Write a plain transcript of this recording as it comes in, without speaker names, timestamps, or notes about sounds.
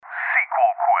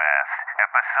Sequel Quest,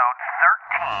 Episode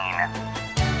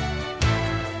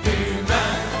 13.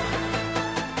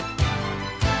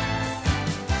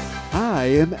 I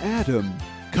am Adam,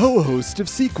 co-host of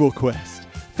Sequel Quest.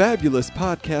 Fabulous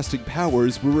podcasting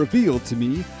powers were revealed to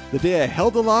me the day I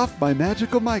held aloft my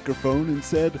magical microphone and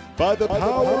said, "By the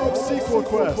power of Sequel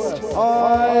Quest,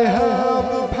 I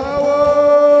have the power!"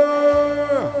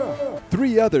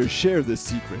 3 others share this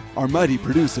secret. Our mighty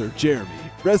producer, Jeremy,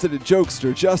 resident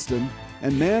jokester, Justin,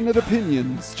 and man at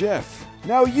opinions, Jeff.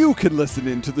 Now you can listen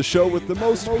in to the show with the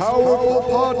most powerful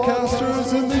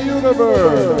podcasters in the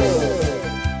universe.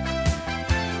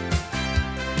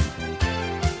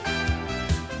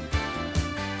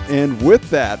 And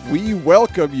with that, we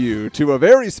welcome you to a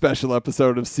very special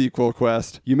episode of Sequel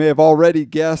Quest. You may have already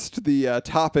guessed the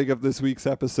topic of this week's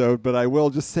episode, but I will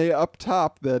just say up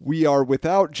top that we are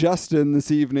without Justin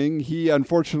this evening. He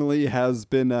unfortunately has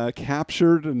been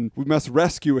captured, and we must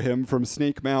rescue him from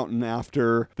Snake Mountain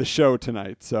after the show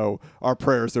tonight. So our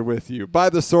prayers are with you. By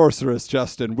the sorceress,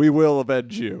 Justin, we will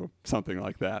avenge you. Something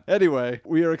like that. Anyway,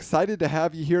 we are excited to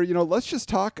have you here. You know, let's just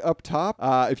talk up top.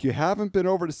 If you haven't been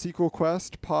over to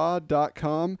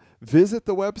sequelquestpod.com, visit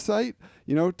the website.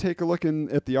 You know, take a look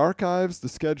at the archives, the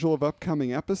schedule of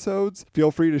upcoming episodes.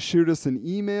 Feel free to shoot us an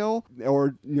email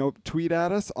or, tweet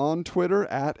at us on Twitter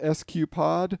at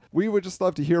SQPod. We would just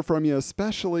love to hear from you,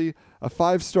 especially a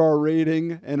 5-star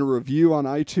rating and a review on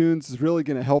iTunes is really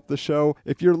going to help the show.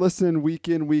 If you're listening week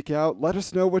in, week out, let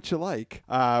us know what you like.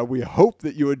 We hope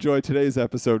that you enjoy today's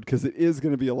episode because it is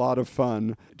going to be a lot of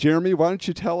fun. Jeremy, why don't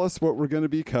you tell us what we're going to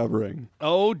be covering?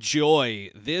 Oh, joy.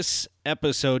 This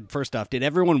episode, first off, did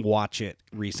everyone watch it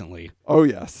recently? Oh,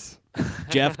 yes.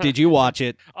 Jeff, did you watch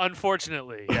it?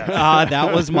 Unfortunately, yeah.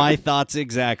 That was my thoughts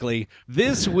exactly.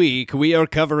 This week, we are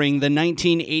covering the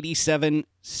 1987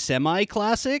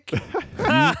 semi-classic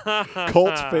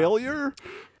Cult Failure?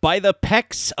 By the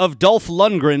pecs of Dolph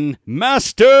Lundgren,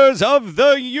 Masters of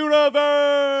the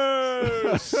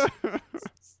Universe!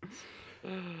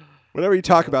 Whenever you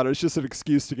talk about it, it's just an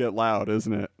excuse to get loud,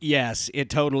 isn't it? Yes, it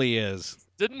totally is.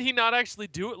 Didn't he not actually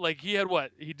do it? Like, he had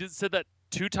what? He said that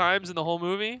 2 times in the whole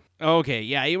movie? Okay,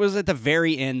 yeah, it was at the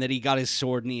very end that he got his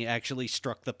sword and he actually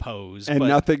struck the pose. And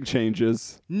nothing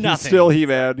changes. Nothing. He's still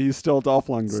He-Man. He's still Dolph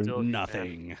Lundgren. Still nothing.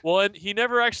 He-Man. Well, and he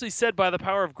never actually said by the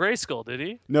power of Grayskull, did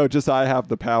he? No, just I have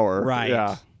the power. Right.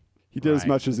 Yeah. He did as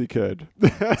much as he could.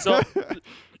 So,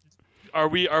 are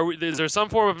we? Is there some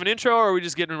form of an intro, or are we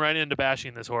just getting right into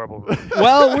bashing this horrible movie?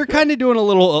 Well, we're kind of doing a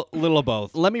little of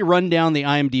both. Let me run down the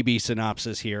IMDb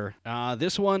synopsis here.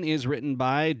 This one is written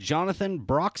by Jonathan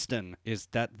Broxton. Is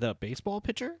that the baseball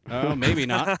pitcher? Oh, maybe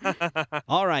not.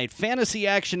 All right. Fantasy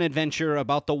action adventure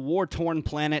about the war-torn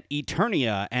planet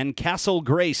Eternia and Castle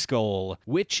Grayskull,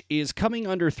 which is coming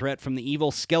under threat from the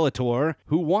evil Skeletor,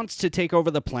 who wants to take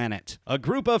over the planet. A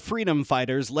group of freedom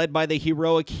fighters led by the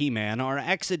heroic He-Man are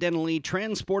accidentally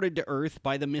transported to Earth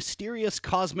by the mysterious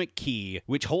cosmic key,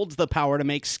 which holds the power to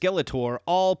make Skeletor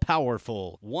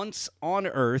all-powerful. Once on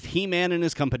Earth, He-Man and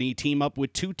his company team up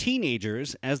with 2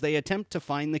 teenagers as they attempt to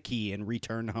find the key and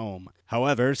return home.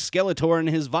 However, Skeletor and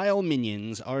his vile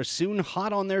minions are soon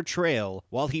hot on their trail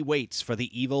while he waits for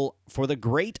the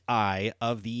great eye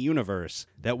of the universe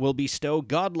that will bestow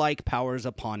godlike powers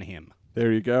upon him.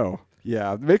 There you go.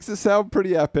 Yeah, it makes it sound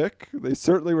pretty epic. They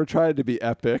certainly were trying to be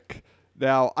epic.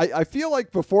 Now, I feel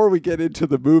like before we get into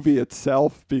the movie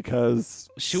itself, because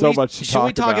much to talk about. Should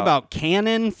we talk about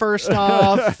canon first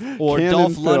off, or Canon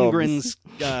Dolph films.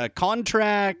 Lundgren's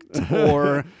contract,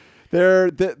 or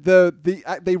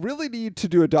they really need to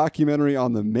do a documentary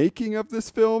on the making of this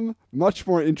film, much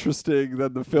more interesting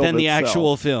than the film than the itself.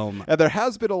 actual film? And there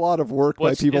has been a lot of work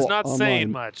by people It's not online.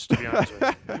 saying much, to be honest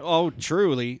with you. Oh,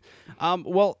 truly.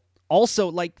 Well.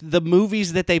 Also, like the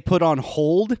movies that they put on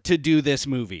hold to do this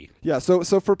movie. Yeah, so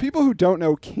for people who don't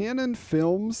know, Canon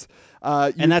Films...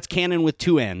 and that's canon with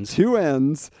 2 N's. 2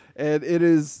 N's, and it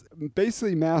is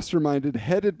basically masterminded,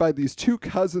 headed by these 2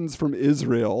 cousins from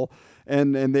Israel.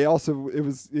 And they also,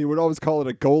 you would always call it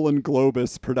a Golan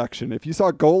Globus production. If you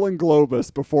saw Golan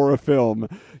Globus before a film,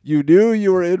 you knew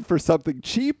you were in for something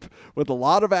cheap with a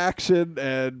lot of action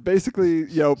and basically,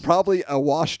 probably a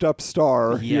washed up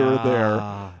star here or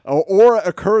there. Or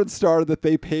a current star that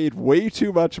they paid way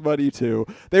too much money to.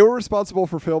 They were responsible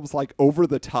for films like Over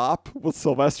the Top with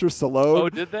Sylvester Stallone. Oh,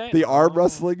 did they? The arm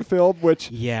wrestling film, which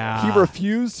he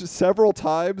refused several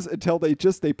times until they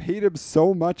paid him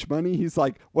so much money. He's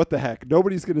like, what the heck?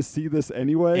 Nobody's going to see this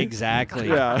anyway. Exactly.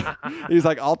 Yeah. He's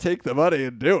like, I'll take the money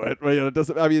and do it. But, it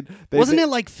doesn't, I mean, wasn't it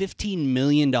like $15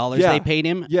 million they paid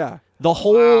him? Yeah. The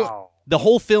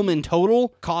whole film in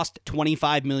total cost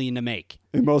 $25 million to make.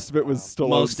 and most of it was Stallone's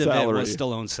Most of salary. it was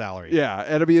Stallone's salary. Yeah,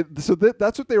 and I mean, so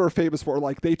that's what they were famous for.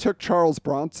 Like, they took Charles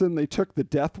Bronson, they took the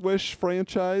Death Wish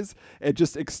franchise, and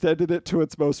just extended it to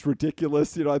its most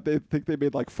ridiculous. You know, they think they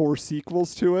made like 4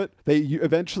 sequels to it. They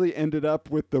eventually ended up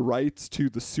with the rights to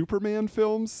the Superman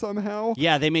films somehow.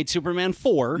 Yeah, they made Superman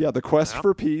 4. Yeah, the Quest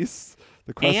for Peace.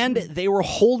 And they were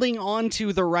holding on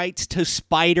to the rights to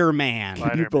Spider-Man.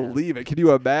 Can you believe it? Can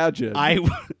you imagine?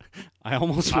 I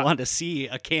almost want to see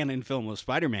a canon film of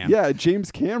Spider-Man. Yeah,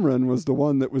 James Cameron was the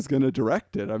one that was going to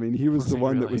direct it. I mean, he was the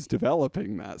one that really? was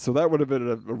developing that. So that would have been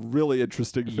a really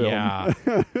interesting film. Yeah.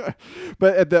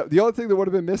 But the only thing that would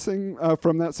have been missing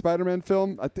from that Spider-Man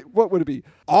film, I think, what would it be?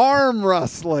 Arm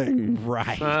wrestling.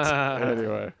 Right.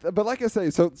 Anyway, but like I say,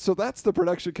 so that's the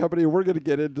production company. We're going to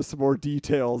get into some more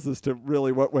details as to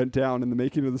really what went down in the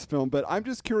making of this film. But I'm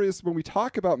just curious, when we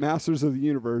talk about Masters of the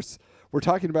Universe, we're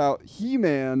talking about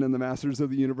He-Man and the Masters of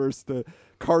the Universe, the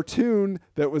cartoon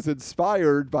that was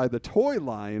inspired by the toy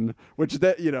line, which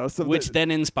then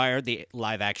inspired the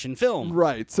live-action film.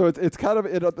 Right. So it's kind of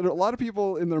a lot of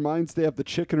people in their minds, they have the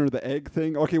chicken or the egg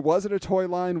thing. Okay, was it a toy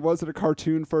line? Was it a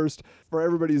cartoon first? For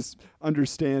everybody's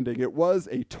understanding, it was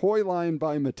a toy line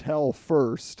by Mattel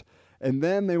first. And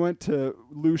then they went to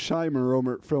Lou Scheimer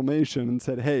over at Filmation and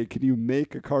said, "Hey, can you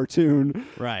make a cartoon?"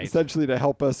 Right. Essentially to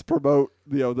help us promote,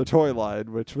 the toy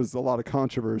line, which was a lot of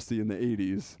controversy in the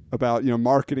 80s about,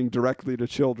 marketing directly to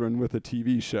children with a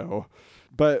TV show.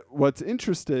 But what's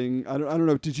interesting, I don't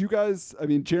know, did you guys, I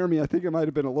mean, Jeremy, I think it might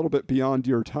have been a little bit beyond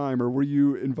your time, or were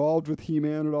you involved with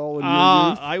He-Man at all in your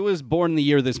youth? I was born the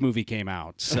year this movie came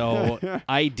out, so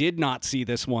I did not see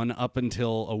this one up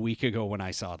until a week ago when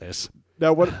I saw this.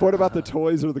 Now, what about the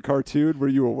toys or the cartoon? Were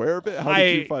you aware of it? How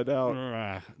did you find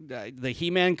out? The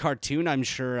He-Man cartoon, I'm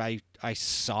sure I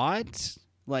saw it.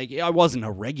 Like, I wasn't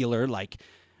a regular,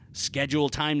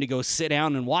 scheduled time to go sit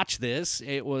down and watch this.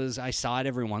 I saw it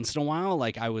every once in a while.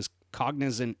 Like, I was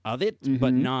cognizant of it,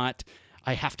 but not,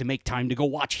 I have to make time to go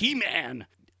watch He-Man.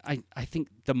 I think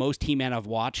the most He-Man I've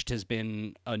watched has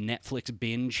been a Netflix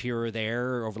binge here or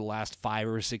there over the last 5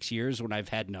 or 6 years when I've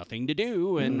had nothing to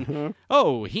do. And,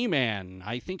 oh, He-Man,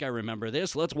 I think I remember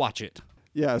this. Let's watch it.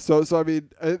 Yeah, so I mean,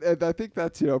 and I think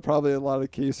that's, probably a lot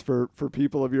of case for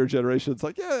people of your generation. It's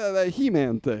like, yeah, that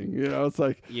He-Man thing, it's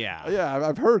like, yeah,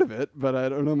 I've heard of it, but I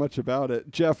don't know much about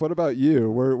it. Jeff, what about you?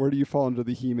 Where do you fall into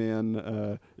the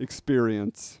He-Man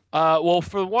experience? Well,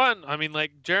 for one, I mean,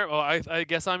 like Jeremy, I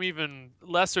guess I'm even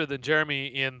lesser than Jeremy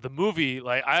in the movie.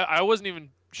 Like, I wasn't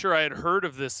even sure I had heard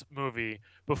of this movie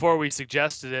before we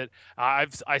suggested it.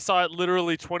 I saw it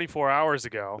literally 24 hours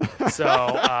ago.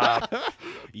 So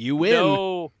you win.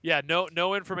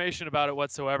 No information about it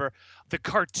whatsoever. The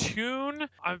cartoon,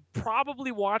 I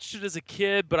probably watched it as a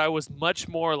kid, but I was much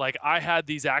more like, I had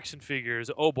these action figures.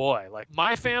 Oh boy. Like,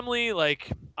 my family,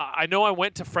 I know I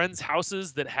went to friends'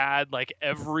 houses that had like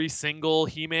every single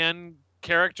He-Man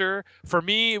character. For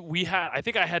me, I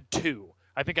think I had 2.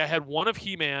 I think I had one of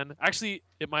He-Man. Actually,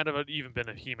 it might have even been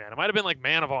a He-Man. It might have been like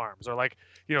Man of Arms, or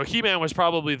He-Man was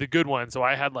probably the good one. So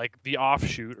I had like the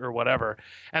offshoot or whatever.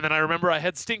 And then I remember I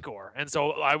had Stinkor. And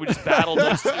so I would just battle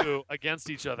those two against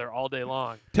each other all day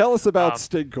long. Tell us about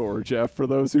Stinkor, Jeff, for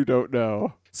those who don't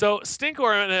know. So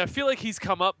Stinkor, and I feel like he's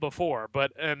come up before,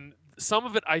 and some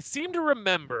of it I seem to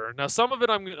remember. Now, some of it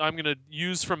I'm going to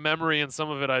use from memory, and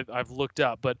some of it I've looked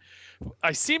up. But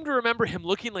I seem to remember him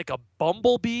looking like a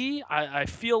bumblebee. I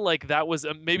feel like that was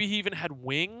maybe he even had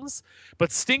wings.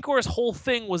 But Stinkor's whole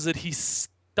thing was that he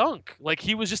stunk. Like,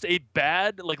 he was just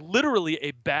literally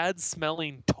a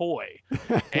bad-smelling toy.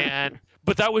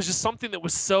 But that was just something that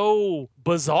was so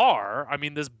bizarre. I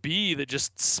mean, this bee that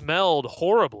just smelled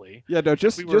horribly. Yeah, no,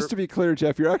 just to be clear,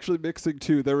 Jeff, you're actually mixing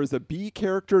two. There was a bee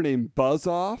character named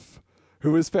Buzz-Off,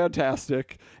 who was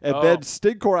fantastic, and then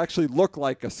Stinkor actually looked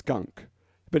like a skunk,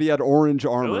 but he had orange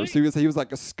armor. Really? So he was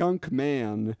like a skunk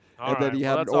man, then he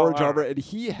had an orange armor, and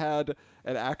he had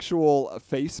an actual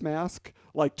face mask,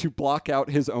 like to block out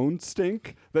his own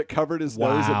stink that covered his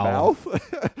nose and mouth,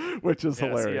 which is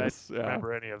hilarious. See, I don't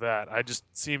remember any of that. I just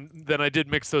then I did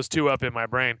mix those two up in my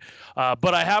brain.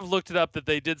 But I have looked it up that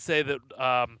they did say that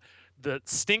the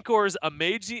Stinkor's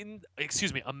amazing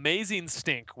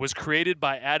stink was created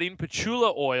by adding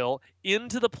patchouli oil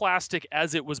into the plastic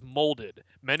as it was molded.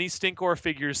 Many Stinkor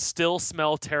figures still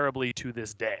smell terribly to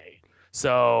this day.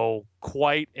 So,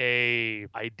 quite a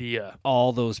idea.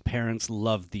 All those parents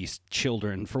love these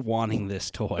children for wanting this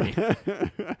toy.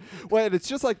 Well, and it's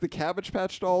just like the Cabbage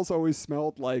Patch dolls always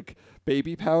smelled like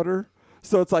baby powder.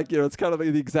 So it's like, it's kind of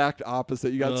the exact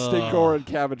opposite. You got Stinkor and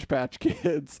Cabbage Patch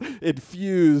Kids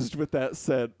infused with that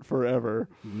scent forever.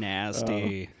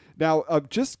 Nasty. Now,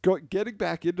 getting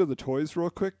back into the toys real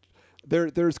quick.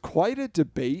 There's quite a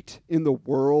debate in the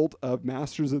world of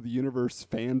Masters of the Universe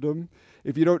fandom.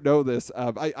 If you don't know this,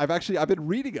 I've been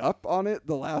reading up on it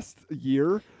the last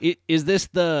year.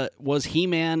 Was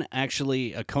He-Man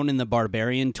actually a Conan the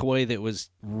Barbarian toy that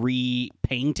was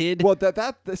repainted? Well,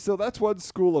 so that's one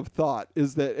school of thought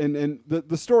is that, and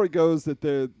the story goes that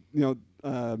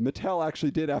Mattel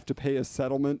actually did have to pay a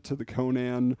settlement to the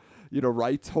Conan,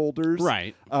 rights holders.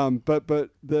 Right. But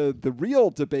the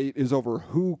real debate is over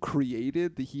who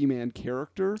created the He-Man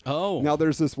character. Oh. Now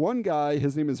there's this one guy,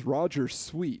 his name is Roger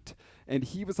Sweet, and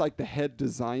he was like the head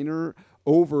designer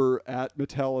over at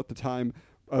Mattel at the time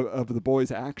of the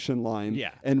Boys Action line.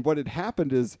 Yeah. And what had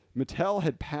happened is Mattel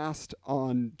had passed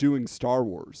on doing Star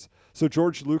Wars. So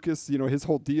George Lucas, his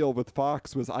whole deal with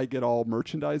Fox was I get all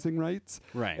merchandising rights.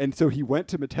 Right. And so he went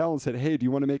to Mattel and said, hey, do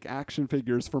you want to make action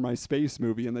figures for my space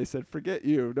movie? And they said, forget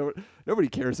you. Nobody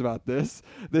cares about this.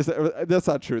 That's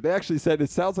not true. They actually said, it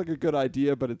sounds like a good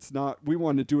idea, but it's not. We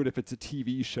want to do it if it's a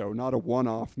TV show, not a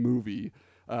one-off movie.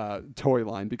 Toy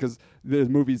line, because the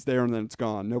movie's there and then it's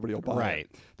gone. Nobody will buy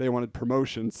it. They wanted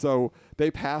promotion, so they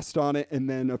passed on it. And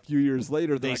then a few years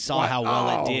later, they like, saw how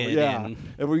well it did. Yeah,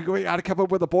 and we got to come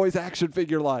up with a Boys action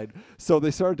figure line. So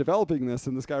they started developing this,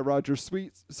 and this guy Roger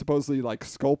Sweet supposedly like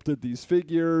sculpted these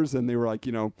figures, and they were like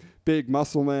big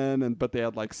muscle men, but they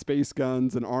had like space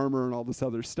guns and armor and all this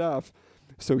other stuff.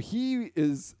 So he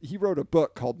wrote a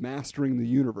book called Mastering the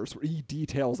Universe where he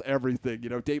details everything,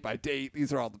 date by date.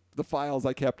 These are all the files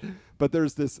I kept. But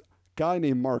there's this guy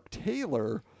named Mark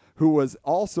Taylor who was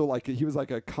also he was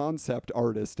like a concept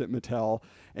artist at Mattel.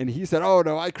 And he said, oh,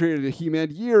 no, I created a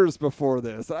He-Man years before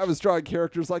this. I was drawing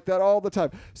characters like that all the time.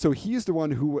 So he's the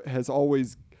one who has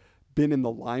always been in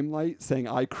the limelight saying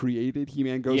I created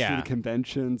He-Man, goes through the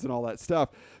conventions and all that stuff.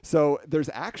 So there's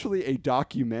actually a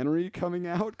documentary coming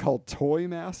out called Toy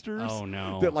Masters. Oh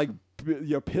no.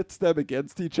 That pits them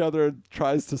against each other and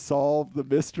tries to solve the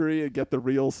mystery and get the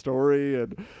real story.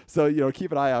 And so,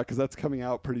 keep an eye out because that's coming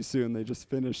out pretty soon. They just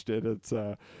finished it. It's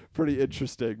pretty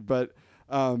interesting. But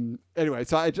anyway,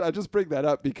 so I just bring that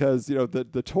up because,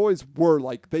 the toys were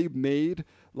they made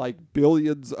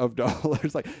billions of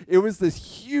dollars. It was this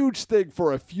huge thing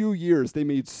for a few years. They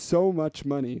made so much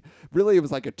money. Really, it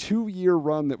was like a 2-year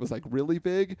run that was really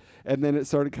big. And then it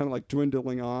started kind of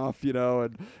dwindling off,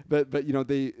 but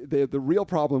the real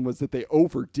problem was that they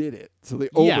overdid it. So they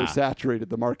oversaturated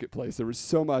the marketplace. There was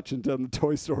so much, and then the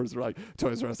toy stores were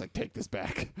Toys R Us take this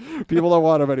back. People don't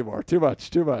want them anymore. Too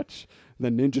much. And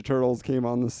then Ninja Turtles came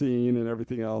on the scene and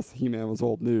everything else. He-Man was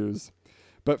old news.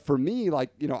 But for me,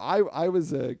 I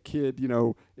was a kid,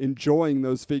 enjoying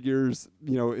those figures,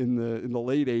 in the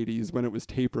late 80s when it was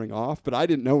tapering off. But I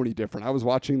didn't know any different. I was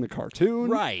watching the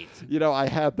cartoon. Right. I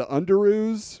had the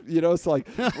underoos. It's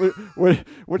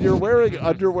when you're wearing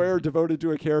underwear devoted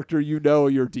to a character,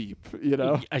 you're deep.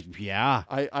 Yeah.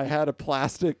 I had a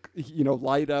plastic,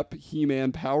 light up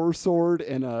He-Man power sword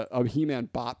and a He-Man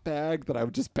bot bag that I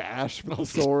would just bash with the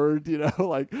sword.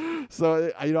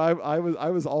 So I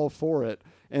was all for it.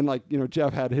 And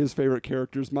Jeff had his favorite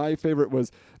characters. My favorite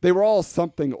was they were all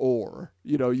something or,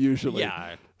 usually.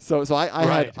 Yeah. So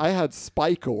I had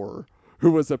Spike Orr,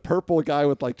 who was a purple guy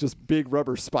with just big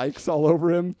rubber spikes all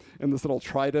over him and this little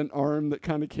trident arm that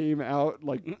kind of came out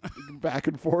back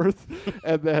and forth.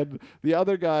 And then the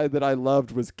other guy that I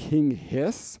loved was King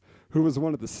Hiss, who was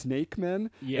one of the Snake Men.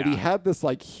 Yeah. And he had this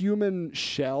human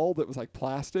shell that was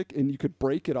plastic, and you could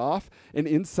break it off, and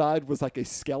inside was a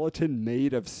skeleton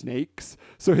made of snakes.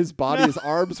 So his body, his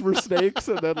arms were snakes,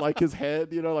 and then his head,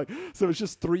 so it's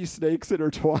just 3 snakes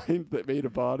intertwined that made a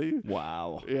body.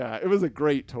 Wow. Yeah, it was a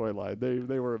great toy line.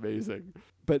 They were amazing.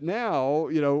 But now,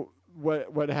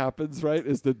 what happens, right,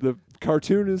 is that the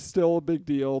cartoon is still a big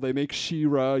deal. They make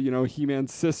She-Ra,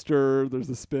 He-Man's sister. There's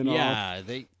a spin-off. Yeah,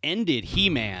 they ended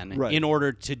He-Man in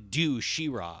order to do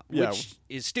She-Ra, which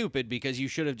is stupid because you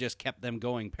should have just kept them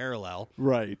going parallel.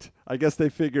 Right. I guess they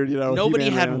figured, nobody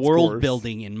He-Man had ran its world course.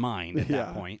 building in mind at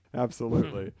that point.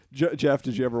 Absolutely. Jeff,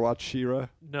 did you ever watch She-Ra?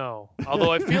 No.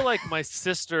 Although I feel like my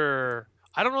sister...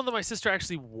 I don't know that my sister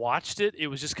actually watched it. It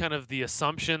was just kind of the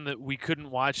assumption that we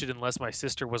couldn't watch it unless my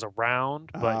sister was around.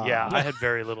 But yeah, I had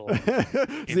very little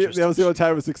interest. That was the only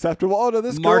time it was acceptable. Oh, no,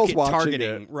 this Market girl's watching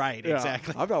targeting. it. Right, Yeah,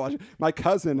 exactly. I'm not watching. My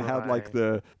cousin had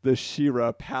the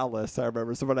She-Ra palace, I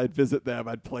remember. So when I'd visit them,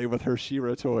 I'd play with her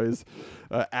She-Ra toys,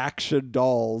 action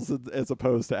dolls as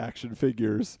opposed to action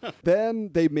figures.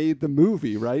 Then they made the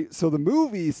movie, right? So the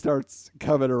movie starts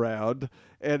coming around.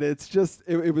 And it's just,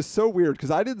 it was so weird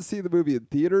because I didn't see the movie in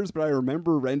theaters, but I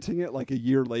remember renting it a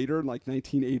year later in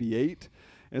 1988.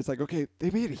 And it's like, okay, they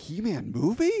made a He-Man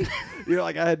movie?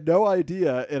 Like I had no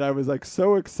idea. And I was like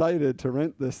so excited to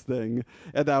rent this thing.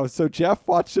 And so Jeff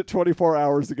watched it 24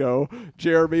 hours ago.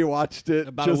 Jeremy watched it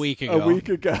About just a week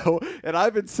ago. And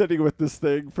I've been sitting with this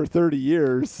thing for 30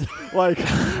 years. like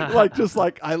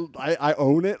I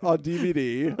own it on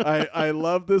DVD. I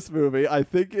love this movie. I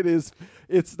think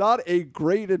it's not a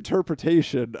great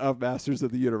interpretation of Masters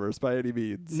of the Universe by any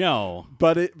means. No.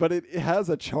 But it has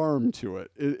a charm to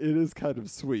it. It is kind of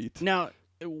sweet. Now,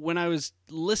 when I was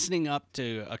listening up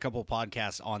to a couple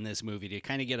podcasts on this movie to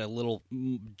kind of get a little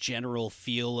general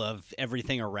feel of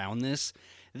everything around this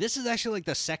is actually like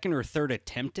the second or third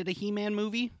attempt at a He-Man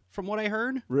movie, from what I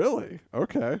heard. Really?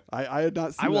 Okay. I had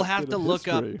not seen I will that have bit to of look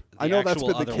up history. the I know that's actual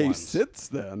been the other case ones. since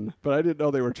then, but I didn't know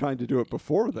they were trying to do it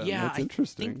before then. Yeah, That's I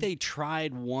interesting. think they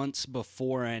tried once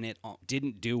before and it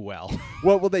didn't do well.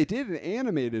 Well, they did an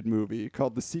animated movie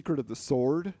called The Secret of the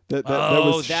Sword. That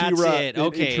Oh, was that's She-Ra. it. They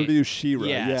Okay. introduced She-Ra.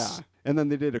 Yes. Yeah. And then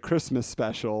they did a Christmas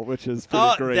special, which is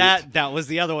pretty great. That was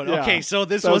the other one. Yeah, Okay, so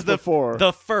this that was was before.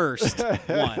 the first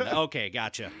one. Okay,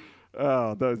 gotcha.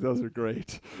 Oh, those are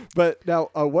great. But now,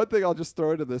 one thing I'll just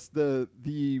throw into this: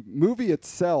 the movie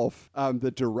itself,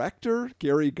 the director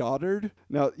Gary Goddard.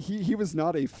 Now, he was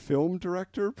not a film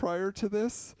director prior to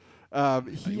this.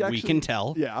 We can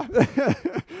tell. Yeah.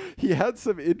 He had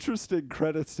some interesting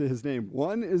credits to his name.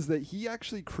 One is that he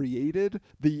actually created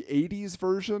the 80s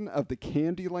version of the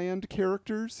Candyland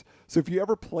characters. So if you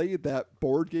ever played that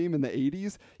board game in the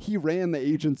 80s, he ran the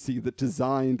agency that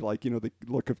designed, the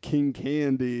look of King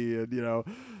Candy and,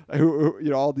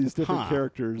 all these different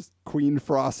characters, Queen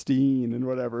Frostine and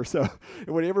whatever. So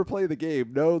when you ever play the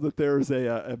game, know that there's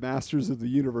a Masters of the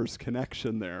Universe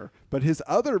connection there. But his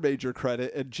other major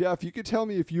credit, and Jeff, you could tell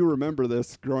me if you remember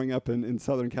this growing up in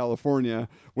Southern California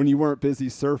when you weren't busy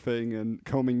surfing and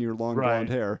combing your long blonde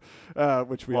hair,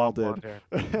 which we all did.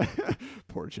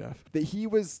 Poor Jeff. That he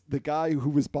was the guy who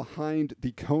was behind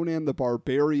the Conan the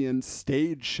Barbarian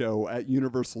stage show at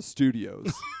Universal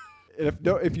Studios.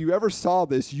 If you ever saw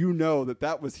this, you know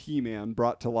that was He-Man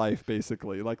brought to life,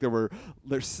 basically. Like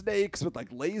there's snakes with like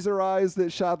laser eyes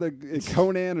that shot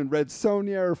Conan and Red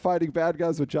Sonja are fighting bad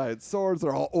guys with giant swords.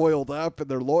 They're all oiled up in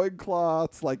their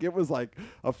loincloths. Like it was like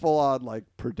a full-on like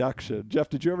production. Jeff,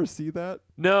 did you ever see that?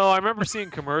 No, I remember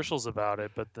seeing commercials about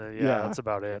it, but that's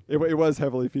about it. It was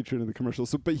heavily featured in the commercials.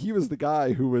 So, but he was the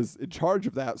guy who was in charge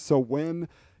of that. So when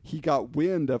he got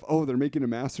wind of, they're making a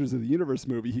Masters of the Universe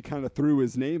movie, he kind of threw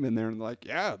his name in there and like,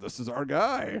 yeah, this is our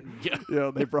guy.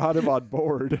 Yeah. They brought him on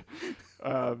board.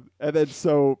 And then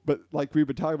but like we've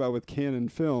been talking about with Canon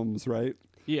Films, right?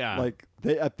 Yeah. Like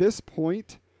at this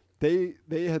point, they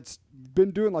had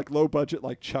been doing like low budget,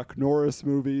 like Chuck Norris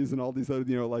movies and all these other,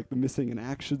 like the Missing in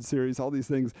Action series, all these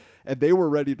things. And they were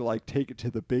ready to like take it to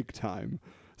the big time.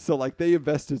 So like they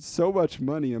invested so much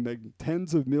money and making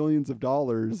tens of millions of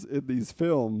dollars in these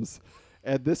films.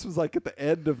 And this was like at the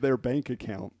end of their bank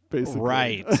account, basically.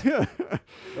 Right.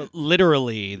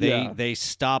 Literally, they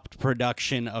stopped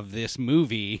production of this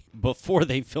movie before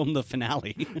they filmed the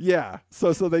finale. Yeah.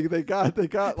 So they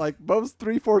got like most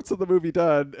 3/4 of the movie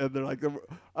done, and they're like,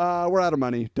 we're out of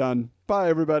money. Done. Bye,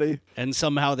 everybody. And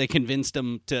somehow they convinced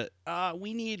them to,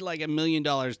 we need like $1 million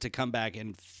to come back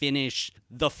and finish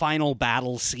the final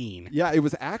battle scene. Yeah, it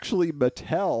was actually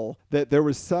Mattel that there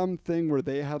was something where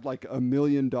they had like $1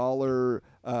 million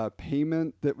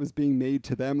payment that was being made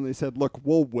to them, and they said, look,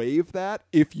 we'll waive that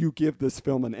if you give this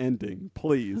film an ending,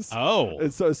 please. Oh.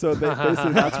 And so they,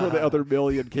 basically that's where the other $1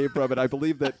 million came from, and I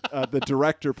believe that the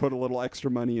director put a little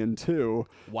extra money in too.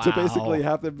 Wow. To basically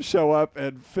have them show up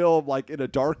and film like in a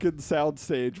darkened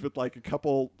soundstage with like a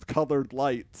couple colored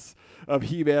lights of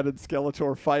He-Man and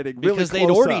Skeletor fighting really because they'd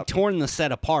close already up. torn the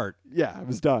set apart. Yeah, it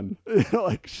was done.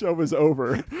 Like, show was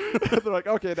over. They're like,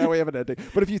 okay, now we have an ending.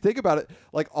 But if you think about it,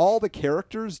 like, all the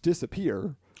characters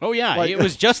disappear. Oh, yeah. Like- it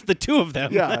was just the two of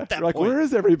them Yeah, at that like, point. where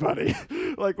is everybody?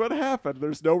 Like, what happened?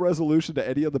 There's no resolution to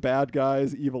any of the bad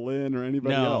guys, Evelyn, or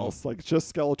anybody No. else. Like, it's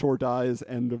just Skeletor dies,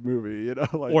 end of movie,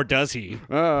 Like, Or does he?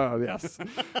 oh, yes.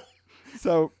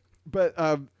 So... But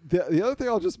the other thing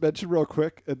I'll just mention real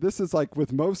quick, and this is like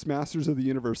with most Masters of the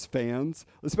Universe fans,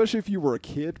 especially if you were a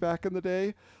kid back in the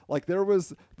day, like there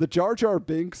was the Jar Jar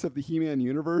Binks of the He-Man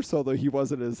universe, although he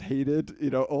wasn't as hated,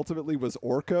 ultimately was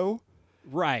Orko.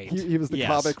 Right. He was the Yes.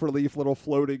 comic relief little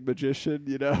floating magician,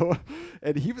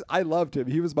 and I loved him.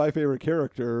 He was my favorite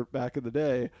character back in the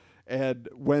day. And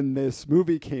when this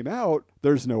movie came out,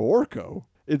 there's no Orko.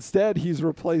 Instead, he's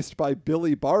replaced by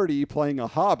Billy Barty playing a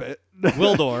hobbit.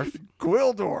 Wildorf.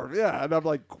 Gwildor, yeah. And I'm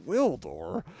like,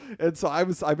 Gwildor? And so I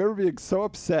remember being so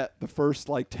upset the first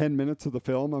like 10 minutes of the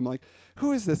film. I'm like,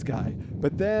 who is this guy?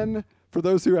 But then for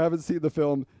those who haven't seen the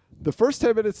film, the first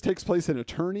 10 minutes takes place in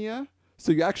Eternia.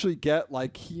 So you actually get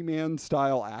like He-Man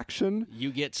style action.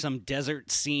 You get some desert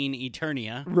scene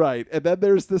Eternia. Right. And then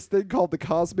there's this thing called the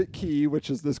Cosmic Key, which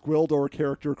is this Gwildor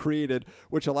character created,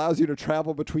 which allows you to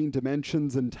travel between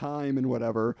dimensions and time and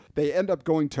whatever. They end up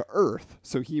going to Earth.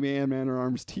 So He-Man,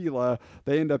 Man-at-Arms, Teela,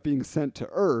 they end up being sent to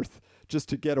Earth just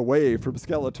to get away from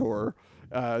Skeletor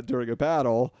during a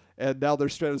battle. And now they're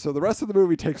stranded. So the rest of the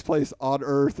movie takes place on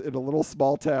Earth in a little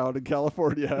small town in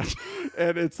California.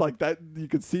 And it's like that. You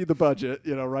can see the budget,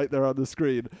 right there on the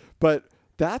screen. But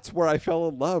that's where I fell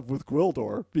in love with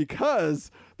Gwildor, because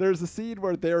there's a scene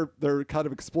where they're kind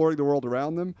of exploring the world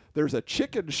around them. There's a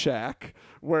chicken shack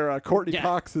where Courtney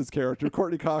Cox's character,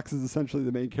 Courtney Cox is essentially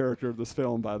the main character of this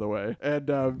film, by the way.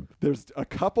 And there's a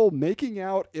couple making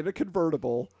out in a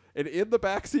convertible. And in the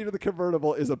backseat of the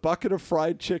convertible is a bucket of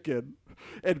fried chicken.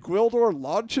 And Gwildor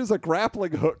launches a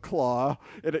grappling hook claw,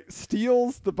 and it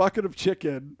steals the bucket of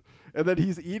chicken. And then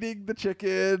he's eating the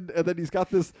chicken, and then he's got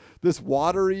this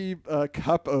watery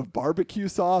cup of barbecue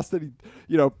sauce that he,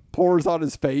 pours on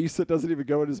his face. It doesn't even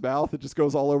go in his mouth. It just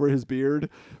goes all over his beard.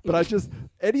 But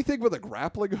anything with a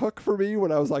grappling hook for me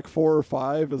when I was like 4 or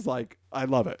 5 is like, I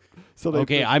love it. So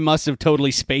I must have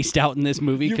totally spaced out in this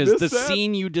movie, because the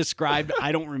scene you described,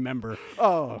 I don't remember.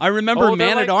 I remember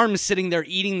Man-at-Arms sitting there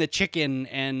eating the chicken,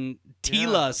 and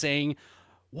Teela saying,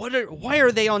 why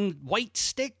are they on white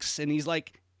sticks? And he's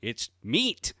like, it's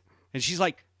meat. And she's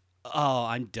like, oh,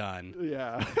 I'm done.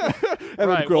 Yeah.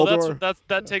 Right. Well,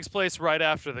 that takes place right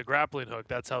after the grappling hook.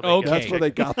 That's how they That's where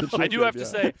they got the chicken. I do have to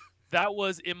say, that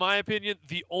was, in my opinion,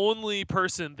 the only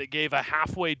person that gave a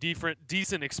halfway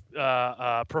decent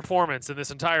performance in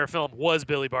this entire film was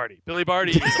Billy Barty. Billy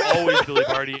Barty is always Billy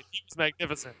Barty. He was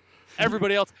magnificent.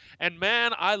 Everybody else. And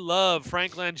man, I love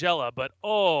Frank Langella, but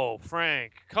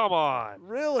Frank, come on.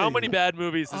 Really? How many bad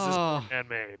movies has this man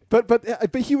made?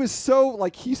 But he was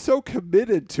he's so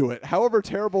committed to it. However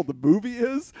terrible the movie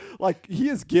is, he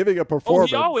is giving a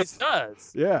performance. He always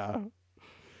does. Yeah.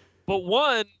 But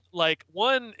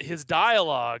his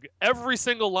dialogue, every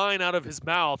single line out of his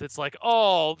mouth, it's like,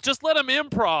 just let him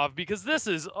improv, because this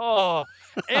is,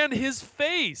 and his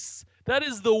face. That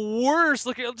is the worst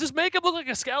looking. Just make him look like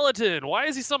a skeleton. Why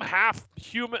is he some half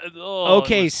human?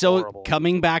 Okay, so horrible.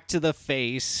 Coming back to the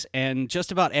face and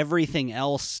just about everything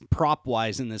else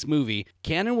prop-wise in this movie,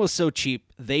 Canon was so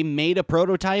cheap, they made a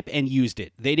prototype and used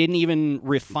it. They didn't even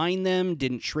refine them,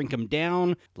 didn't shrink them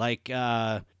down. Like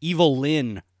Evil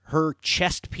Lynn, her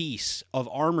chest piece of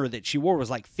armor that she wore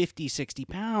was like 50, 60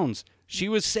 pounds. She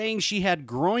was saying she had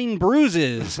groin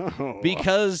bruises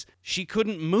because she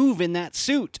couldn't move in that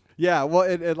suit. Yeah, well,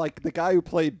 and like the guy who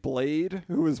played Blade,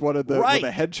 who was one of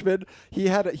the henchmen, he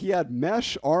had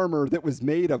mesh armor that was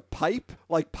made of pipe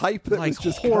that was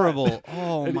just horrible. Cut.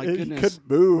 Oh my goodness! He couldn't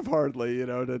move hardly,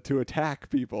 to attack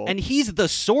people. And he's the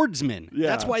swordsman. Yeah.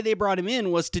 That's why they brought him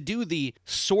in, was to do the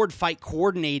sword fight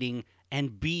coordinating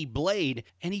and be Blade,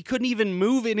 and he couldn't even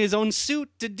move in his own suit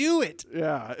to do it.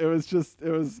 Yeah, it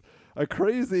was a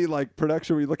crazy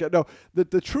production we look at. No,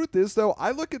 the truth is though,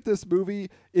 I look at this movie,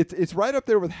 it's right up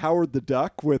there with Howard the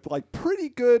Duck, with pretty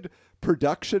good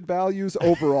production values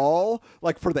overall,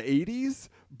 for the 80s,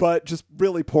 but just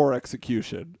really poor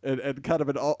execution and kind of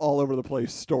an all over the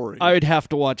place story. I would have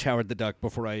to watch Howard the Duck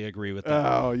before I agree with that.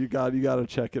 Oh, you got to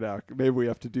check it out. Maybe we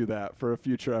have to do that for a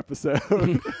future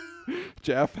episode.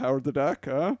 Jeff, Howard the Duck,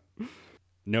 huh?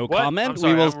 No What? comment. I'm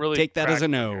sorry, We will I'm really take that as a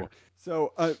cracking no. here.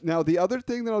 So now the other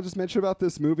thing that I'll just mention about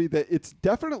this movie, that it's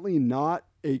definitely not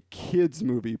a kids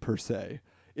movie per se.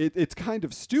 It's kind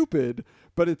of stupid,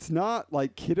 but it's not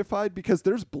kidified, because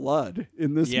there's blood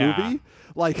in this movie.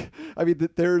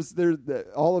 There's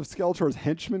all of Skeletor's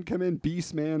henchmen come in,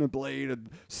 Beastman and Blade and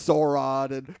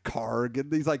Sauron and Karg,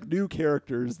 and these new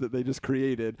characters that they just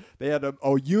created. They had a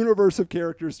universe of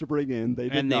characters to bring in. They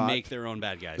make their own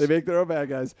bad guys. They make their own bad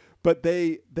guys, but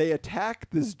they attack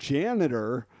this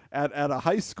janitor at a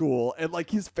high school, and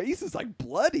his face is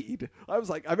bloodied. I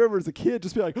remember as a kid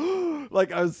just being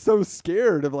I was so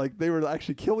scared of they were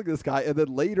actually killing this guy. And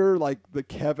then later, the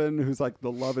Kevin, who's the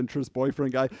love interest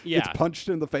boyfriend guy, gets punched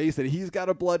in the face and he's got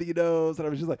a bloody nose. And I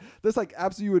was just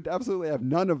this you would absolutely have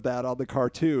none of that on the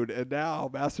cartoon. And now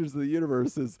Masters of the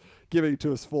Universe is giving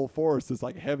to us full force this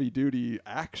heavy duty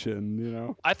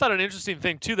action, I thought an interesting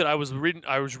thing too that I was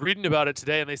reading about it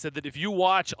today, and they said that if you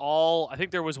watch I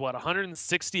think there was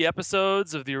 160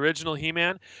 episodes of the original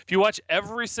He-Man. If you watch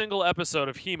every single episode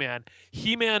of He-Man,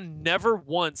 He-Man never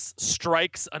once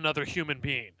strikes another human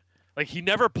being. Like, he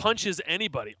never punches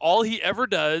anybody. All he ever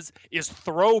does is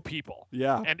throw people.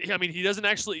 Yeah. And I mean, he doesn't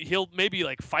actually, he'll maybe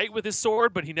like fight with his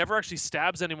sword, but he never actually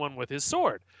stabs anyone with his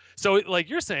sword. So like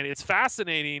you're saying, it's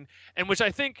fascinating. And which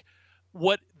I think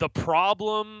what the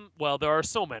problem, well, there are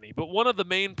so many, but one of the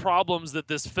main problems that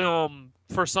this film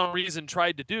for some reason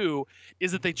tried to do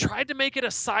is that they tried to make it a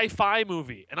sci-fi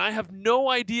movie, and I have no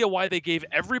idea why they gave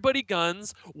everybody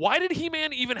guns. Why did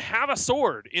He-Man even have a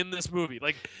sword in this movie?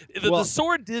 Like the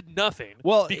sword did nothing.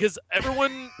 Well, because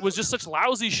everyone was just such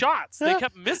lousy shots. They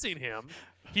kept missing him.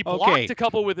 He blocked a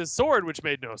couple with his sword, which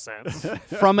made no sense.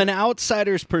 From an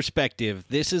outsider's perspective,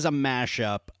 this is a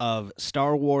mashup of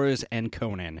Star Wars and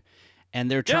Conan. And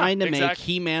they're trying to make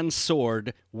He-Man's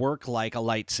sword work like a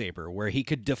lightsaber, where he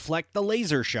could deflect the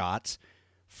laser shots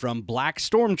from black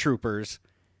stormtroopers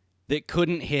that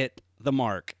couldn't hit the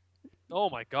mark. Oh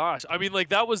my gosh. I mean, like,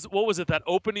 that was, what was it, that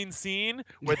opening scene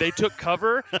where they took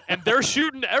cover and they're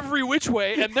shooting every which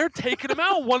way and they're taking them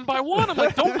out one by one. I'm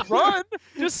like, don't run.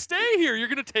 Just stay here. You're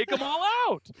going to take them all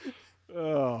out.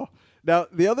 Oh. Now,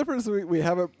 the other person we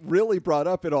haven't really brought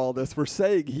up in all this, we're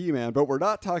saying He-Man, but we're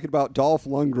not talking about Dolph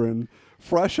Lundgren,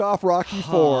 fresh off Rocky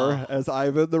IV as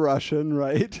Ivan the Russian,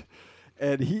 right?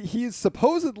 And he's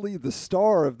supposedly the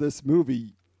star of this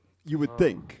movie, you would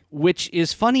think. Which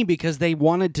is funny because they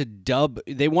wanted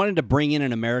to bring in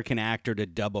an American actor to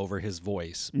dub over his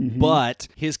voice. Mm-hmm. But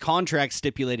his contract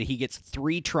stipulated he gets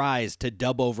 3 tries to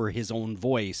dub over his own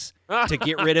voice to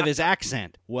get rid of his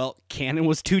accent. Well, Canon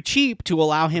was too cheap to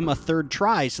allow him a 3rd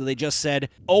try, so they just said,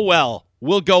 oh well,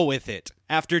 we'll go with it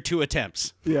after 2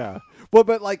 attempts. Yeah. Well,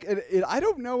 but like, I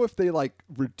don't know if they like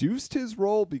reduced his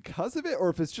role because of it, or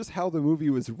if it's just how the movie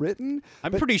was written.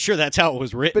 I'm pretty sure that's how it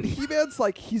was written. But He-Man's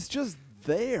like, he's just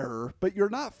there, but you're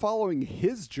not following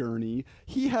his journey.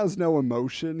 He has no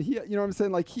emotion. You know what I'm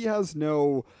saying? Like, he has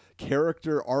no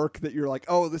character arc that you're like,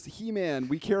 oh, this He-Man,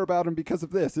 we care about him because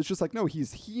of this. It's just like, no,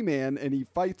 he's He-Man and he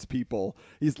fights people.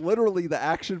 He's literally the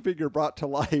action figure brought to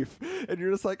life, and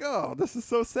you're just like, oh, this is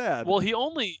so sad. Well, he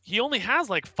only has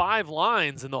like 5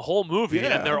 lines in the whole movie,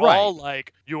 and they're right. all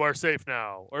like, "You are safe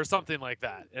now," or something like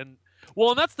that. And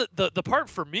that's the part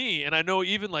for me, and I know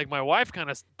even like my wife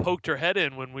kind of poked her head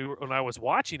in when I was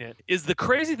watching it, is the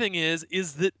crazy thing is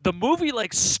that the movie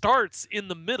like starts in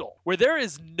the middle where there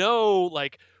is no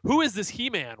like, who is this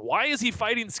He-Man? Why is he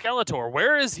fighting Skeletor?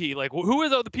 Where is he? Like, who are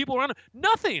the people around him?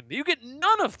 Nothing. You get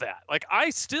none of that. Like,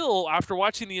 I still, after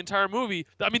watching the entire movie,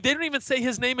 I mean, they don't even say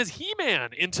his name is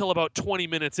He-Man until about 20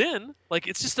 minutes in. Like,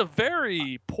 it's just a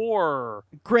very poor...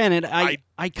 Granted,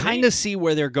 I kind of see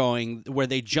where they're going, where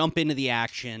they jump into the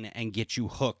action and get you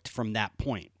hooked from that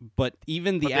point. But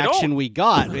even the action we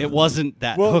got, it wasn't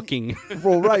that hooking.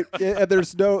 Well, right. And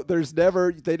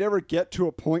they never get to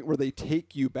a point where they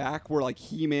take you back where like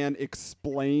He-Man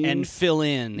explains and fill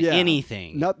in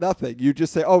anything. Nothing. You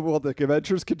just say, oh, well, the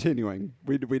adventure's continuing.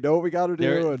 We know what we got to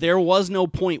do. There was no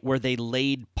point where they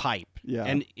laid pipe. Yeah.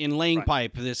 And in laying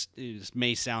pipe, this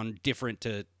may sound different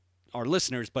to our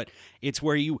listeners, but it's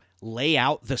where you lay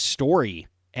out the story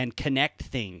and connect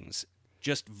things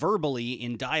just verbally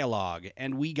in dialogue,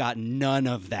 and we got none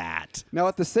of that. Now,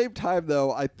 at the same time,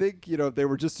 though, I think, they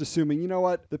were just assuming, you know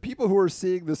what? The people who are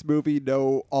seeing this movie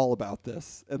know all about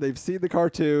this, and they've seen the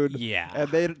cartoon, and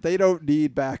they don't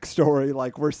need backstory.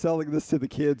 Like, we're selling this to the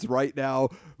kids right now,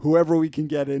 whoever we can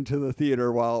get into the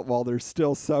theater while there's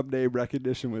still some name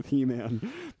recognition with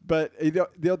He-Man. But,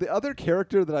 the other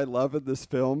character that I love in this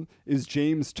film is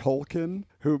James Tolkien,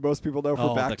 who most people know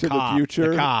from Back to the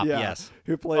Future. The cop, yes.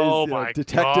 Who plays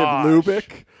Detective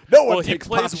Lubick. No one takes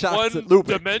pot shots at Lubick.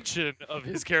 Dimension of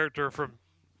his character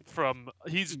from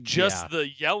he's just the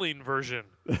yelling version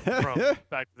from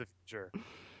Back to the Future.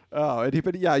 Oh, and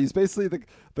he's basically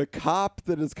the cop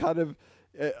that is kind of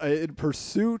in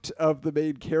pursuit of the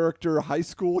main character, high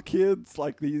school kids.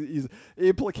 Like he's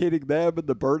implicating them in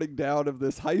the burning down of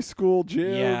this high school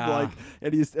gym. Yeah.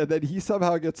 And then he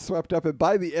somehow gets swept up, and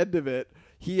by the end of it,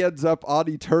 he ends up on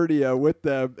Eternia with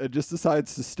them and just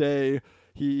decides to stay.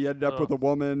 He ended up with a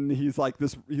woman. He's like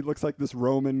this. He looks like this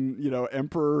Roman,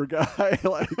 emperor guy.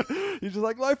 Like he's just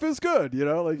like, life is good,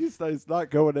 Like he's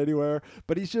not going anywhere.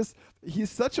 But he's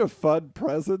such a fun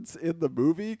presence in the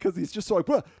movie because he's just like,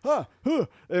 and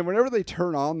whenever they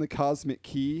turn on the cosmic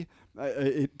key,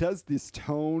 it does this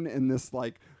tone and this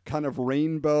like kind of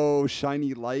rainbow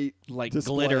shiny light, like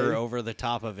display. Glitter over the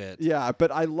top of it. Yeah,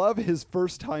 but I love his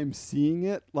first time seeing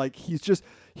it. Like he's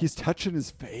he's touching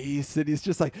his face, and he's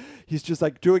just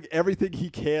like doing everything he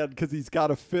can because he's got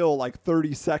to fill like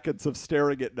 30 seconds of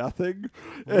staring at nothing.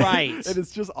 Right. And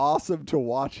it's just awesome to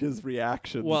watch his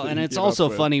reactions. Well, and it's also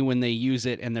funny when they use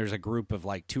it and there's a group of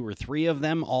like 2 or 3 of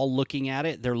them all looking at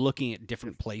it. They're looking at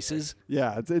different places.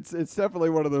 Yeah, it's definitely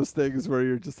one of those things where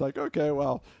you're just like, okay,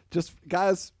 well, just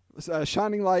guys,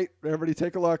 shining light, everybody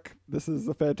take a look. This is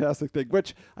a fantastic thing,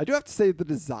 which I do have to say the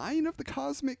design of the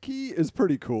cosmic key is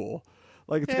pretty cool.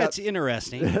 Like It's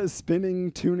interesting.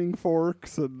 Spinning tuning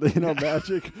forks and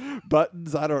magic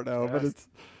buttons. I don't know, but it's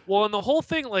Well, and the whole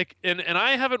thing, like, and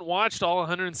I haven't watched all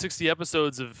 160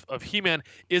 episodes of He-Man.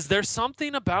 Is there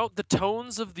something about the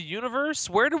tones of the universe?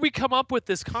 Where did we come up with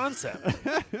this concept?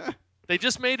 They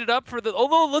just made it up for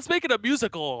although let's make it a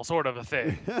musical sort of a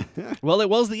thing. Well, it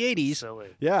was the 80s. Silly.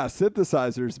 yeah,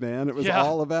 synthesizers, man. It was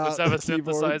all about Let's have a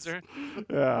keyboards. synthesizer.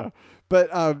 Yeah. But,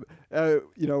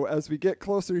 as we get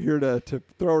closer here to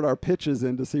throwing our pitches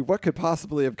in to see what could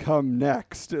possibly have come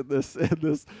next in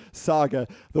this saga,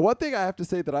 the one thing I have to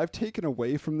say that I've taken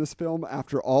away from this film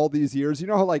after all these years, you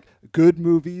know how like good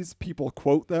movies, people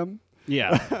quote them?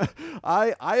 Yeah.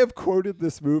 I have quoted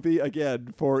this movie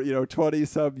again for 20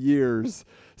 some years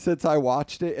since I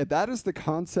watched it, and that is the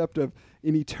concept of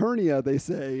in Eternia they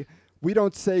say we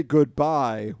don't say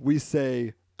goodbye, we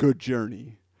say good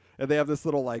journey, and they have this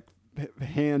little like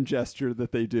hand gesture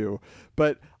that they do.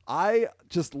 But I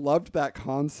just loved that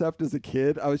concept as a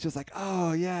kid. I was just like,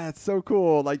 oh yeah, it's so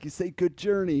cool. Like you say good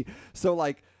journey. So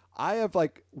like I have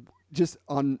like just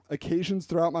on occasions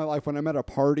throughout my life when I'm at a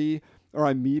party or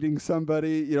I'm meeting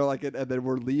somebody, and then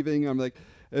we're leaving, I'm like,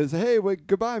 hey, wait,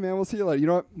 goodbye, man. We'll see you later. You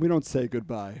know what? We don't say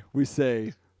goodbye. We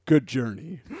say good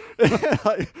journey.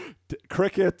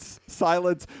 Crickets,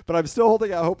 silence, but I'm still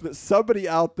holding out hope that somebody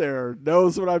out there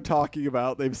knows what I'm talking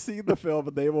about. They've seen the film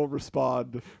and they will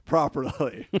respond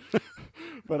properly.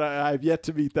 But I've yet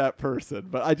to meet that person.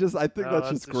 But I think that's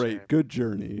just great. Shame. Good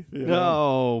journey.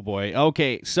 Oh, boy.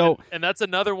 Okay, so... And that's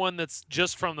another one that's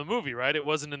just from the movie, right? It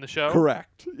wasn't in the show?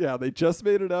 Correct. Yeah, they just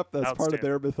made it up. That's part of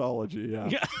their mythology. Yeah.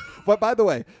 But by the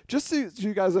way, just so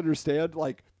you guys understand,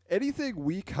 like, anything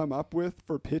we come up with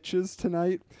for pitches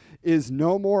tonight is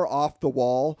no more off the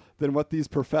wall than what these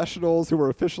professionals who are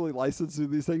officially licensed to do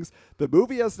these things. The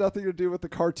movie has nothing to do with the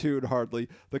cartoon, hardly.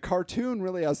 The cartoon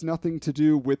really has nothing to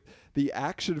do with the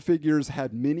action figures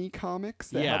had mini comics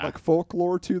that had like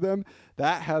folklore to them.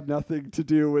 That had nothing to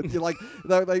do with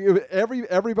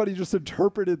everybody just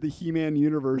interpreted the He-Man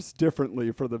universe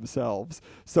differently for themselves.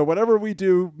 So whatever we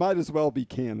do might as well be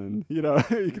canon. You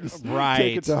can just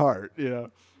take it to heart. Yeah.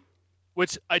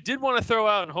 Which I did want to throw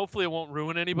out, and hopefully it won't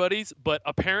ruin anybody's, but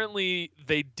apparently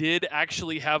they did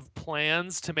actually have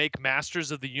plans to make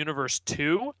Masters of the Universe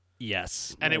 2.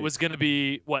 Yes. And it was going to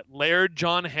be, Laird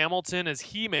John Hamilton as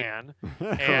He-Man.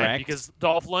 Correct. Because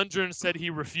Dolph Lundgren said he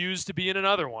refused to be in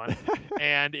another one.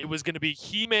 And it was going to be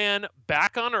He-Man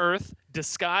back on Earth,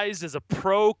 disguised as a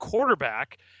pro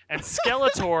quarterback, and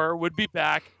Skeletor would be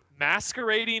back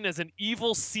masquerading as an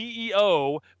evil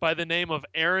CEO by the name of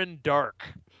Aaron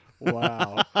Dark.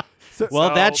 Wow.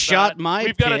 That shot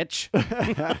my pitch.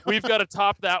 We've got to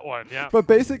top that one, yeah. But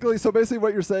basically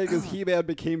what you're saying is He-Man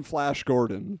became Flash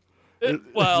Gordon.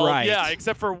 Right. Yeah,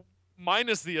 except for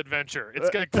minus the adventure. It's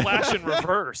going to clash in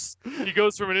reverse. He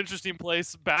goes from an interesting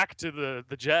place back to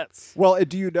the Jets. Well, and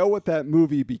do you know what that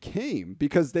movie became?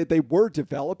 Because they were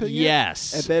developing it.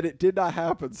 Yes. And then it did not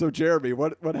happen. So, Jeremy,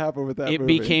 what happened with that movie? It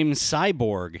became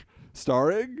Cyborg.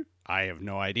 Starring? I have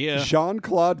no idea.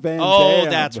 Jean-Claude Van Damme. Oh,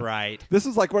 that's right. This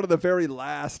is like one of the very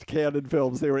last canon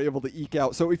films they were able to eke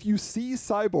out. So if you see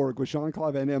Cyborg with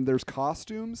Jean-Claude Van Damme, there's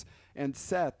costumes and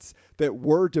sets that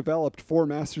were developed for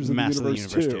Masters of the Universe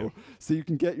 2. So you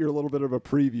can get your little bit of a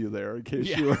preview there in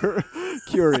case you were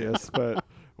curious. But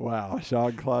wow,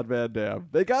 Jean-Claude Van Damme.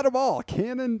 They got them all.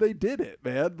 Canon, they did it,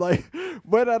 man. Like,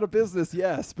 went out of business,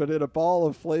 yes, but in a ball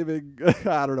of flaming,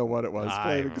 I don't know what it was,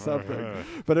 flaming something.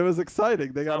 But it was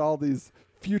exciting. They got all these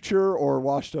future or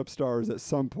washed up stars at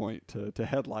some point to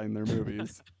headline their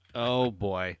movies. Oh,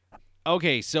 boy.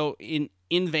 Okay, so in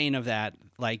vein of that,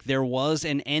 like, there was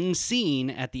an end scene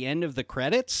at the end of the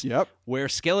credits where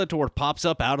Skeletor pops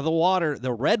up out of the water,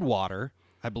 the red water,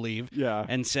 I believe,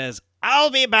 and says, "I'll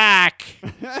be back."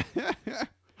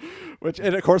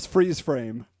 And of course, freeze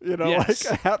frame, Yes.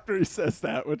 like after he says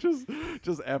that, which is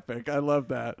just epic. I love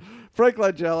that. Frank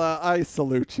Langella, I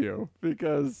salute you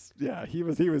because, he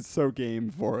was so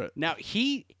game for it. Now,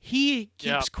 he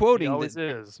keeps quoting he always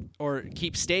is. or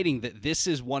keeps stating that this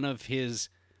is one of his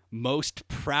most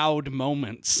proud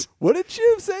moments. Wouldn't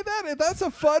you say that? That's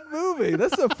a fun movie.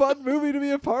 That's a fun movie to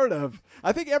be a part of.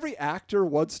 I think every actor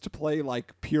wants to play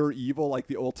like pure evil, like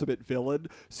the ultimate villain.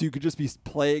 So you could just be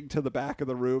playing to the back of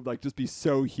the room, like just be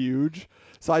so huge.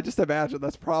 So I just imagine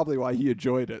that's probably why he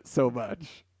enjoyed it so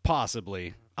much.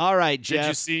 Possibly. All right, Jeff. Did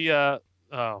you see?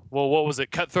 Well, what was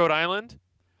it? Cutthroat Island.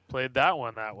 Played that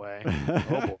one that way. Oh,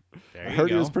 boy. There I you heard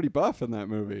go. he was pretty buff in that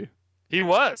movie. He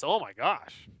was. Oh my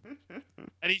gosh.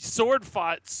 And he sword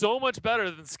fought so much better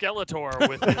than Skeletor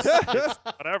with his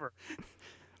whatever.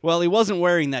 Well, he wasn't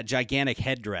wearing that gigantic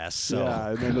headdress, so Yeah,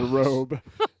 and then the robe.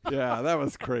 Yeah, that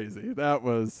was crazy. That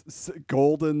was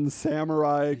golden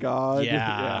samurai god.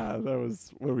 Yeah. That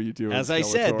was, what were you doing? as I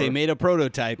said, they Skeletor? made a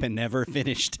prototype and never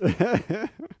finished.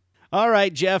 All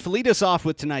right, Jeff, lead us off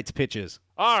with tonight's pitches.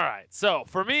 All right. So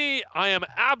for me, I am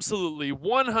absolutely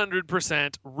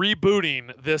 100%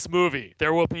 rebooting this movie.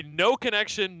 There will be no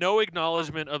connection, no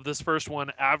acknowledgement of this first one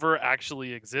ever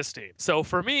actually existing. So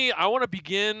for me, I want to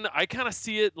begin, I kind of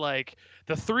see it like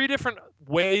the three different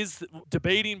ways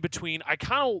debating between, I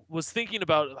kind of was thinking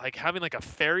about like having like a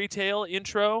fairy tale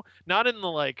intro, not in the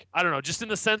like, I don't know, just in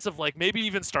the sense of like maybe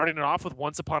even starting it off with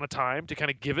Once Upon a Time to kind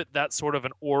of give it that sort of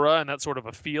an aura and that sort of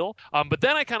a feel. But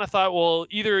then I kind of thought, well,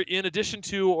 either in addition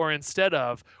to or instead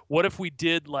of, what if we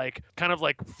did like kind of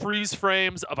like freeze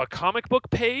frames of a comic book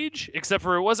page, except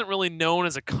for it wasn't really known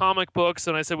as a comic book.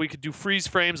 So then I said we could do freeze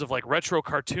frames of like retro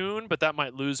cartoon, but that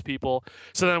might lose people.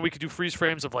 So then we could do freeze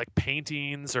frames of like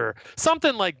paintings or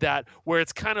something like that, where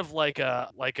it's kind of like a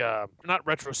not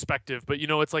retrospective, but you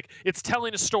know, it's like it's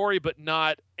telling a story but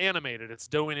not animated. It's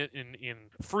doing it in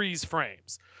freeze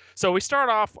frames. So we start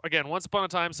off again, Once Upon a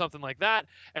Time, something like that,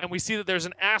 and we see that there's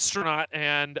an astronaut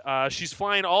and she's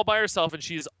flying all by herself and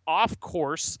she's off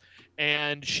course,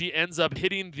 and she ends up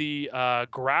hitting the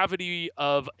gravity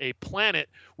of a planet,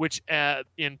 which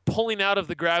in pulling out of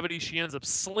the gravity, she ends up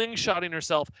slingshotting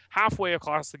herself halfway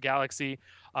across the galaxy.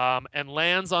 And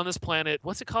lands on this planet.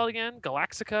 What's it called again?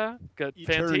 Galaxica?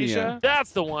 Fantasia?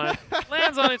 That's the one.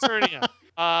 Lands on Eternia.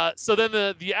 So then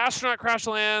the astronaut crash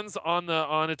lands on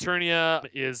Eternia,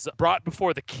 is brought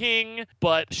before the king,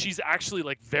 but she's actually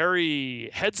like very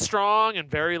headstrong and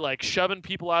very like shoving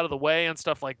people out of the way and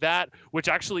stuff like that, which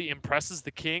actually impresses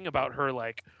the king about her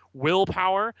like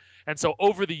willpower. And so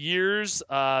over the years,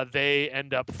 they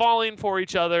end up falling for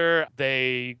each other.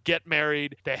 They get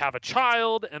married. They have a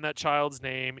child, and that child's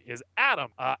name is Adam.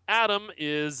 Adam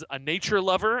is a nature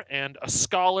lover and a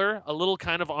scholar, a little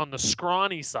kind of on the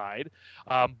scrawny side,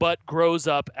 but grows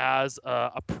up as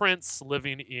a prince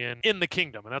living in the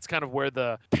kingdom. And that's kind of where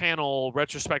the panel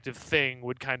retrospective thing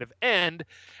would kind of end.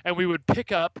 And we would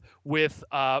pick up with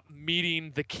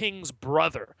meeting the king's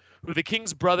brother, who the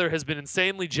king's brother has been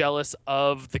insanely jealous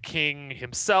of the king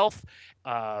himself,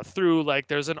 through like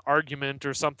there's an argument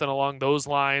or something along those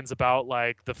lines about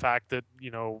like the fact that,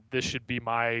 you know, this should be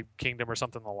my kingdom or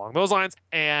something along those lines.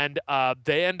 And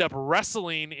they end up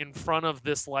wrestling in front of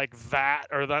this like vat,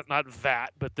 or not vat,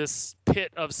 but this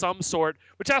pit of some sort,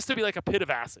 which has to be like a pit of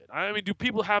acid. I mean, do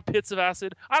people have pits of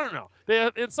acid? I don't know. They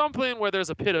have, in some plane where there's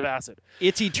a pit of acid.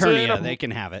 It's Eternia. They can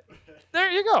have it.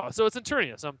 There you go. So it's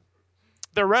Eternia. So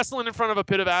they're wrestling in front of a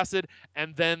pit of acid,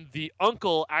 and then the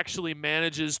uncle actually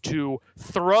manages to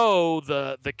throw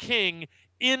the king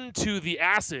into the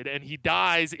acid, and he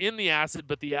dies in the acid,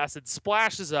 but the acid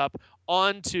splashes up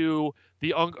onto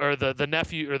the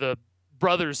nephew or the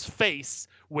brother's face,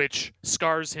 which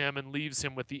scars him and leaves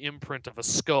him with the imprint of a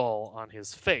skull on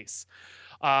his face.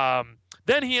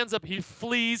 Then he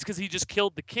flees because he just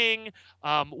killed the king,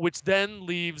 which then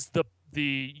leaves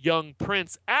the young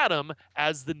prince Adam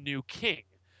as the new king.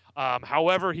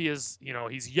 However, he's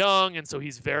young, and so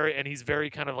he's very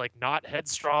kind of like not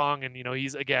headstrong, and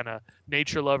he's again a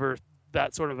nature lover,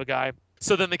 that sort of a guy.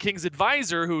 So then the king's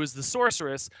advisor, who is the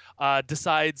sorceress,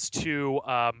 decides to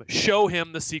show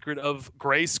him the secret of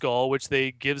Grayskull, which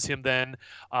gives him then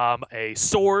a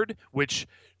sword, which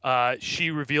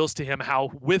she reveals to him how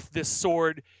with this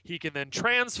sword he can then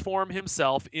transform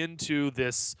himself into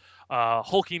this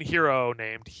hulking hero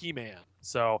named He-Man.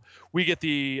 So we get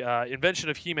the invention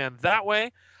of He-Man that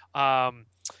way.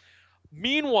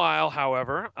 Meanwhile,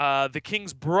 however, the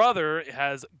king's brother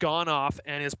has gone off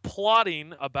and is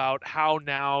plotting about how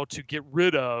now to get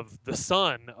rid of the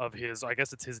son of his, I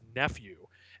guess it's his nephew.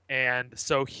 And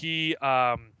so he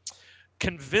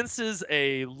convinces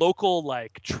a local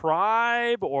like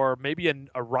tribe or maybe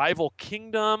a rival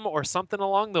kingdom or something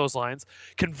along those lines,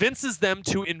 convinces them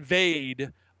to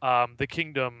invade the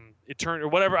kingdom Eternia or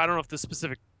whatever. I don't know if the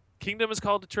specific kingdom is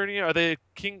called Eternia. Are they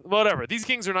king? Whatever. These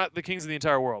kings are not the kings of the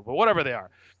entire world, but whatever they are,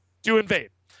 to invade.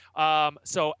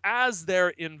 So as they're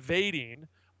invading,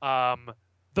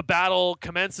 the battle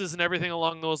commences and everything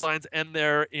along those lines, and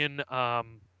they're in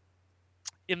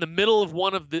the middle of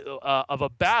one of a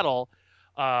battle.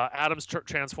 Adam's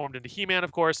transformed into He-Man,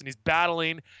 of course, and he's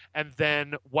battling. And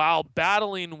then while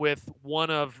battling with one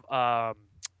of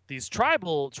these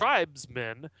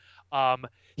tribesmen,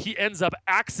 he ends up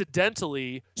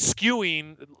accidentally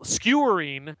skewering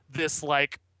this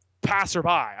like passerby.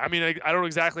 I mean, I don't know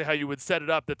exactly how you would set it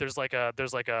up. That there's like a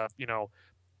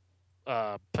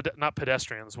not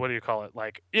pedestrians. What do you call it?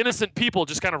 Like innocent people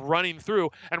just kind of running through,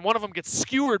 and one of them gets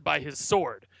skewered by his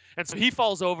sword. And so he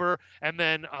falls over and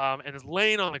then and is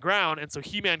laying on the ground. And so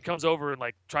He-Man comes over and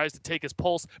like tries to take his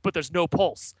pulse, but there's no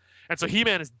pulse. And so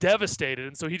He-Man is devastated.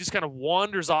 And so he just kind of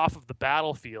wanders off of the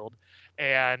battlefield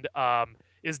and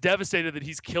is devastated that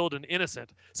he's killed an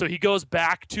innocent. So he goes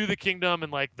back to the kingdom,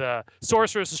 and like the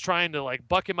sorceress is trying to like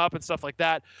buck him up and stuff like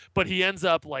that. But he ends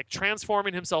up like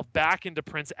transforming himself back into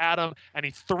Prince Adam, and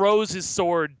he throws his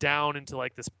sword down into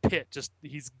like this pit. Just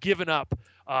he's given up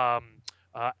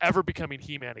ever becoming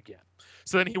He-Man again.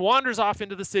 So then he wanders off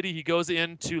into the city. He goes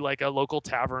into like a local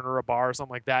tavern or a bar or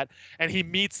something like that, and he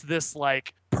meets this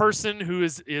like person who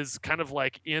is kind of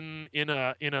like in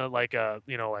a like a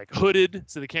like hooded,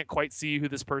 so they can't quite see who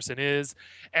this person is,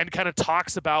 and kind of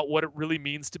talks about what it really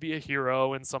means to be a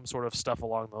hero and some sort of stuff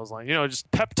along those lines.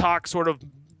 Just pep talk, sort of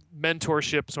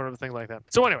mentorship, sort of thing like that.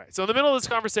 So anyway, so in the middle of this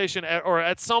conversation, or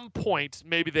at some point,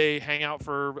 maybe they hang out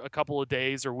for a couple of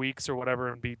days or weeks or whatever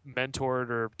and be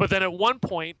mentored. But then at one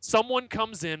point, someone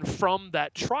comes in from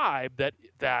that tribe that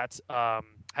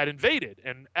had invaded,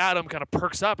 and Adam kind of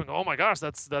perks up and go, "Oh my gosh,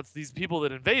 that's these people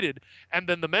that invaded." And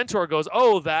then the mentor goes,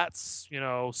 "Oh, that's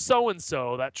so and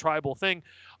so, that tribal thing.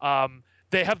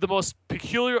 They have the most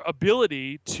peculiar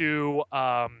ability to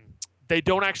they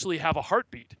don't actually have a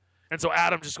heartbeat." And so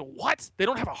Adam just goes, "What? They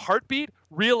don't have a heartbeat?"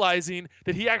 Realizing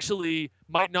that he actually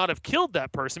might not have killed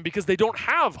that person because they don't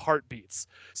have heartbeats.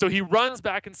 So he runs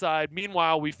back inside.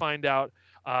 Meanwhile, we find out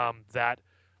that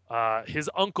his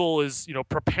uncle is,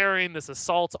 preparing this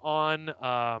assault on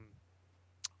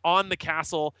the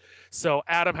castle. So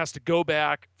Adam has to go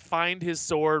back, find his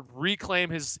sword, reclaim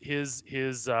his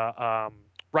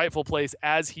rightful place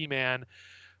as He-Man.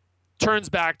 Turns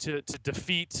back to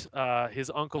defeat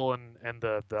his uncle and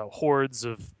the hordes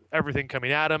of everything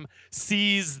coming at him.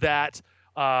 Sees that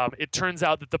it turns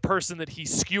out that the person that he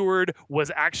skewered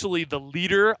was actually the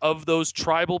leader of those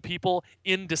tribal people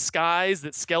in disguise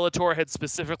that Skeletor had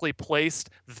specifically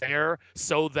placed there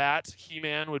so that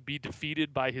He-Man would be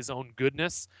defeated by his own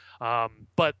goodness.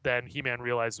 But then He-Man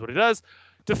realizes what he does.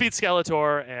 Defeats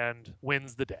Skeletor and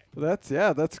wins the day.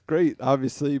 That's great.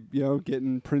 Obviously,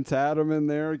 getting Prince Adam in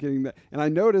there, getting that. And I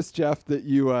noticed, Jeff, that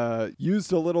you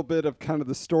used a little bit of kind of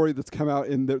the story that's come out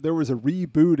in there was a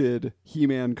rebooted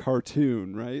He-Man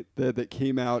cartoon, right? That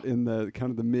came out in the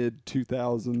kind of the mid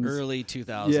 2000s, early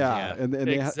 2000s. Yeah, and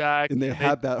exactly. They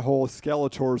had that whole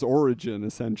Skeletor's origin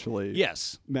essentially.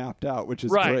 Yes. Mapped out, which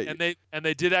is right. great. And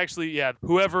they did actually,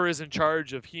 whoever is in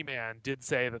charge of He-Man did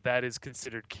say that is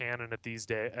considered canon at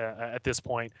this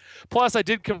point. Plus, I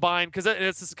did combine, because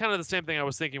it's kind of the same thing I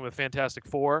was thinking with Fantastic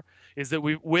Four, is that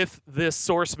with this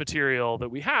source material that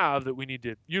we have, that we need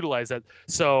to utilize that.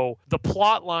 So the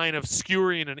plot line of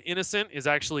skewering an innocent is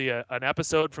actually an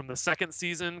episode from the second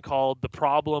season called The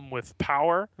Problem with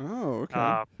Power. Oh,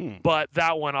 okay. But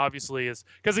that one obviously is,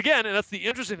 because again, and that's the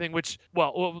interesting thing, which,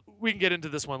 well, we can get into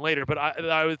this one later, but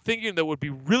I was thinking that would be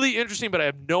really interesting, but I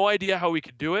have no idea how we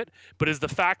could do it, but is the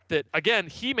fact that, again,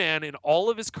 He-Man in all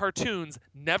of his cartoons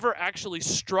never actually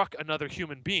struck another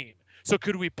human being. So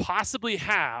could we possibly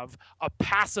have a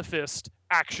pacifist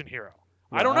action hero?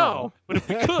 Wow. I don't know, but if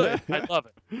we could, I'd love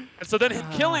it. And so then him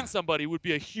killing somebody would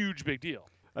be a huge big deal.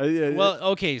 Well,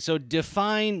 okay, so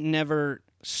define never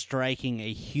striking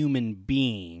a human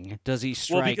being. Does he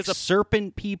strike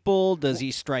serpent people? Does he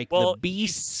strike the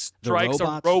beasts? He strikes the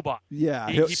robots? a robot. Yeah.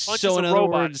 He punches so in a other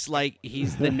robot. words, like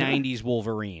he's the 90s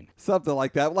Wolverine. Something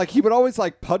like that. Like he would always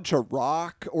like punch a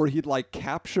rock, or he'd like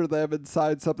capture them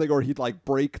inside something, or he'd like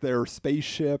break their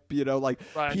spaceship, Right.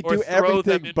 He'd Or do throw them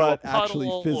everything into but a puddle,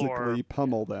 actually physically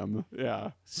pummel them.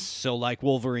 Yeah. So like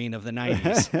Wolverine of the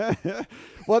 90s.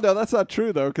 Well, no, that's not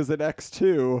true though, because in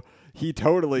X2 he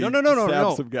totally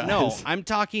stabbed some guys. No, I'm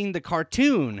talking the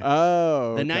cartoon.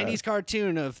 Oh, the okay. 90s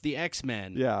cartoon of the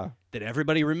X-Men. Yeah. That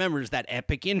everybody remembers, that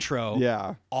epic intro.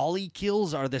 Yeah. All he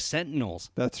kills are the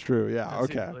Sentinels. That's true. Yeah.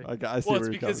 Okay. Basically. I see Well, where it's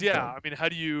you're because, coming from. I mean, how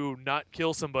do you not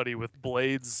kill somebody with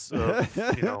blades of,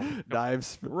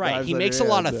 Knives. Right. knives He on makes your a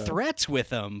lot hands, of yeah. threats with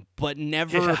them, but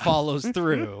never follows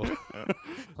through.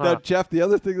 Now, Jeff, the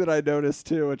other thing that I noticed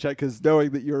too, because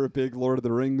knowing that you're a big Lord of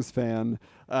the Rings fan,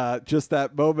 just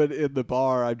that moment in the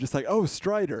bar, I'm just like, oh,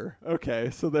 Strider. Okay,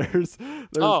 so there's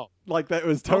like that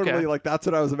was totally like that's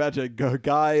what I was imagining. A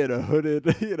guy in a hooded,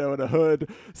 in a hood,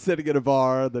 sitting in a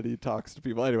bar, that he talks to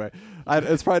people. Anyway,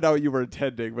 it's probably not what you were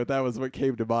intending, but that was what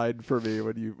came to mind for me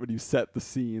when you set the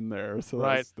scene there. So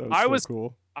right, that was so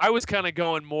cool. I was kind of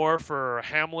going more for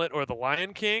Hamlet or The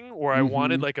Lion King, where I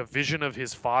wanted like a vision of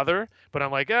his father, but I'm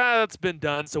like, that's been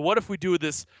done. So what if we do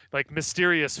this like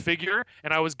mysterious figure?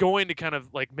 And I was going to kind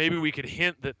of like maybe we could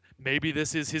hint that maybe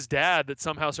this is his dad that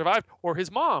somehow survived, or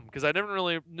his mom, because I never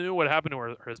really knew what happened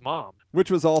to his mom. Which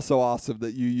was also awesome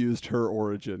that you used her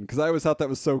origin, because I always thought that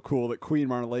was so cool that Queen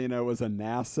Marlena was a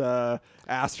NASA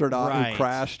astronaut who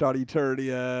crashed on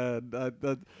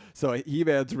Eternia. So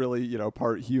He-Man's really,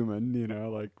 part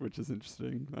human, which is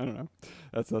interesting. I don't know.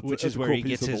 That's which is a where cool he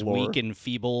gets his lore. weak and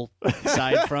feeble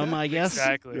side from, I guess.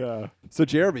 Exactly. Yeah. So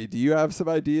Jeremy, do you have some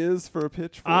ideas for a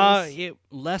pitch for us?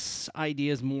 Less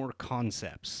ideas, more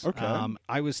concepts. Okay.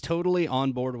 I was totally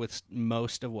on board with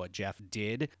most of what Jeff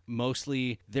did.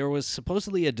 Mostly, there was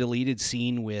supposedly a deleted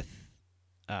scene with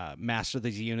Master of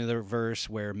the Universe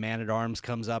where Man-at-Arms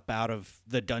comes up out of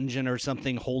the dungeon or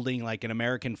something holding like an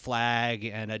American flag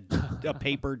and a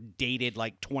paper dated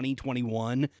like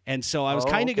 2021. And so I was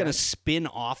kind of going to spin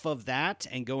off of that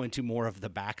and go into more of the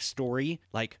backstory,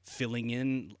 like filling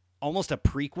in almost a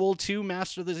prequel to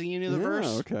Master of the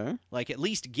Universe. Yeah, okay. Like at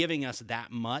least giving us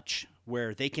that much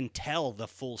where they can tell the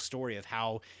full story of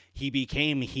how he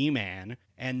became He-Man.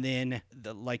 And then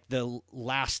the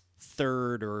last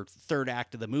third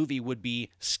act of the movie would be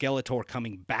Skeletor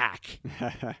coming back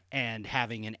and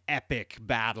having an epic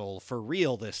battle for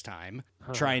real this time,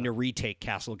 trying to retake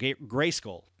Castle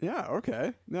Grayskull. Yeah,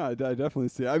 okay. No, I definitely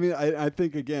see it. I mean, I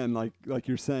think, again, like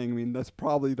you're saying, I mean, that's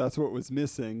what was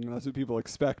missing. That's what people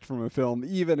expect from a film,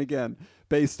 even, again,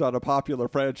 based on a popular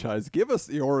franchise. Give us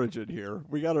the origin here.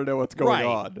 We got to know what's going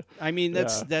on. I mean,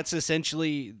 that's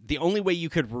essentially the only way you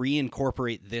could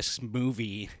reincorporate this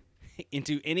movie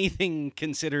into anything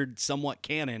considered somewhat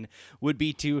canon would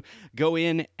be to go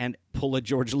in and pull a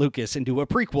George Lucas and do a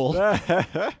prequel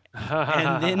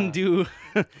and then do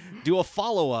a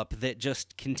follow-up that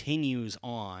just continues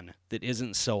on, that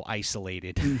isn't so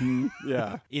isolated.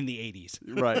 Yeah. In the 80s.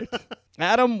 Right.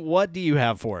 Adam, what do you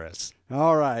have for us?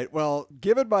 All right. Well,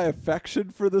 given my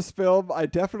affection for this film, I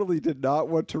definitely did not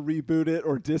want to reboot it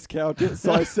or discount it.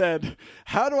 So I said,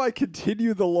 how do I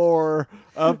continue the lore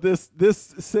of this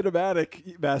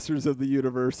cinematic Masters of the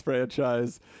Universe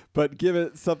franchise, but give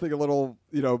it something a little,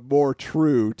 more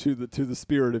true to the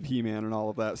spirit of He-Man and all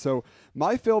of that? So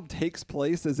my film takes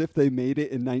place as if they made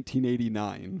it in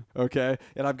 1989. Okay.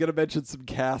 And I'm going to mention some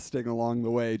casting along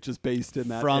the way, just based in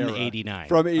that From era. 89.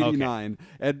 From 89. Okay.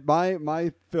 And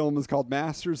my film is called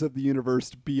Masters of the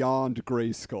Universe Beyond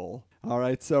Grayskull. All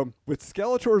right, so with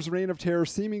Skeletor's reign of terror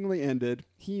seemingly ended,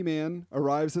 He-Man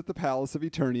arrives at the Palace of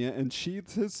Eternia and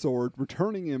sheathes his sword,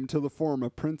 returning him to the form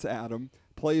of Prince Adam,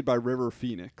 played by River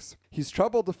Phoenix. He's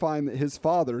troubled to find that his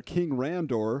father, King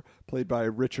Randor, played by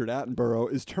Richard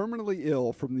Attenborough, is terminally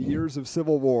ill from the years of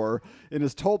civil war and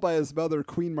is told by his mother,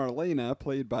 Queen Marlena,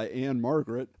 played by Anne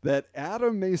Margaret, that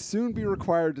Adam may soon be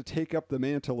required to take up the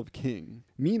mantle of king.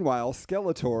 Meanwhile,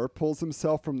 Skeletor pulls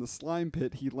himself from the slime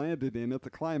pit he landed in at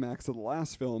the climax of the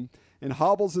last film and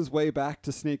hobbles his way back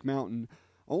to Snake Mountain,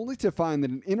 only to find that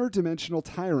an interdimensional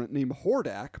tyrant named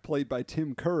Hordak, played by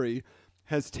Tim Curry,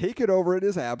 has taken over in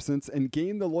his absence and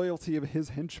gained the loyalty of his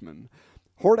henchmen.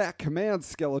 Hordak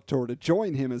commands Skeletor to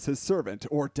join him as his servant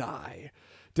or die.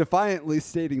 Defiantly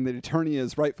stating that Eternia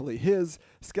is rightfully his,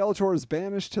 Skeletor is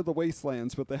banished to the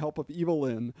wastelands with the help of Evil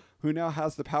Lyn, who now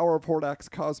has the power of Hordak's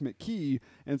cosmic key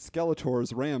and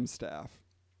Skeletor's ram staff.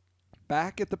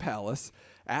 Back at the palace,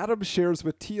 Adam shares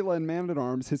with Teela and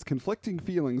Man-at-Arms his conflicting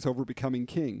feelings over becoming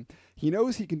king. He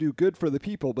knows he can do good for the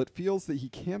people, but feels that he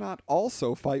cannot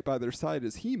also fight by their side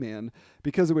as He-Man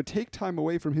because it would take time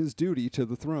away from his duty to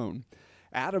the throne.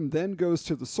 Adam then goes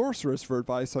to the Sorceress for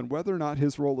advice on whether or not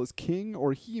his role as king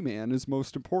or He-Man is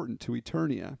most important to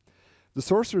Eternia. The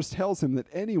Sorceress tells him that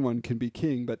anyone can be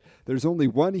king, but there's only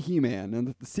one He-Man, and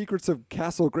that the secrets of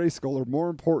Castle Grayskull are more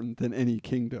important than any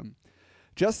kingdom.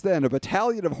 Just then, a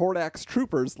battalion of Hordak's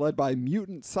troopers, led by a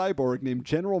mutant cyborg named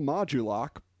General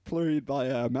Modulok, played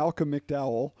by Malcolm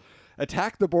McDowell,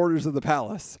 attack the borders of the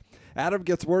palace. Adam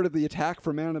gets word of the attack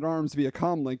from Man-at-Arms via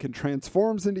comlink and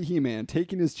transforms into He-Man,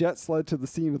 taking his jet sled to the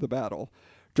scene of the battle.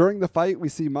 During the fight, we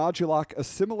see Modulok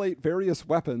assimilate various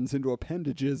weapons into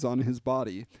appendages on his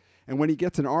body. And when he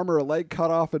gets an arm or a leg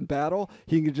cut off in battle,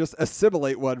 he can just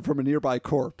assimilate one from a nearby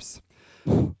corpse.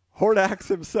 Hordak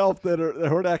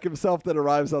himself that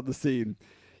arrives on the scene.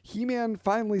 He-Man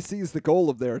finally sees the goal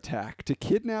of their attack, to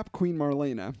kidnap Queen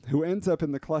Marlena, who ends up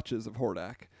in the clutches of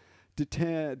Hordak.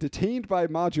 Detained by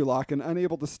Modulok and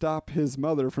unable to stop his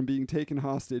mother from being taken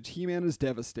hostage, He-Man is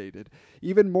devastated.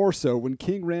 Even more so when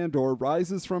King Randor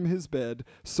rises from his bed,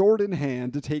 sword in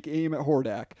hand, to take aim at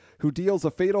Hordak, who deals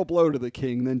a fatal blow to the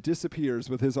king, then disappears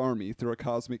with his army through a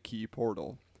cosmic key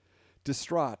portal.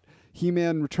 Distraught,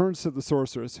 He-Man returns to the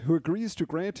sorceress, who agrees to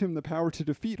grant him the power to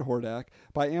defeat Hordak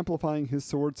by amplifying his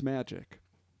sword's magic.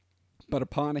 But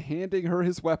upon handing her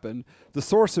his weapon, the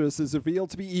sorceress is revealed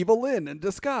to be Evil Lyn in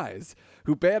disguise,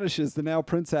 who banishes the now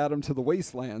Prince Adam to the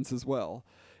wastelands as well.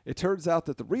 It turns out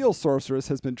that the real sorceress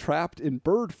has been trapped in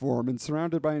bird form and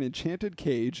surrounded by an enchanted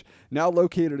cage, now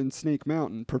located in Snake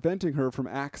Mountain, preventing her from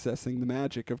accessing the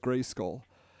magic of Grayskull.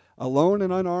 Alone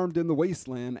and unarmed in the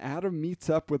wasteland, Adam meets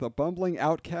up with a bumbling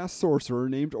outcast sorcerer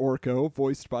named Orko,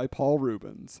 voiced by Paul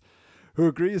Rubens, who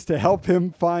agrees to help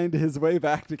him find his way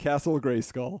back to Castle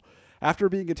Grayskull. After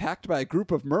being attacked by a group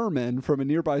of mermen from a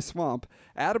nearby swamp,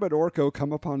 Adam and Orko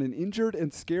come upon an injured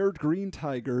and scared green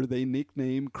tiger they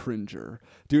nickname Cringer,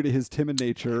 due to his timid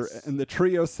nature, and the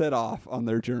trio set off on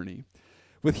their journey.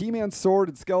 With He-Man's sword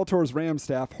and Skeletor's ram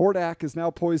staff, Hordak is now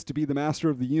poised to be the master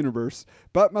of the universe,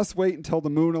 but must wait until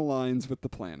the moon aligns with the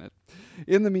planet.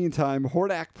 In the meantime,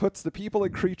 Hordak puts the people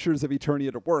and creatures of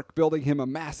Eternia to work, building him a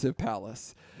massive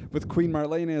palace. With Queen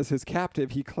Marlena as his captive,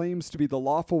 he claims to be the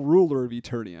lawful ruler of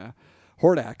Eternia.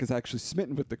 Hordak is actually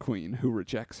smitten with the queen, who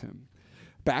rejects him.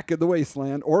 Back in the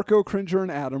wasteland, Orko, Cringer,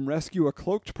 and Adam rescue a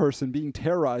cloaked person being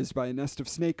terrorized by a nest of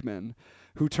snake men,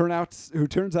 who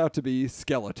turns out to be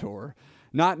Skeletor.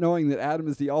 Not knowing that Adam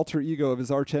is the alter ego of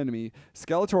his archenemy,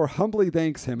 Skeletor humbly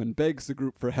thanks him and begs the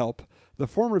group for help. The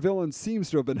former villain seems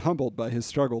to have been humbled by his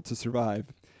struggle to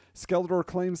survive. Skeletor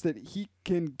claims that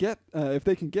if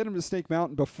they can get him to Snake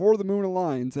Mountain before the moon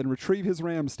aligns and retrieve his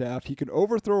ram staff, he can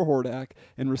overthrow Hordak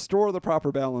and restore the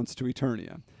proper balance to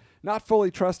Eternia. Not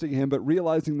fully trusting him, but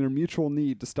realizing their mutual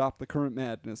need to stop the current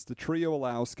madness, the trio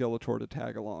allows Skeletor to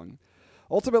tag along.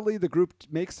 Ultimately, the group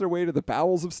makes their way to the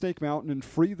bowels of Snake Mountain and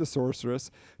free the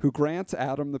sorceress, who grants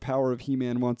Adam the power of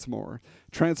He-Man once more.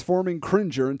 Transforming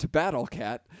Cringer into Battle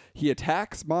Cat, he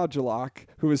attacks Modulok,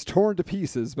 who is torn to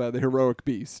pieces by the heroic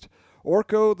beast.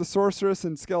 Orko, the sorceress,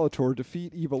 and Skeletor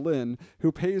defeat Evil Lyn,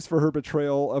 who pays for her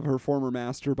betrayal of her former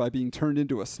master by being turned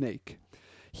into a snake.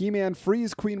 He-Man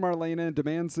frees Queen Marlena and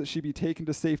demands that she be taken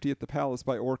to safety at the palace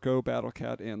by Orko,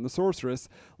 Battlecat, and the sorceress,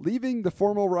 leaving the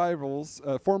former rivals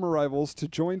to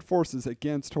join forces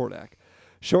against Hordak.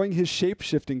 Showing his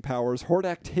shape-shifting powers,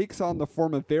 Hordak takes on the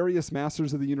form of various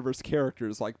Masters of the Universe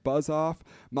characters like Buzz-Off,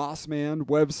 Mossman,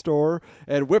 Webstor,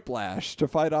 and Whiplash to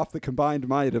fight off the combined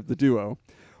might of the duo.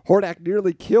 Hordak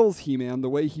nearly kills He-Man the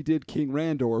way he did King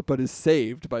Randor, but is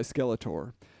saved by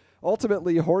Skeletor.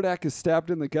 Ultimately, Hordak is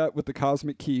stabbed in the gut with the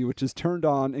cosmic key, which is turned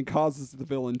on and causes the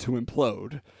villain to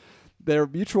implode. Their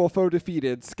mutual foe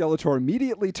defeated, Skeletor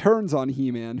immediately turns on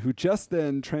He-Man, who just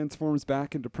then transforms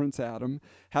back into Prince Adam,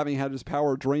 having had his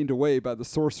power drained away by the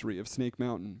sorcery of Snake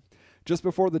Mountain. Just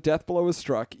before the death blow is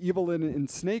struck, Evil Lyn in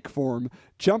snake form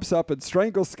jumps up and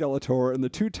strangles Skeletor, and the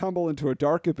two tumble into a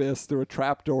dark abyss through a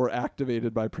trapdoor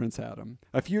activated by Prince Adam.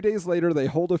 A few days later, they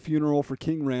hold a funeral for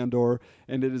King Randor,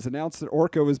 and it is announced that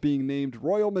Orko is being named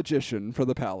Royal Magician for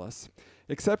the palace.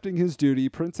 Accepting his duty,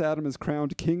 Prince Adam is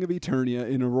crowned King of Eternia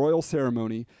in a royal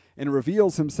ceremony and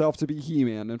reveals himself to be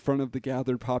He-Man in front of the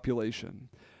gathered population.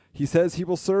 He says he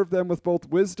will serve them with both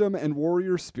wisdom and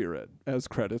warrior spirit as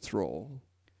credits roll.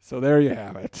 So there you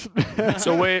have it.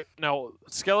 So wait, now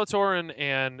Skeletor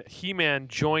and He-Man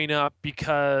join up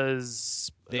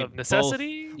because of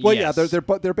necessity? Well, yes.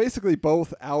 Yeah, they're basically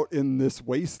both out in this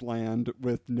wasteland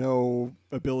with no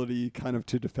ability kind of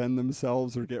to defend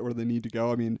themselves or get where they need to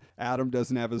go. I mean, Adam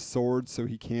doesn't have his sword, so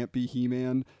he can't be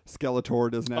He-Man.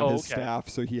 Skeletor doesn't have his staff,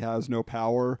 so he has no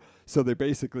power. So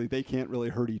they can't really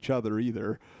hurt each other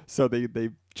either. So they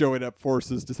join up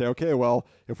forces to say, okay, well,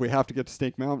 if we have to get to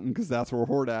Snake Mountain because that's where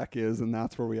Hordak is and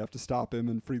that's where we have to stop him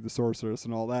and free the sorceress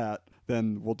and all that,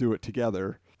 then we'll do it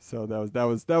together. So that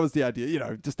was the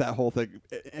idea, just that whole thing,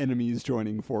 enemies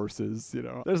joining forces,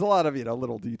 There's a lot of,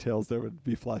 little details that would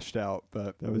be fleshed out,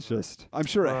 but that was just, I'm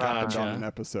sure it happened on an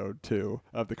episode too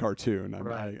of the cartoon.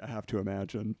 I have to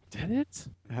imagine. Did it?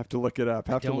 I have to look it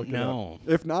up. I don't know.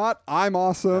 If not, I'm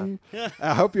awesome.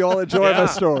 I hope you all enjoy my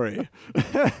story.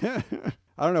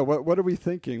 I don't know. What are we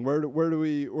thinking? Where do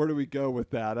we go with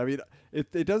that? I mean,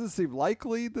 it doesn't seem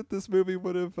likely that this movie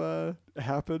would have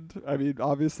happened. I mean,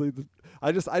 obviously,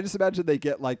 I just imagine they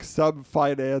get like some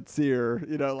financier.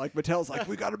 Like Mattel's like,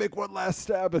 we got to make one last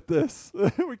stab at this.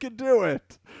 We can do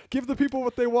it. Give the people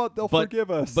what they want. They'll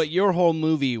forgive us. But your whole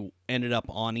movie ended up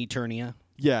on Eternia.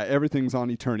 Yeah, everything's on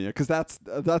Eternia because that's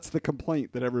the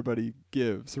complaint that everybody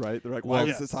gives, right? They're like, why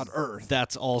is this on Earth?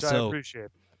 That's Which I also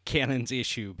appreciate. Canon's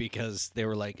issue because they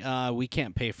were like, we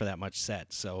can't pay for that much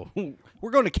set, so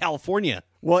we're going to California.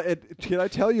 Well, can I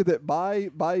tell you that my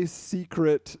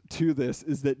secret to this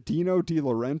is that Dino De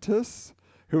Laurentiis,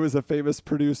 who is a famous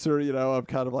producer, of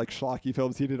kind of like schlocky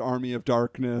films. He did Army of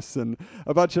Darkness and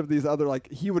a bunch of these other,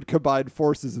 he would combine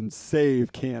forces and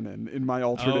save canon in my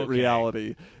alternate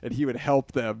reality, and he would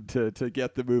help them to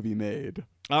get the movie made.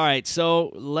 All right,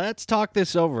 so let's talk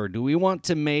this over. Do we want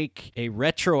to make a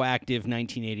retroactive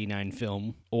 1989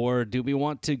 film, or do we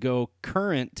want to go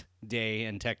current day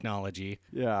and technology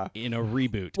in a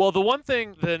reboot? Well, the one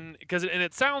thing then, and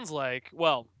it sounds like,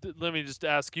 let me just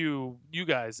ask you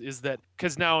guys, is that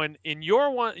because now in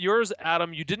yours,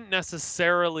 Adam, you didn't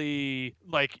necessarily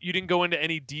you didn't go into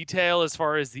any detail as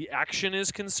far as the action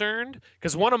is concerned.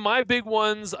 Because one of my big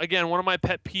ones, again, one of my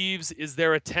pet peeves is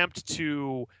their attempt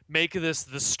to make this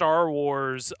the Star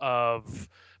Wars of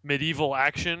medieval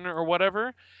action or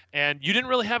whatever. And you didn't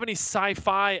really have any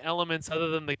sci-fi elements other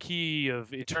than the key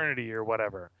of eternity or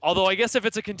whatever. Although I guess if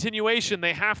it's a continuation,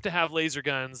 they have to have laser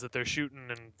guns that they're shooting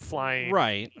and flying.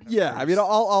 Right. Yeah, I mean,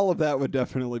 all of that would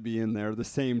definitely be in there. The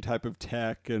same type of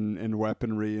tech and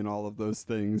weaponry and all of those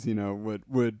things,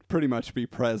 would pretty much be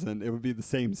present. It would be the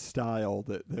same style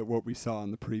that what we saw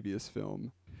in the previous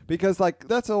film. Because,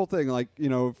 that's the whole thing.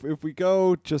 If we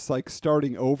go just,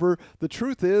 starting over, the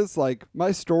truth is,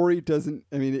 my story doesn't,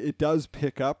 it does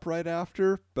pick up right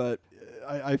after, but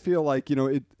I feel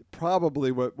it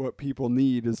probably what people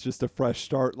need is just a fresh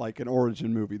start, like an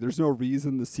origin movie. There's no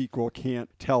reason the sequel can't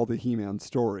tell the He-Man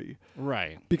story.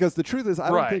 Right. Because the truth is, I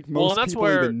don't think most people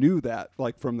where... even knew that,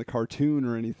 from the cartoon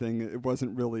or anything. It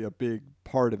wasn't really a big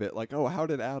part of it. How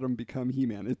did Adam become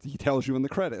He-Man? He tells you in the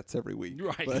credits every week.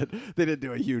 Right. But they didn't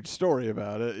do a huge story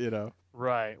about it,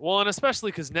 Right. Well, and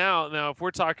especially because now if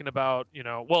we're talking about,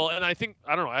 and I think,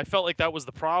 I don't know, I felt like that was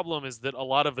the problem, is that a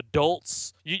lot of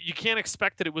adults, you can't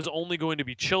expect that it was only going to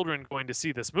be children going to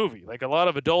see this movie. A lot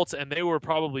of adults, and they were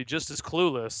probably just as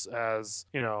clueless as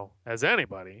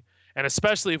anybody. And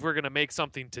especially if we're going to make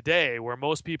something today where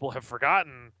most people have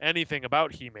forgotten anything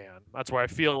about He-Man. That's why I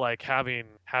feel like having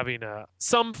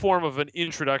some form of an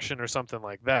introduction or something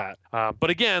like that. But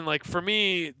again, for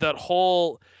me,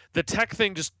 the tech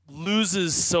thing just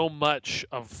loses so much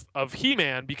of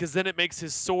He-Man, because then it makes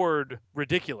his sword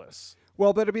ridiculous.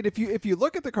 Well, but if you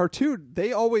look at the cartoon,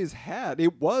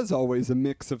 it was always a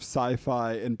mix of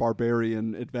sci-fi and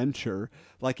barbarian adventure.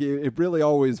 It really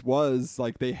always was.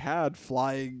 They had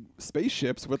flying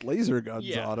spaceships with laser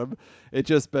guns on them. It's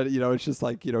just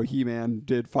He-Man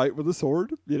did fight with a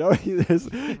sword.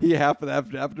 He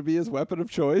happened to be his weapon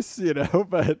of choice.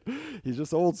 But he's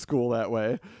just old school that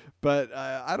way. But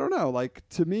I don't know.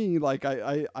 To me,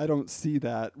 I don't see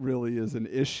that really as an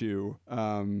issue.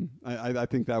 I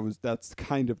think that's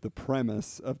kind of the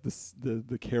premise of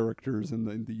the characters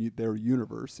and their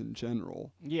universe in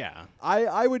general. Yeah.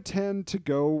 I would tend to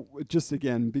go just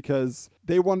again because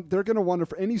they're going to want to,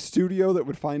 for any studio that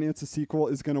would finance a sequel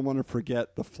is going to want to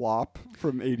forget the flop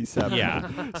from '87.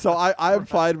 Yeah. So I'm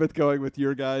fine with going with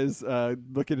your guys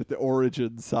looking at the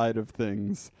origin side of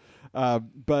things.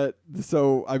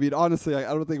 Honestly,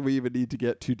 I don't think we even need to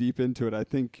get too deep into it. I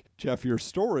think, Jeff, your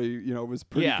story, was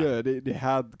pretty good. It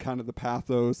had kind of the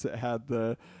pathos. It had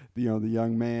the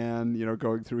young man,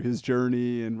 going through his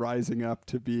journey and rising up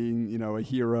to being, a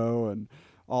hero and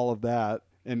all of that.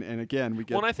 And again, we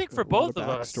get and I think for both of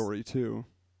us, story too.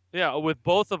 Yeah, with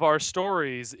both of our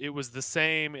stories, it was the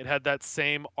same. It had that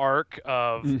same arc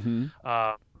of, him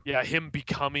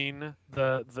becoming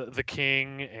the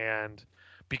king and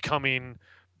becoming,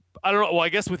 I don't know. Well, I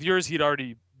guess with yours, he'd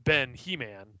already been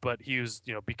He-Man, but he was,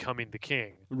 becoming the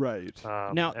king. Right.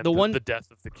 Now, and the death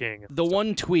of the king. The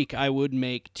one tweak I would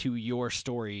make to your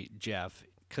story, Jeff,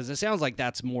 because it sounds like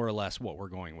that's more or less what we're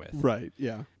going with. Right.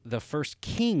 Yeah. The first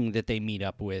king that they meet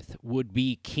up with would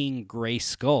be King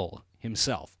Grayskull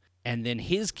himself, and then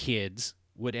his kids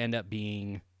would end up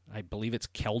being, I believe it's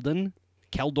Keldor,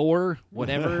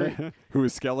 whatever. Who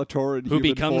is Skeletor in Who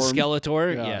human becomes form.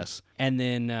 Skeletor, Yeah. yes. And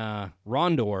then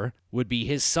Rondor would be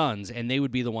his sons, and they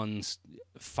would be the ones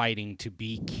fighting to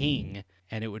be king,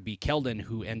 and it would be Keldon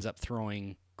who ends up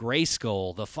throwing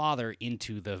Grayskull, the father,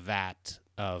 into the vat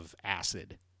of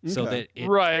acid. so Okay. that it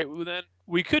Right. Well, then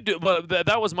we could do, but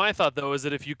that was my thought though, is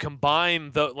that if you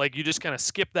combine like you just kind of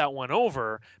skip that one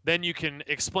over, then you can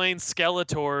explain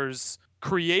Skeletor's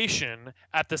creation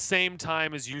at the same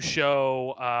time as you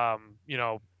show,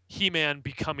 He-Man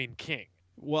becoming king.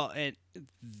 well,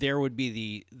 there would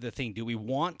be the thing. Do we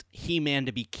want He-Man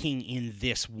to be king in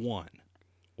this one?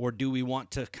 Or do we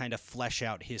want to kind of flesh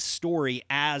out his story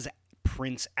as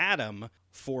Prince Adam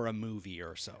for a movie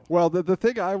or so? Well, the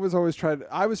thing I was trying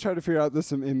to figure out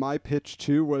this in my pitch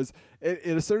too was, at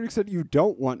a certain extent, you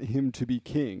don't want him to be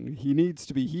king. He needs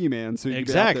to be He-Man, so you can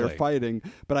be out there Exactly. fighting.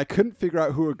 But I couldn't figure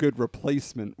out who a good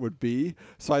replacement would be,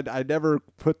 so I never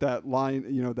put that line,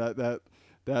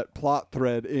 that plot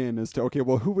thread in as to, okay,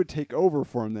 well, who would take over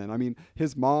for him then? I mean,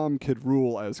 his mom could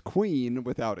rule as queen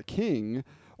without a king.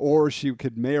 Or she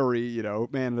could marry,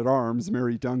 Man at Arms,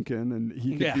 Mary Duncan, and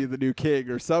he could Yeah. be the new king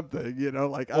or something.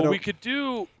 Well, we could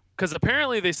do, because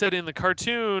apparently they said in the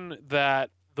cartoon that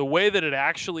the way that it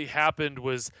actually happened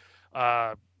was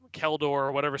Keldor,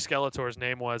 or whatever Skeletor's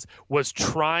name was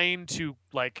trying to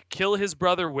like kill his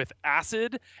brother with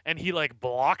acid, and he like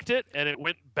blocked it, and it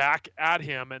went back at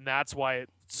him, and that's why it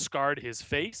scarred his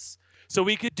face. So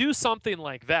we could do something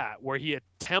like that, where he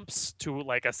attempts to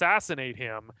like assassinate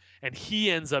him, and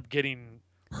he ends up getting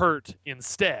hurt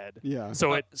instead. Yeah.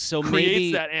 So it So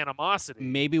creates that animosity.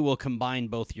 maybe we'll combine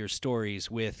both your stories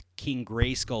with King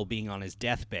Grayskull being on his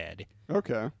deathbed,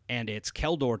 Okay. and it's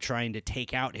Keldor trying to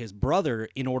take out his brother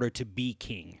in order to be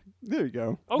king. There you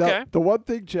go. Okay. Now, the one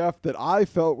thing, Jeff, that I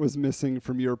felt was missing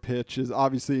from your pitch is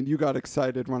obviously, and you got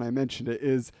excited when I mentioned it,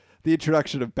 is the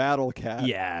introduction of Battle Cat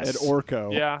Yes. and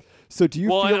Orko. Yeah. So do you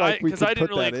feel and like we because could I didn't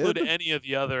put really that include in? any of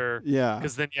the other, Yeah.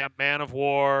 because then you have Man of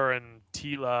War and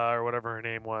Tila or whatever her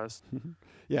name was.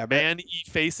 Yeah. Man Eat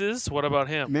Faces. What about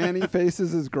him? Manny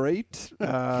Faces is great.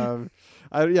 But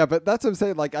that's what I'm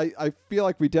saying. Like, I feel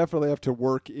like we definitely have to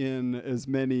work in as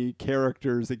many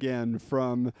characters again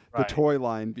from the Right. toy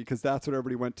line, because that's what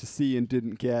everybody went to see and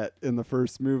didn't get in the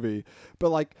first movie. But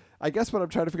like, I guess what I'm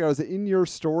trying to figure out is that in your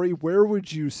story, where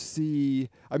would you see?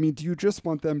 I mean, do you just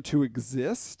want them to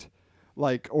exist?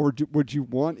 Like, or would you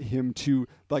want him to,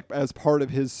 like, as part of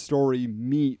his story,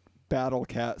 meet Battle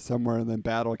Cat somewhere, and then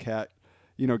Battle Cat,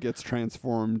 gets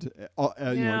transformed, kind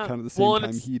of the same and time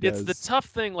it's, he does. it's the tough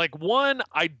thing. Like, one,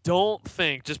 I don't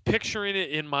think, just picturing it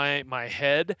in my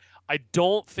head, I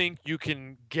don't think you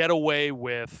can get away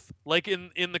with, like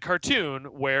in the cartoon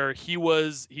where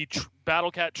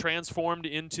Battle Cat transformed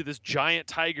into this giant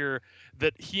tiger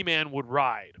that He-Man would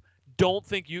ride. Don't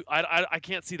think I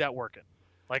can't see that working.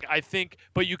 Like, I think,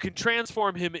 but you can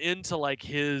transform him into like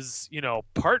his,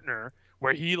 partner,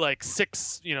 where he like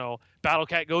Battle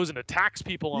Cat goes and attacks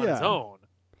people on his Yeah. own.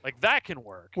 Like, that can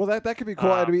work. Well, that could be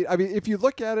cool. I mean, if you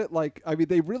look at it, like,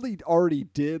 they really already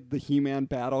did the He-Man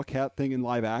Battle Cat thing in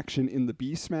live action in the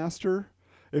Beastmaster.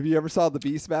 If you ever saw the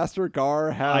Beastmaster,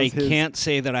 Gar has I his... can't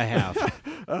say that I have.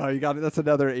 Oh, you got it. That's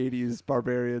another 80s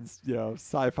Barbarians,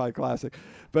 sci-fi classic.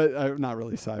 But not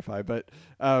really sci-fi, but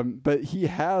he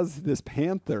has this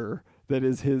panther that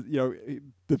is his,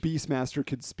 the Beastmaster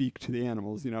could speak to the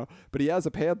animals, but he has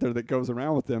a panther that goes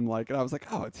around with him, like, and I was like,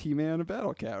 oh, it's He-Man and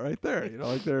Battle Cat right there,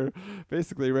 like they're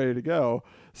basically ready to go.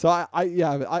 So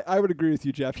I would agree with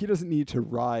you, Jeff. He doesn't need to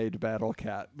ride Battle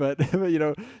Cat, but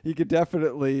he could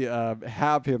definitely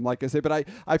have him, like I say. But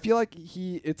I feel like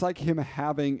it's like him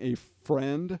having a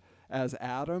friend as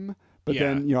Adam, but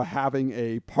Yeah. then having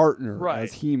a partner Right.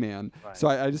 as He-Man. Right. So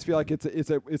I just feel like it's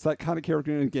that kind of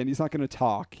character. And again, he's not going to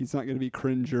talk. He's not going to be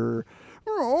Cringer.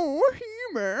 Oh,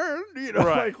 He-Man. Right,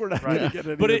 like we're not right. going to get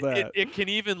any But of that. it can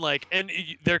even like, and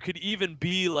there could even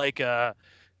be like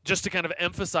just to kind of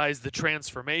emphasize the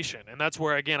transformation. And that's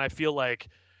where, again, I feel like,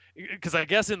 because I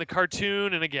guess in the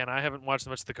cartoon, and again, I haven't watched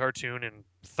much of the cartoon in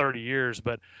 30 years,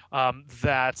 but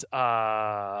that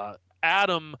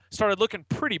Adam started looking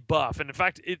pretty buff. And in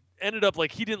fact, it ended up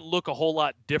like he didn't look a whole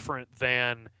lot different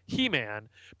than He-Man.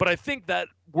 But I think that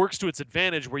works to its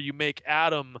advantage, where you make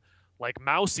Adam like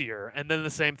mousier, and then the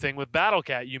same thing with Battle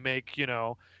Cat. You make,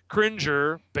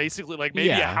 Cringer basically like maybe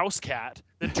a Yeah. house cat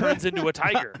that turns into a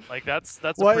tiger. Like that's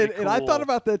Well, a pretty and I thought cool-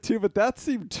 about that too, but that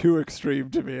seemed too extreme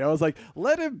to me. I was like,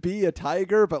 let him be a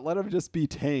tiger, but let him just be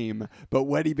tame. But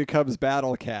when he becomes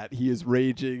Battle Cat, he is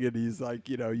raging, and he's like,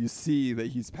 you see that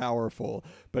he's powerful.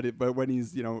 But when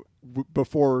he's,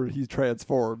 before he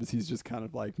transforms, he's just kind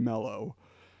of like mellow.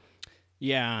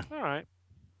 Yeah. All right.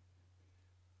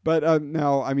 But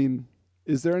now, I mean,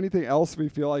 is there anything else we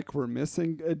feel like we're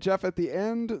missing? Jeff, at the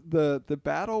end, the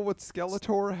battle with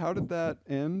Skeletor, how did that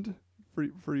end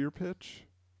for your pitch?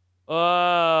 really?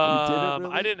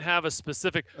 I didn't have a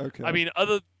specific. Okay. I mean,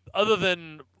 other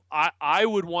than I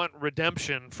would want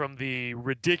redemption from the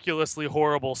ridiculously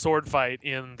horrible sword fight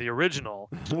in the original.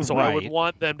 So I would Right.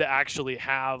 want them to actually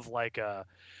have like a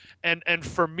and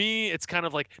for me it's kind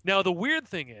of like, now the weird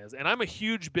thing is, and I'm a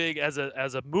huge big as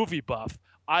a movie buff,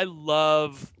 I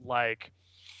love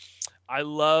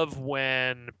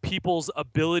when people's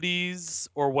abilities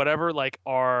or whatever like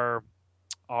are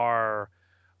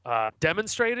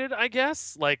demonstrated, I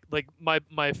guess. Like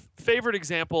my favorite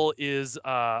example is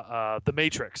The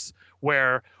Matrix,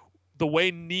 where the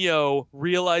way Neo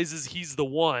realizes he's the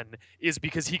one is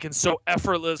because he can so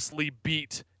effortlessly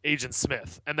beat Agent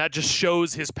Smith, and that just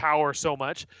shows his power so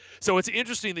much. So it's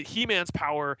interesting that He-Man's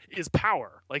power is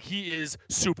power. Like, he is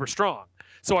super strong.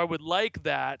 So I would like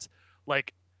that,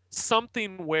 like,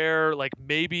 something where, like,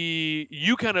 maybe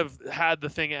you kind of had the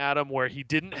thing, Adam, where he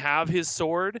didn't have his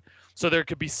sword. So there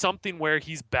could be something where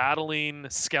he's battling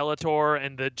Skeletor,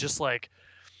 and that just, like,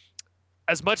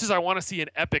 as much as I want to see an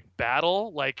epic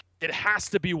battle, like, it has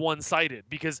to be one-sided,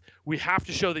 because we have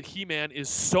to show that He-Man is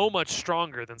so much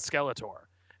stronger than Skeletor,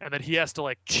 and that he has to,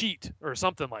 like, cheat or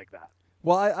something like that.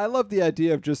 Well, I love the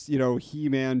idea of just,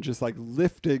 He-Man just like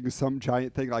lifting some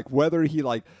giant thing, like whether he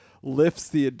like lifts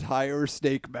the entire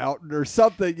Snake Mountain or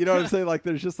something, you know what I'm saying? Like,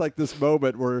 there's just like this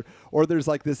moment where, or there's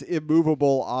like this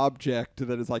immovable object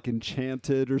that is like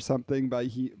enchanted or something by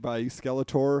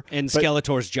Skeletor. And But-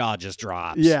 Skeletor's jaw just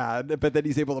drops. Yeah, but then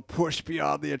he's able to push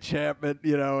beyond the enchantment,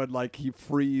 and like he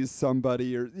frees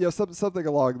somebody or something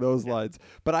along those lines.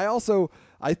 But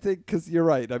I think, because you're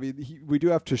right. I mean, we do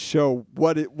have to show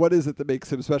what is it that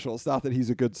makes him special. It's not that he's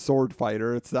a good sword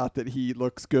fighter. It's not that he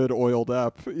looks good oiled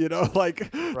up.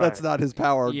 Like that's not his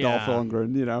power, Yeah. Dolph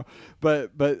Lundgren.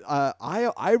 But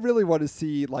I really want to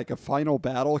see like a final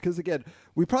battle, because again,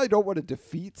 we probably don't want to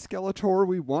defeat Skeletor.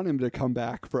 We want him to come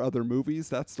back for other movies.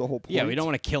 That's the whole point. Yeah, we don't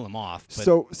want to kill him off. But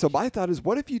So my thought is,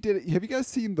 what if you did it? Have you guys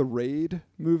seen the Raid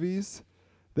movies?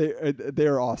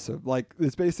 They're awesome. Like,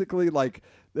 it's basically like,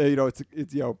 it's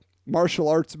martial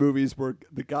arts movies where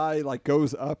the guy like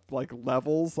goes up like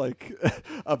levels like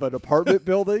of an apartment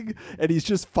building, and he's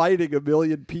just fighting 1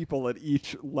 million people at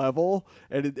each level.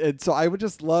 And so I would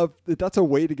just love that. That's a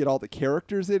way to get all the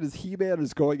characters in. Is He-Man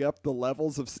is going up the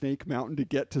levels of Snake Mountain to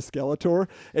get to Skeletor,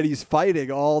 and he's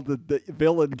fighting all the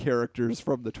villain characters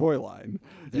from the toy line.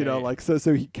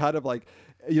 So he kind of like,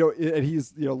 and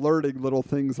he's, learning little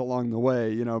things along the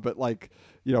way, but like,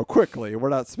 quickly. We're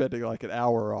not spending like an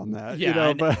hour on that,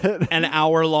 yeah, but an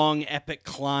hour-long epic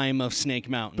climb of Snake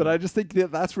Mountain. but I just think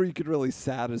that that's where you could really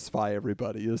satisfy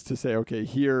everybody, is to say, okay,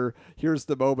 here's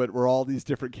the moment where all these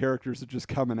different characters are just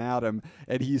coming at him,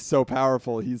 and he's so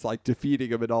powerful, he's like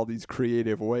defeating him in all these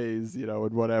creative ways,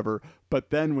 and whatever. But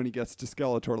then when he gets to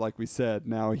Skeletor, like we said,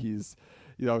 now he's,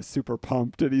 super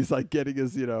pumped, and he's like getting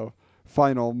his,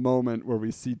 final moment where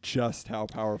we see just how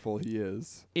powerful he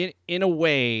is. In a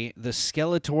way, the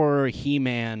Skeletor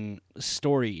He-Man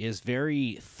story is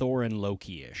very Thor and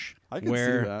Loki-ish. I can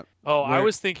where see that. Oh, I Where-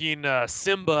 was thinking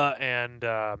Simba and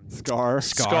Scar.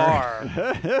 Scar.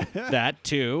 that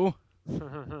too.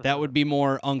 That would be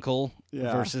more uncle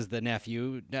Yeah. versus the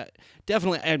nephew.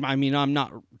 Definitely. I mean, I'm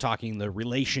not talking the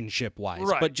relationship wise,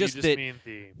 Right, but you just that mean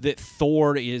the that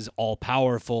Thor is all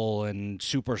powerful and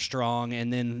super strong,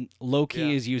 and then Loki Yeah.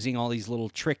 is using all these little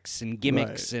tricks and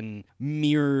gimmicks and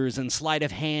mirrors and sleight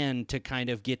of hand to kind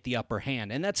of get the upper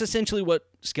hand, and that's essentially what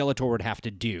Skeletor would have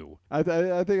to do. I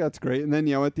think that's great. And then,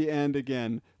 at the end,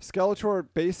 again, Skeletor,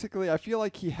 basically, I feel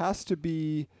like he has to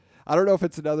be, I don't know if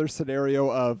it's another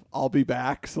scenario of I'll be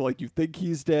back. So, like, you think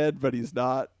he's dead, but he's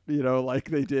not, like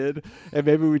they did. And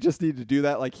maybe we just need to do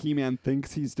that. Like, He-Man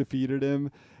thinks he's defeated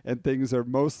him, and things are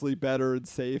mostly better and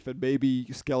safe. And maybe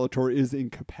Skeletor is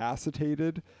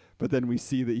incapacitated, but then we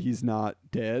see that he's not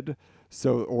dead.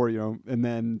 So, or, and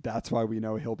then that's why we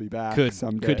know he'll be back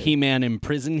someday. Could He-Man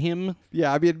imprison him?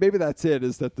 Yeah, I mean, maybe that's it,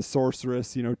 is that the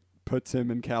sorceress, puts him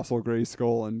in Castle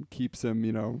Grayskull and keeps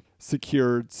him,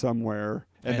 secured somewhere.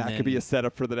 And that could be then- a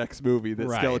setup for the next movie, that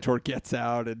Right. Skeletor gets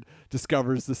out and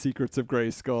discovers the secrets of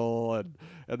Grayskull, and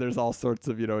there's all sorts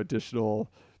of, additional,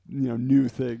 new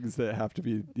things that have to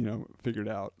be, figured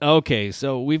out. Okay,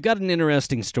 so we've got an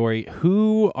interesting story.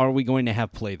 Who are we going to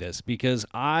have play this? Because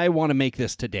I want to make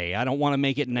this today. I don't want to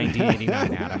make it in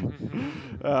 1989, Adam.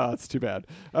 Oh, it's too bad.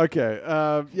 Okay.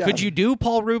 Yeah. Could you do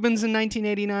Paul Rubens in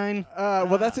 1989?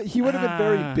 Well, that's it. He would have been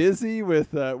very busy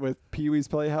with Pee-wee's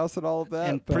Playhouse and all of that.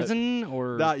 And but prison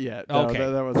or Not yet. No, Okay.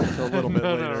 that was until a little bit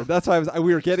later. That's why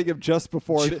we were getting him just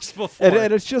before. Just before.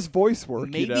 And it's just voice work.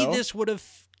 Maybe you know? this would have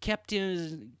kept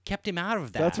him out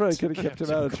of that. That's right. Could have kept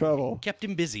him out of trouble. Kept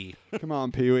him busy. Come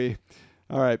on, Pee-wee.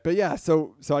 All right, but yeah.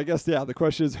 So I guess the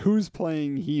question is, who's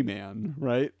playing He-Man,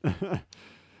 right?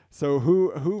 So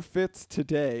who fits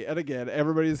today? And again,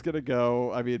 everybody's gonna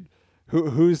go. I mean,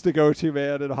 who's the go-to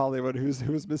man in Hollywood? Who's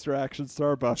Mr. Action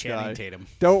Star buff Channing guy? Tatum.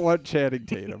 Don't want Channing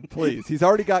Tatum, please. He's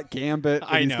already got Gambit,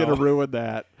 and I he's know. gonna ruin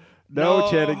that.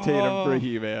 No Channing Tatum No. for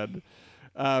He-Man.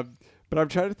 But I'm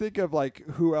trying to think of like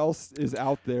who else is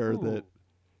out there that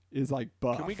is like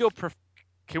buff. Can we go?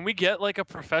 Can we get like a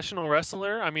professional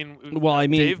wrestler? I mean, Well, I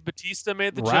mean- Dave Bautista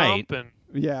made the Right. jump, and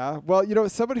Yeah, well,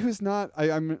 somebody who's not.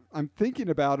 I'm thinking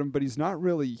about him, but he's not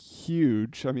really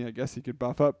huge. I mean, I guess he could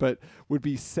buff up, but would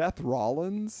be Seth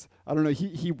Rollins. I don't know.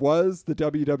 He was the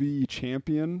WWE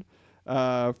champion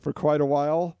for quite a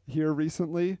while here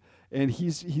recently, and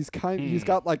he's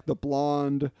got like the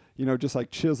blonde, just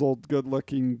like chiseled,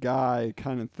 good-looking guy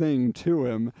kind of thing to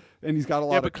him, and he's got a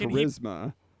lot of but can he-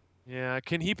 charisma.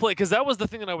 can he play? Because that was the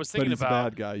thing that I was But thinking he's a about.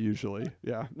 bad guy usually.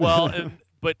 Yeah. Well,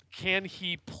 but can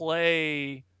he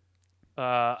play?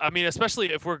 I mean,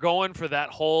 especially if we're going for that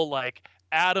whole like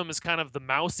Adam is kind of the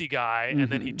mousy guy, and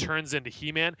then he turns into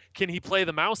He-Man. Can he play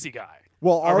the mousy guy?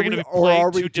 Well, Are we gonna be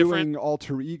playing two doing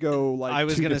alter ego like I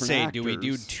was two gonna different say, actors? do we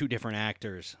do two different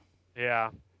actors? Yeah,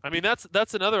 I mean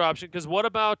that's another option. Because what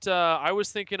about? I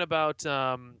was thinking about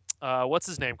what's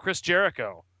his name, Chris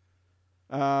Jericho.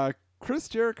 Chris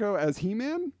Jericho as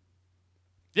He-Man?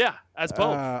 Yeah, as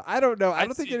both. I don't know. I I'd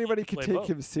don't think see he anybody could could play take both.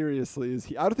 him seriously as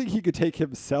I don't think he could take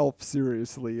himself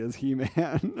seriously as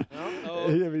He-Man. Oh. I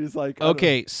mean, he's like I don't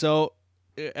Okay, so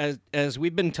as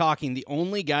we've been talking, the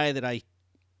only guy that I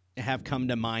have come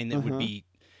to mind that would be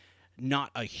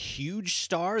not a huge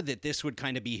star, that this would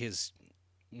kind of be his,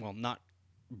 well, not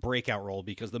breakout role,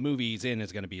 because the movie he's in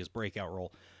is going to be his breakout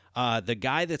role. The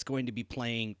guy that's going to be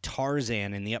playing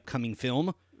Tarzan in the upcoming film,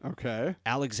 know. Okay.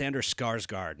 Alexander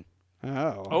Skarsgård.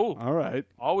 Oh, all right.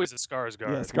 Always a Skarsgård.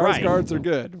 Yeah, Right. Skarsgårds are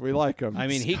good. We like them. I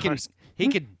mean, he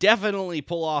could definitely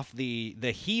pull off the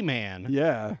He-Man.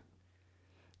 yeah,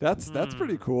 that's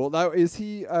pretty cool. Now, is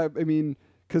he? I mean,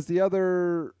 because the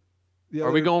other. Are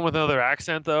we going with another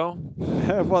accent though?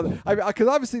 Well, because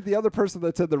obviously the other person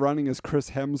that's in the running is Chris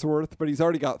Hemsworth, but he's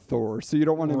already got Thor, so you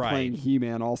don't want him Right. playing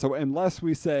He-Man also, unless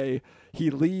we say he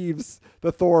leaves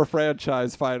the Thor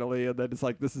franchise finally, and then it's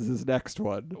like this is his next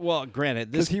one. Well,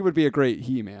 granted, Because this he would be a great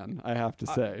He-Man, I have to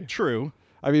say. true.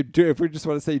 I mean, if we just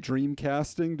want to say dream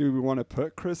casting, do we want to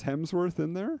put Chris Hemsworth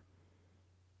in there?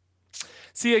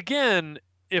 See, again,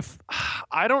 if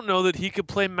I don't know that he could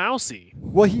play Mousy.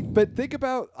 Well, but think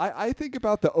about I think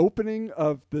about the opening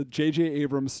of the J.J.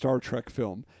 Abrams Star Trek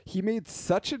film. He made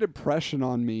such an impression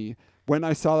on me when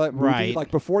I saw that movie. Right.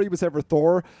 Like before he was ever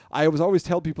Thor, I was always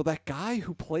telling people that guy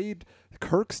who played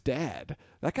Kirk's dad,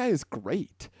 that guy is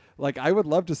great. Like I would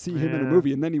love to see him in a Yeah.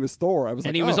 movie. And then he was Thor. I was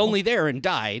And like, he was oh. only there and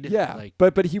died. Yeah, Like,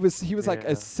 but he was like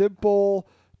Yeah. a simple,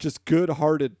 just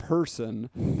good-hearted person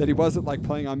that he wasn't like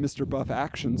playing on Mr. Buff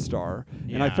action star.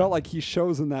 And I Yeah. felt like he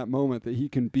shows in that moment that he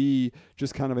can be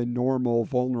just kind of a normal,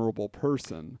 vulnerable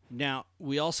person. now,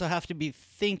 we also have to be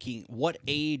thinking, what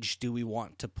age do we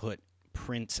want to put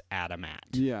Prince Adam at?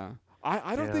 Yeah.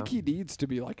 I don't Yeah. think he needs to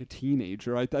be like a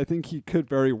teenager. I think he could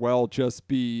very well just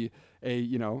be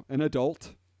an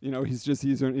adult. He's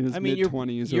in his I mean,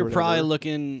 mid-20s you're or probably whatever.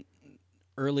 looking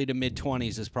early to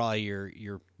mid-20s is probably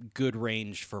your good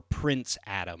range for Prince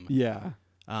Adam. Yeah.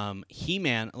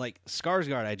 He-Man, like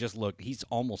Skarsgård, I just looked, he's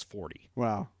almost 40.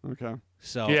 Wow. Okay.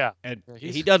 So Yeah. and Yeah,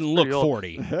 he's he doesn't look pretty old.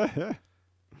 40.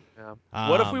 Yeah.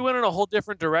 What if we went in a whole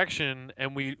different direction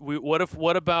and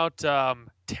what about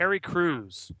Terry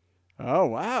Crews? Oh,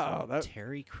 wow.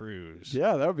 Terry Crews.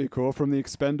 Yeah, that would be cool. From the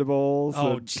Expendables.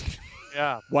 Oh, and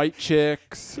Yeah. White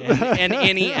Chicks. and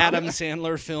any Adam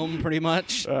Sandler film, pretty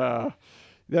much. Yeah,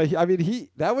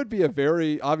 that would be a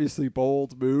very obviously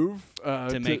bold move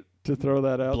to throw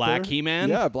that out Black there. He-Man?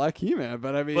 Yeah, Black He-Man.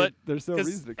 But I mean, there's no 'cause,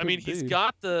 reason. I mean, he's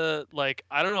got the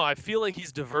I don't know. I feel like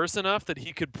he's diverse enough that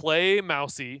he could play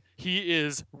Mousy. He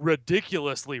is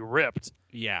ridiculously ripped,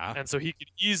 Yeah. and so he could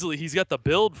easily. He's got the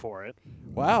build for it.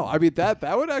 Wow. I mean, that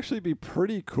would actually be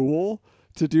pretty cool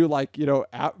to do.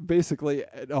 Basically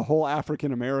a whole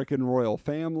African American royal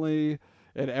family.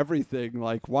 And everything,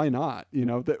 like, why not?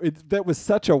 That was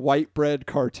such a white bread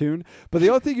cartoon. But the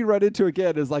only thing you run into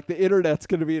again is like the internet's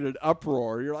going to be in an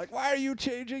uproar. You're like, why are you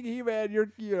changing He-Man?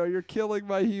 You're killing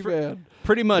my He-Man.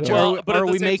 Pretty much. Yeah. Well, Are, but at are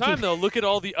the we same making time, though, look at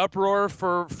all the uproar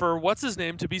for what's his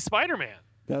name to be Spider-Man.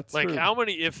 That's Like true. how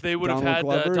many? If they would have Donald had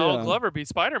Glover, Donald yeah. Glover be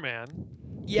Spider-Man.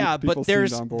 Yeah, People but seemed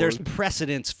there's on board. there's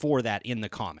precedence for that in the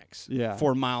comics. Yeah.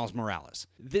 For Miles Morales.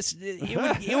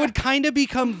 It would kind of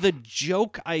become the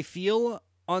joke, I feel,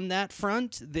 on that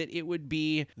front, that it would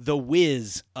be the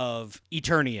Wiz of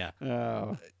Eternia.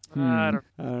 Oh. I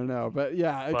don't know, but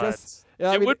yeah, I but guess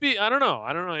yeah, I it mean, would be. I don't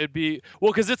know. It'd be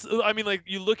well because it's. I mean, like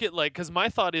you look at because my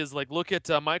thought is like look at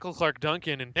Michael Clark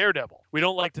Duncan in Daredevil. We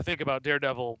don't like to think about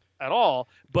Daredevil at all,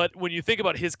 but when you think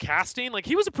about his casting, like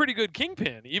he was a pretty good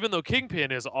Kingpin, even though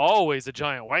Kingpin is always a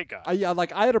giant white guy. yeah,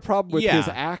 like I had a problem with Yeah. his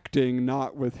acting,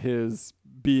 not with his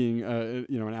being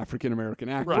an African American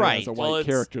actor Right. as a Well, white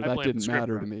it's- character. I That blame the didn't script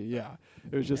matter to writer. me. Yeah,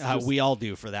 it was just, We all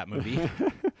do for that movie.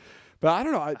 But I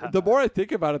don't know. The more I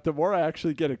think about it, the more I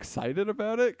actually get excited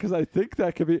about it because I think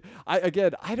that could be. I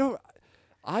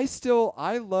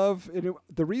love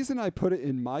the reason I put it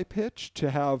in my pitch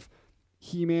to have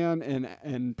He-Man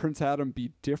and Prince Adam be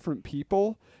different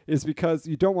people is because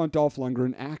you don't want Dolph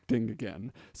Lundgren acting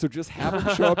again. So just have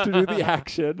him show up to do the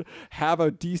action, have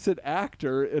a decent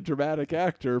actor, a dramatic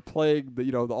actor playing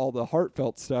all the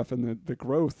heartfelt stuff and the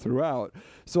growth throughout.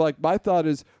 So like my thought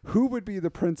is who would be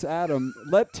the Prince Adam?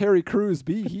 Let Terry Crews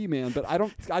be He-Man, but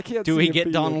I can't Do see we him get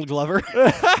being Donald Glover?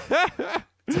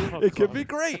 It could be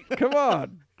great. Come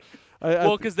on.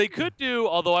 Well, because they could do,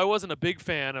 although I wasn't a big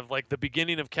fan of like the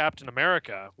beginning of Captain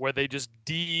America, where they just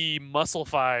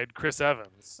de-musclified Chris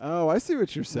Evans. Oh, I see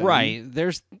what you're saying. Right.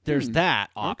 There's that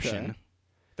option. Okay.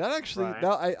 That actually,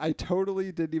 Right. I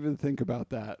totally didn't even think about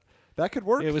that. That could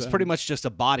work. It was then. pretty much just a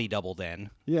body double then.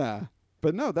 Yeah,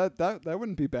 but no, that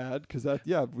wouldn't be bad because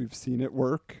we've seen it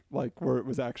work like where it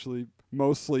was actually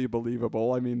mostly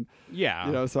believable. I mean,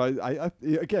 Yeah. so I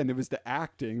again, it was the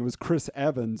acting. It was Chris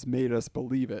Evans made us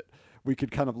believe it. We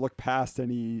could kind of look past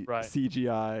any Right.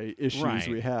 CGI issues Right.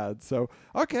 we had. So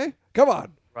okay, come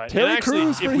on. Right. Terry and actually,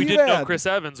 Crews if for we didn't know He-Man. Chris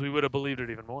Evans, we would have believed it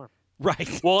even more.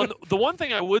 Right. Well, and the one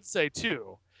thing I would say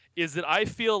too is that I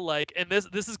feel like, and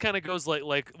this is kind of goes like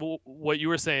what you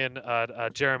were saying,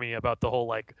 Jeremy, about the whole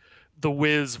like the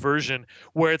Wiz version,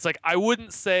 where it's like I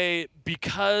wouldn't say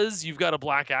because you've got a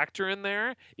black actor in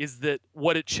there is that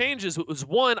what it changes was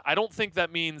one. I don't think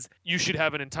that means you should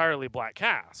have an entirely black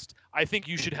cast. I think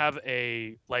you should have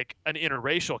an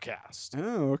interracial cast.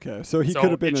 Oh, okay. So he So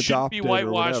could have been it shouldn't adopted be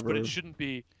whitewashed, or whatever. but it shouldn't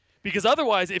be. Because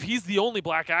otherwise, if he's the only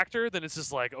black actor, then it's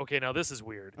just like, okay, now this is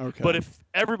weird. Okay. But if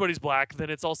everybody's black, then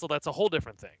that's a whole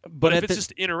different thing. But But if at it's the-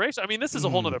 just interracial, I mean, this is a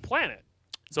whole other planet.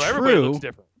 So everybody True. looks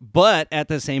different. But at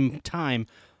the same time,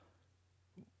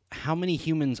 how many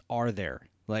humans are there?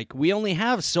 Like, we only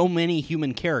have so many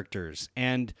human characters,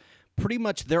 and pretty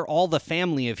much they're all the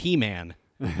family of He-Man.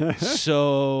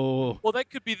 So, Well, that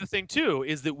could be the thing too,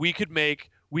 is that we could make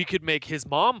his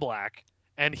mom black,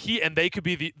 and they could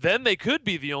be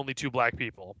the only two black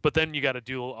people. But then you got to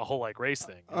do a whole like race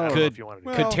thing. I don't know if you want to do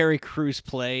well- could Terry Crews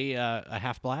play a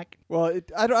half-black? Well,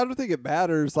 I don't think it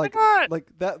matters. Why Like not? like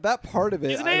that part of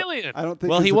it. He's an I- alien. I don't think.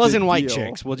 Well, is he a was big in White deal.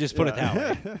 Chicks. We'll just put it that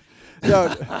way. No,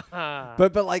 that.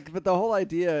 but the whole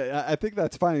idea, I think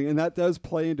that's fine, and that does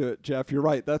play into it, Jeff. You're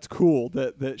right. That's cool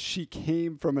that she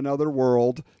came from another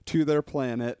world to their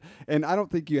planet, and I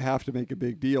don't think you have to make a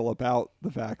big deal about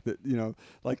the fact that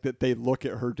like that they look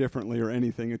at her differently or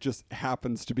anything. It just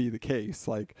happens to be the case.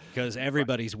 Like Because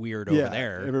everybody's weird over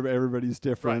there. everybody's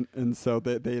different, and so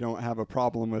they don't have a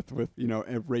problem with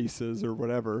races or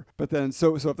whatever. But then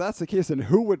so if that's the case, then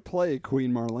who would play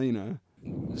Queen Marlena?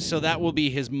 So that will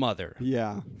be his mother.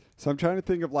 Yeah. So I'm trying to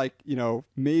think of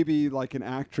maybe like an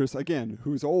actress again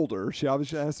who's older. She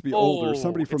obviously has to be older.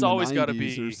 Somebody from it's the always 90s gotta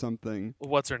be- or something.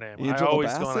 What's her name? Angela I always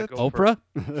Bassett? go for-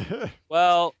 Oprah?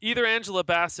 Well, either Angela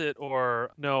Bassett or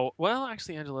no. Well,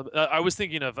 actually, Angela. I was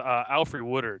thinking of Alfre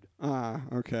Woodard.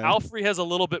 Okay. Alfre has a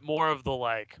little bit more of the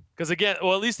because again,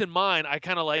 well, at least in mine, I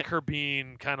kind of like her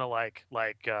being kind of like.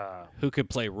 Who could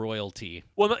play royalty?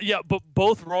 Well, yeah, but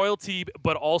both royalty,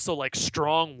 but also like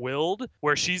strong-willed,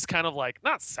 where she's kind of like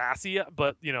not sassy,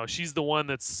 but she's the one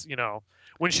that's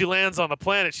when she lands on the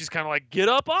planet, she's kind of like, get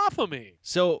up off of me.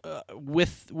 So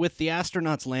with the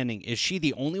astronauts landing, is she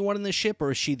the only one in the ship,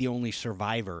 or is she the only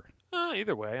survivor?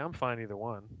 Either way, I'm fine either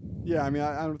one. Yeah, I mean,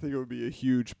 I don't think it would be a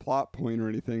huge plot point or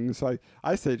anything. So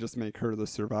I say just make her the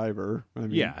survivor. I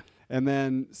mean, Yeah. And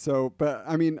then but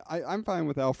I mean, I'm fine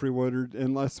with Alfre Woodard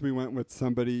unless we went with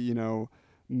somebody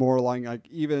more like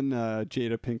even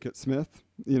Jada Pinkett Smith.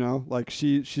 Like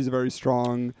she's a very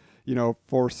strong.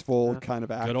 Forceful kind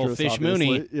of actress. Good old Fish obviously.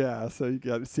 Mooney. Yeah, so you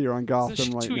got to see her on Gotham Isn't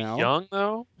she right too now. young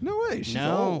though? No way, she's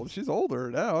No. old. She's older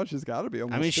now. She's got to be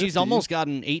almost I mean, she's 50. almost got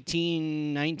an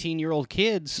 18, 19-year-old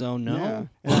kid, so no. Yeah.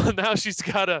 Well, now she's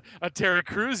got a Terry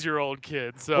Crews-year-old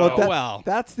kid. So Well,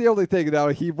 that's the only thing. Now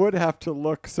he would have to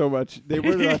look so much. They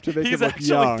would have to make he's him look actually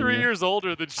young. 3 years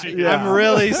older than she. Yeah. I'm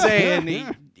really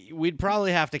saying we'd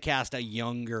probably have to cast a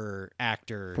younger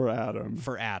actor for Adam.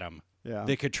 for Adam Yeah.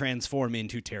 that could transform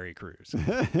into Terry Crews.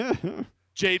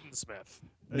 Jaden Smith.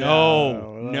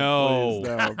 No. Please, no,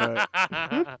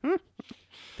 but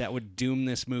That would doom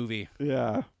this movie.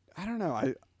 yeah, I don't know.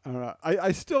 I don't know.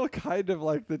 I still kind of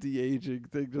like the de-aging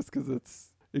thing just because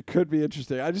it could be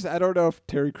interesting. I don't know if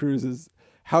Terry Crews is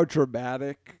how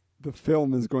dramatic the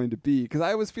film is going to be, because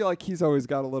I always feel like he's always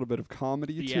got a little bit of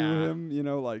comedy to Yeah. him,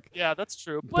 like Yeah, that's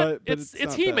true. But it's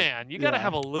not He-Man. You got to yeah.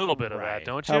 have a little bit of Right. that,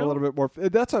 don't you? have a little bit more.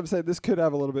 That's what I'm saying. This could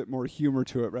have a little bit more humor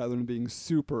to it rather than being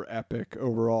super epic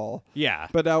overall. Yeah.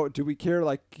 But now, do we care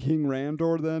like King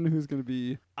Randor then? Who's going to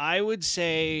be I would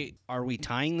say, are we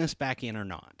tying this back in or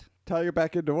not? tying it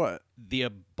back into what? The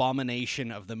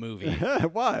abomination of the movie.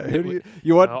 Why? Who do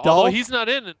you want Although Dolph? he's not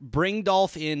in it. Bring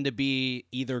Dolph in to be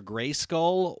either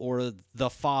Grayskull or the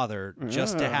father,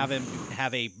 just to have him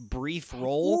have a brief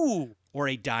role Ooh. or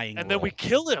a dying And role. then we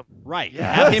kill him. Right.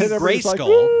 Yeah. Have him And everybody's like, Grayskull.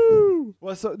 "Woo!"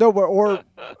 Well, so no, or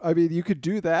I mean, you could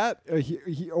do that.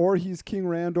 Or he's King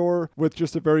Randor with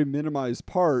just a very minimized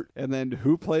part, and then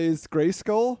who plays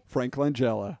Grayskull? Frank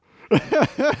Langella.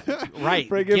 Right.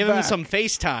 Bring Give him back. some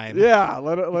FaceTime. Yeah,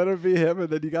 let it be him, and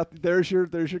then you got there's your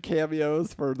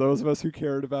cameos for those of us who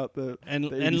cared about the And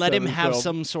the and let him 87 have film.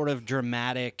 some sort of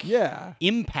dramatic Yeah.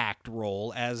 impact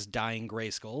role as dying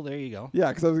Grayskull. There you go. Yeah,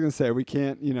 because I was gonna say we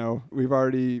can't, we've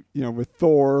already, with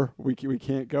Thor, we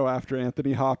can't go after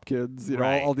Anthony Hopkins,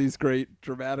 Right. all these great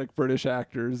dramatic British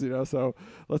actors, so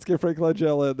let's get Frank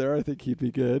Langella in there. I think he'd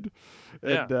be good.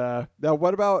 Yeah. And now,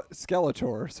 what about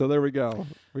Skeletor? So there we go.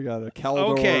 We got a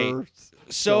Caldor. Okay.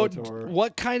 So, Skeletor.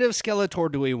 what kind of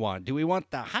Skeletor do we want? Do we want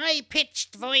the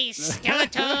high-pitched voice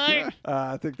Skeletor?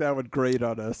 I think that would grate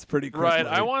on us pretty quickly. Right.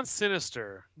 I want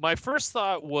Sinister. My first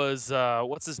thought was,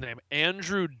 what's his name?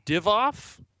 Andrew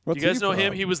Divoff. What's Do you guys he know him?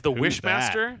 from? He was the Who's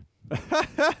that? Wishmaster.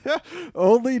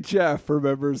 Only Jeff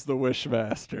remembers the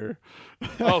Wishmaster.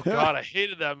 Oh God, I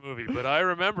hated that movie, but I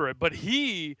remember it. But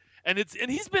he's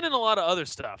been in a lot of other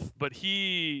stuff. But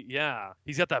he's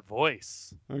got that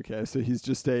voice. Okay, so he's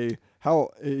just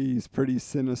he's pretty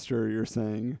sinister, you're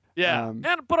saying. Yeah,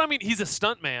 but I mean, he's a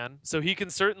stuntman, so he can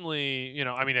certainly,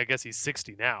 I guess he's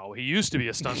 60 now. He used to be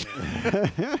a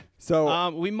stuntman. So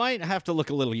We might have to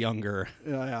look a little younger.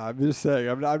 yeah, I'm just saying,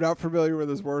 I'm not familiar with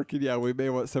his work, and yeah, we may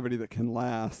want somebody that can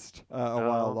last a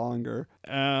while longer.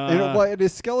 And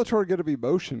is Skeletor going to be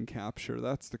motion capture?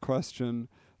 That's the question.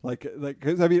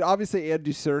 Because I mean, obviously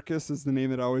Andy Serkis is the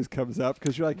name that always comes up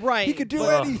because you're like, Right, he could do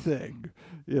but- anything,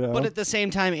 But at the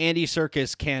same time, Andy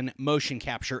Serkis can motion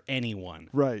capture anyone.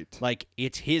 right. Like,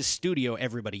 it's his studio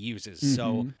everybody uses.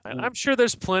 So, And I'm sure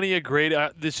there's plenty of great.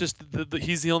 It's just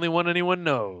he's the only one anyone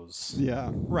knows. Yeah.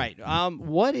 right.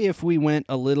 What if we went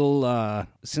a little,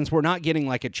 since we're not getting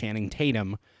like a Channing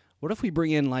Tatum, what if we bring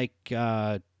in like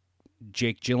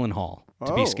Jake Gyllenhaal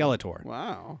to be Oh, Skeletor?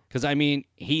 Wow. Because, I mean,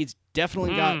 he's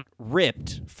definitely got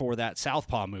ripped for that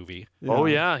Southpaw movie. Oh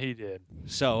yeah, he did.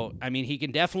 So, I mean, he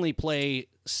can definitely play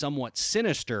somewhat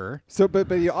sinister. So,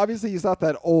 but obviously he's not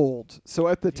that old. So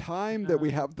at the time that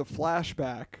we have the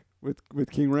flashback with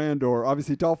King Randor,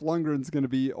 obviously Dolph Lundgren's going to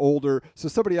be older. So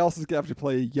somebody else is going to have to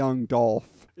play a young Dolph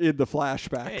in the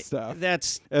flashback stuff.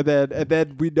 That's And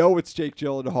then we know it's Jake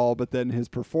Gyllenhaal, but then his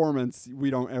performance,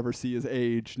 we don't ever see his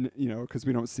age, because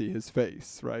we don't see his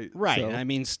face, right? right. So, I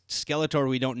mean, Skeletor,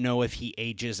 we don't know if he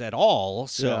ages at all.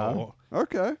 So,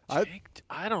 okay.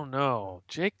 I don't know.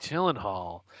 Jake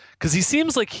Gyllenhaal, because he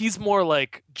seems like he's more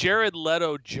like Jared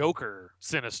Leto Joker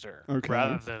sinister Okay.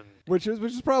 rather than. Which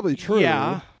is probably true.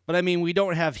 yeah. But I mean, we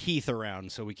don't have Heath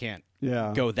around, so we can't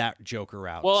Yeah. go that Joker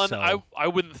route. Well, and so. I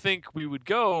wouldn't think we would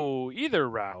go either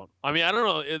route. I mean, I don't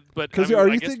know, but Because I mean, are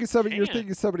I you guess thinking somebody? we You're can.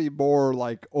 thinking somebody more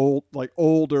like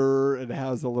older and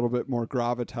has a little bit more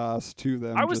gravitas to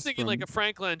them. I was just thinking from- like a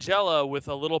Frank Langella with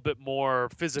a little bit more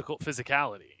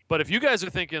physicality. But if you guys are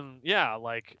thinking,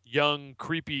 like young,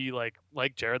 creepy, like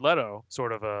Jared Leto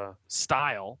sort of a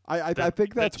style. I that-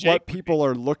 think that that's Jake what would people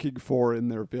are looking for in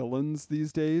their villains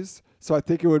these days. So I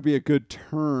think it would be a good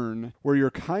turn where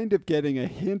you're kind of getting a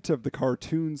hint of the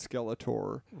cartoon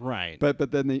Skeletor, right. but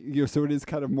then so it is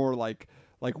kind of more like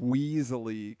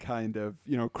Weasley kind of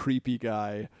creepy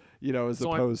guy, as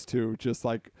So opposed to just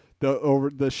like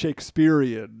the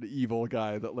Shakespearean evil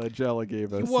guy that Langella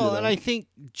gave us. Well, and I think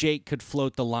Jake could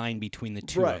float the line between the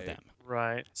two Right. of them.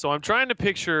 Right. So I'm trying to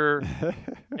picture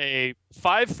a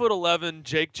 5'11"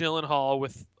 Jake Gyllenhaal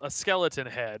with a skeleton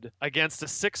head against a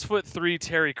 6'3"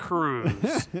 Terry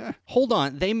Crews. Hold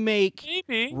on. They make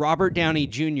Maybe. Robert Downey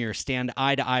Jr. stand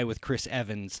eye to eye with Chris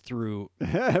Evans through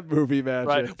Movie magic.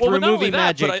 Right. Well, through not only movie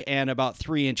that, but magic and about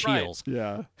 3-inch Right. heels.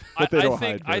 Yeah, but they don't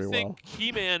hide I very think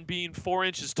He-Man being 4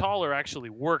 inches taller actually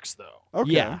works, though. well.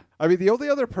 Okay. Yeah. I mean, the only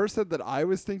other person that I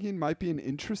was thinking might be an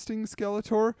interesting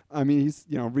Skeletor. I mean, he's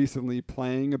recently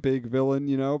playing a big villain,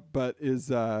 but is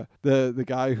the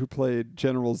guy who played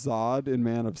General Zod in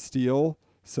Man of Steel.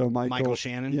 So Michael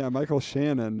Shannon? Yeah, Michael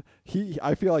Shannon.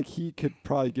 I feel like he could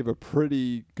probably give a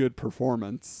pretty good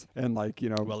performance, and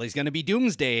Well, he's going to be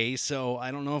Doomsday, so I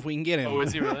don't know if we can get him. Oh,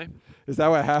 is he really? Is that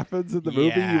what happens in the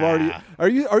movie? You Yeah.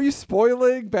 already are you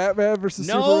spoiling Batman versus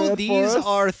No, Superman for these us?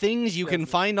 are things you can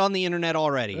find on the internet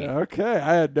already. Okay,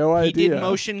 I had no He idea. did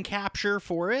motion capture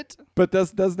for it. But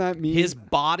does that mean His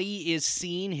body is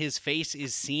seen. His face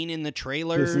is seen in the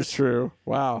trailers. this is true?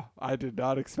 Wow, I did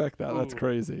not expect that. That's Ooh.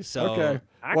 crazy. So, okay,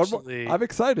 Actually, I'm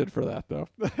excited for that though.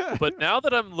 but now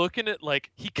that I'm looking at,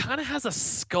 he kind of has a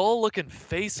skull-looking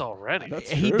face already. That's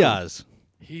He true. does.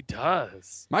 He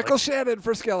does. Michael Shannon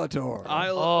for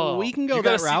Skeletor. We can go you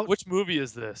gotta that see, route. which movie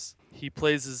is this? He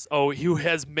plays he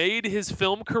has made his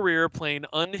film career playing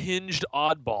unhinged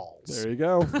oddballs. There you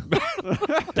go.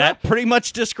 That pretty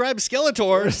much describes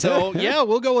Skeletor. So yeah,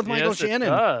 we'll go with Michael Yes, Shannon.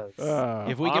 It does.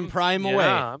 If we can I'm- pry him yeah, away.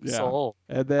 I'm Yeah. sold.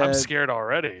 And then I'm scared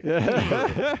already.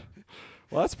 Yeah.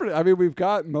 Well, that's pretty. I mean, we've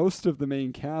got most of the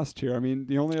main cast here. I mean,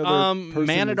 the only other person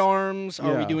Man is- at Arms.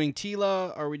 Are we Yeah. doing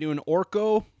Tila? Are we doing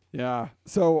Orko? Yeah.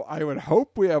 So I would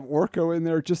hope we have Orko in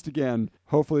there. Just again,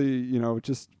 hopefully,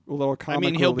 just a little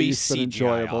comic he'll be relief, but CGI,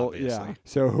 enjoyable. obviously. Yeah.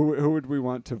 So who would we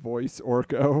want to voice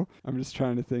Orko? I'm just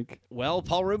trying to think. Well,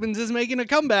 Paul Rubens is making a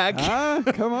comeback.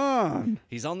 Come on.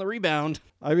 He's on the rebound.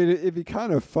 I mean, it'd be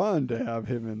kind of fun to have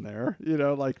him in there.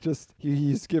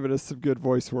 He's given us some good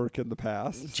voice work in the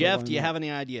past. so Jeff, why do you not? have any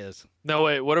ideas? No,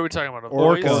 wait. What are we talking about? A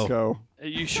Orko. voice? Orko? Are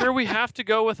you sure we have to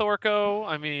go with Orko?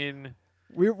 I mean,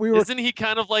 We were. isn't he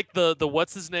kind of like the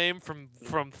what's his name from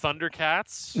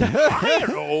Thundercats? I don't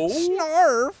know.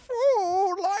 Snarf!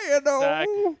 Oh, Lion-O!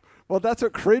 Exactly. Well, that's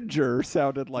what Cringer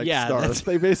sounded like. Yeah, Snarf. that's-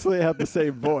 They basically had the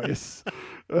same voice.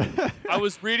 I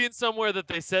was reading somewhere that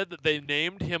they said that they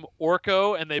named him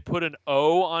Orko and they put an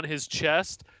O on his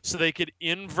chest so they could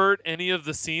invert any of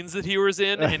the scenes that he was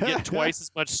in and get twice as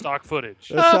much stock footage.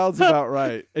 That sounds about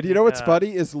right. And you know what's Yeah.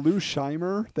 funny is Lou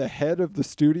Scheimer, the head of the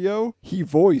studio, he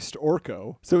voiced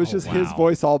Orko. So it's Oh, just his wow.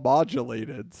 voice all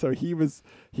modulated. So he was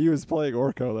playing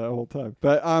Orko that whole time.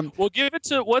 But Well, give it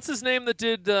to what's his name that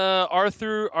did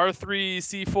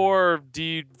R3C4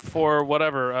 D4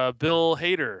 whatever Bill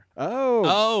Hader.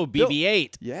 Oh,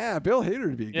 BB-8. yeah, Bill Hader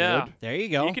would be Yeah. good. There you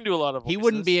go. He can do a lot of. He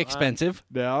wouldn't be voices. expensive.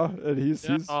 Yeah, and he's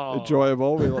Yeah. Oh.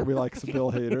 enjoyable. We like some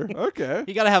Bill Hader. Okay.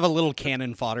 You got to have a little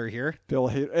cannon fodder here. Bill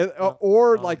Hader,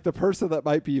 or like the person that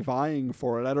might be vying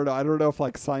for it. I don't know. I don't know if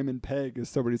like Simon Pegg is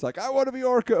somebody who's like, I want to be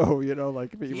Orko.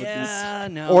 Like if he would be, Yeah,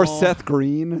 no. or Seth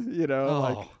Green. Oh.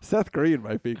 Like Seth Green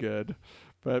might be good,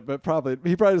 but probably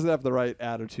he probably doesn't have the right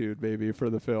attitude maybe for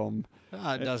the film.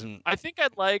 It doesn't. I think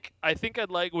I'd like,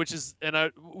 which is,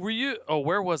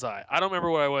 where was I? I don't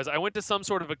remember where I was. I went to some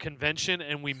sort of a convention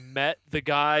and we met the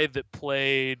guy that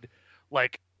played,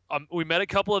 we met a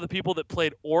couple of the people that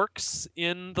played orcs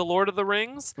in The Lord of the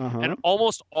Rings, Uh-huh. and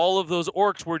almost all of those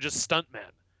orcs were just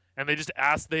stuntmen. And they just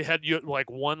they had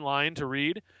one line to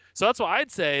read. So that's why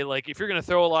I'd say, if you're going to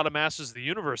throw a lot of Masters of the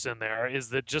Universe in there, is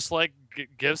that just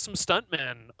give some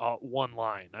stuntmen one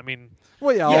line. I mean,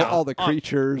 Well, yeah, Yeah. all the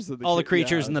creatures, and All the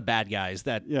creatures yeah. and the bad guys.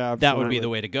 That Yeah, that would be absolutely. the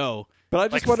way to go. But I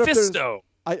just like wonder if there's. Fisto.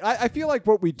 I feel like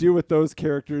what we do with those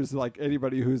characters, like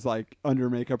anybody who's like under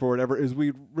makeup or whatever, is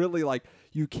we really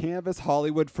you canvas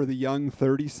Hollywood for the young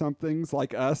 30-somethings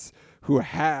like us who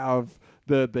have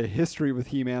the history with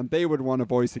He-Man. They would want to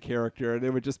voice a character, and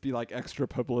it would just be like extra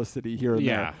publicity here and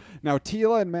Yeah. there. Now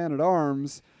Tila and Man at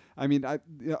Arms, I mean,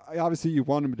 obviously you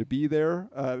want them to be there.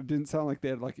 It didn't sound like they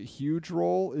had like a huge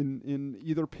role in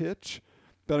either pitch,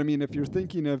 but I mean, if you're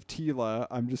thinking of Tila,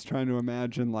 I'm just trying to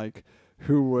imagine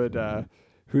who would.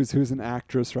 Who's an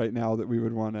actress right now that we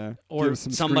would want to Or give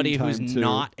some somebody screen who's time to?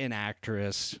 not an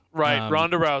actress. Right,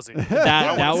 Ronda Rousey.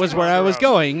 That wanna was see where I Ronda was Rousey.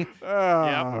 going.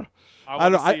 Ah. I I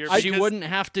don't- wanna see her She because- wouldn't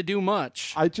have to do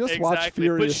much. I just watched Exactly,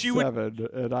 but Furious she would- 7,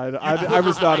 and I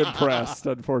was not impressed,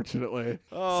 unfortunately.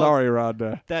 Oh. Sorry,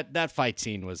 Rhonda. That fight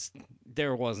scene was.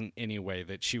 There wasn't any way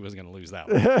that she was going to lose that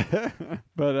one.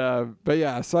 But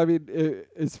yeah, so I mean,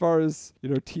 as far as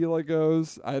Tila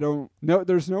goes, I don't know.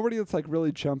 There's nobody that's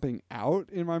really jumping out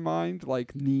in my mind,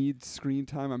 needs screen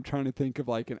time. I'm trying to think of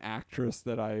an actress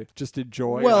that I just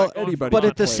enjoy. Well, anybody. but can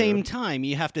at the play her. same time,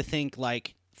 you have to think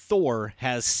Thor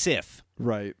has Sif,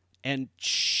 Right. and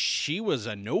she was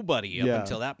a nobody up Yeah.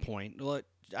 until that point. Look,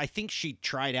 I think she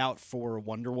tried out for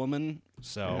Wonder Woman.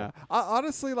 So Yeah.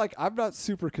 Honestly, like, I'm not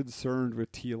super concerned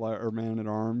with Tila or Man at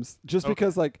Arms, just Okay.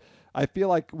 because, like, I feel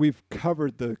like we've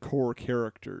covered the core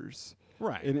characters.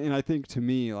 right. And I think, to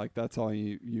me, like, that's all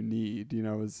you need,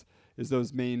 is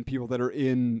those main people that are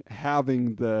in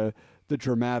having the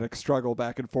dramatic struggle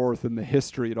back and forth and the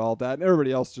history and all that, and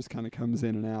everybody else just kind of comes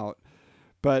in and out.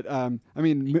 But I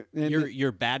mean,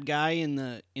 Your bad guy in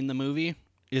the movie,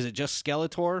 is it just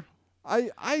Skeletor?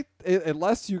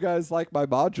 unless you guys like my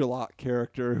Modulot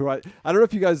character, who I don't know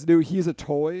if you guys knew, he's a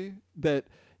toy that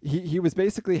he was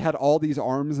basically had all these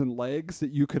arms and legs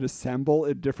that you could assemble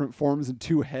in different forms and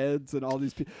 2 heads and all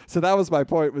these so that was my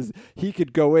point, was he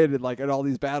could go in and, like, in all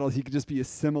these battles he could just be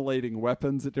assimilating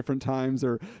weapons at different times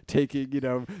or taking,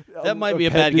 That might be a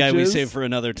bad guy we appendages. save for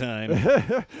another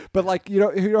time. But, like, you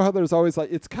know how there's always,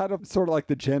 like, it's kind of sort of like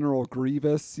the General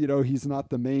Grievous, he's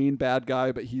not the main bad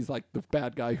guy, but he's like the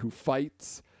bad guy who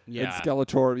fights. Yeah. And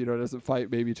Skeletor, doesn't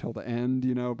fight maybe till the end,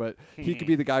 but he could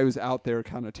be the guy who's out there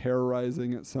kind of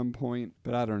terrorizing at some point.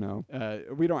 But I don't know.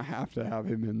 We don't have to have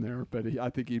him in there, but I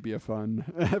think he'd be a fun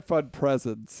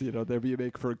presence. They'd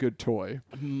make for a good toy.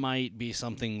 Might be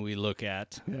something we look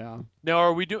at. Yeah. Now,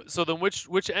 are we doing? So then,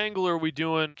 which angle are we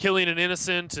doing? Killing an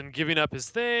innocent and giving up his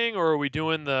thing, or are we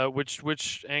doing the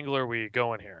which angle are we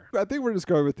going here? I think we're just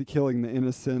going with the killing the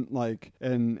innocent, like,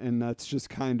 and that's just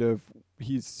kind of.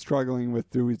 He's struggling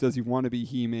with does he want to be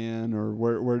He-Man, or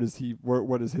what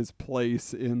is his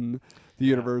place in the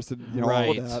universe, and all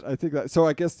Right. of that. I think that. So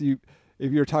I guess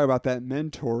if you're talking about that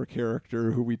mentor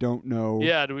character who we don't know,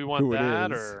 Yeah, do we want who it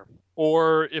that, is.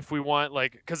 or if we want,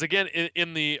 like, because again,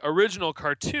 in the original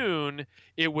cartoon,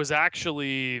 it was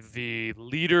actually the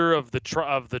leader of the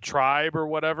tribe or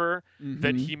whatever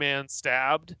that Mhm. He-Man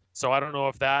stabbed. So I don't know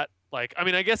if that. Like, I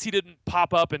mean, I guess he didn't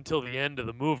pop up until the end of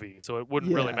the movie, so it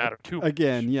wouldn't really Yeah. matter too much.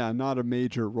 Again, yeah, not a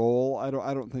major role. I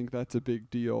don't think that's a big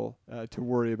deal to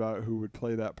worry about who would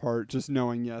play that part. Just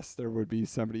knowing, yes, there would be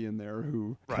somebody in there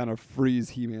who Right. kind of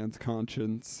frees He-Man's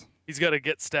conscience. He's got to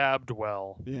get stabbed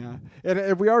well. Yeah,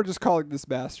 and we are just calling this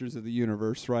Masters of the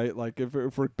Universe, right? Like, if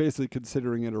we're basically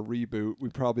considering it a reboot, we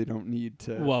probably don't need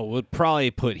to. Well, we'll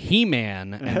probably put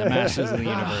He-Man and the Masters of the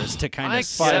Universe to kind I of get-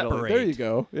 separate. There you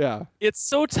go. Yeah. It's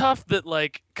so tough that,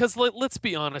 like, because let's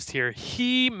be honest here,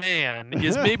 He-Man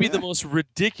is maybe the most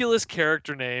ridiculous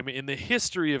character name in the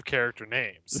history of character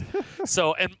names.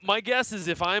 So, and my guess is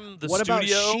if I'm the What studio,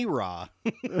 about She-Ra?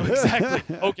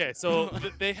 exactly. Okay, so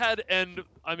they had, and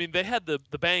I mean, they had the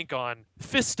bank on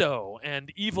Fisto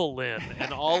and Evil Lyn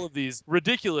and all of these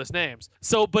ridiculous names.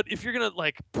 So, but if you're gonna,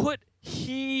 like, put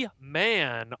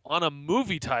He-Man on a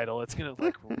movie title, it's gonna,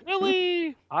 like,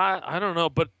 really? I don't know.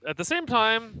 But at the same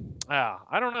time,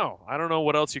 I don't know. I don't know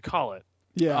what else you call it.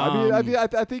 Yeah,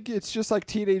 I think it's just like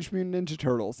Teenage Mutant Ninja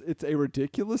Turtles. It's a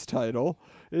ridiculous title,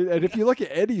 and if you look at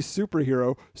any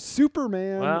superhero,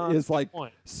 Superman Well, that's is, a good like,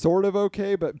 point. sort of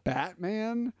okay, but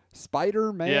Batman,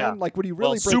 Spider-Man, Yeah. like, when you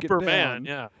Well, really break Superman, it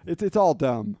down, yeah. it's all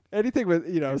dumb. Anything with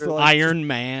so, like, Iron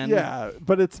Man. yeah,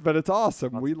 but it's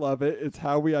awesome. We love it. It's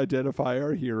how we identify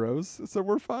our heroes, so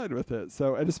we're fine with it.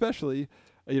 So, and especially,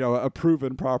 a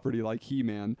proven property like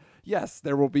He-Man. Yes,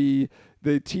 there will be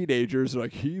the teenagers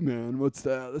like, He-Man, what's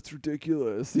that? That's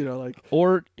ridiculous. Like.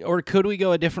 Or could we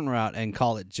go a different route and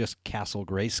call it just Castle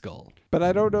Grayskull? But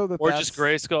I don't know that. Or that's, just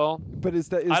Grayskull. But is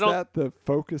that I don't- that the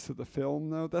focus of the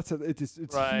film though? It's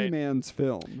Right. He-Man's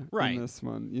film Right. in this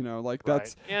one. Like, Right.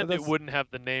 that's And that's, it wouldn't have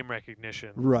the name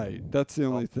recognition. right. That's the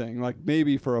only thing. Like,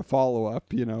 maybe for a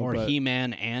follow-up, Or but,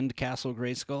 He-Man and Castle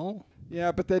Grayskull? yeah,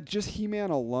 but that just He-Man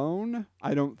alone,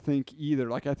 I don't think either.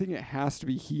 Like, I think it has to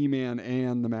be He-Man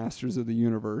and the Masters of the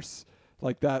Universe.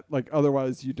 Like that, like,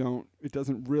 otherwise it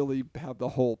doesn't really have the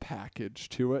whole package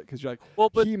to it, because you're like, Well,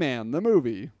 but He-Man, the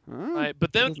movie. Huh? right,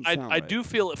 but then Doesn't I sound right. do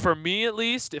feel, for me at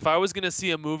least, if I was going to see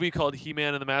a movie called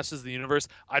He-Man and the Masters of the Universe,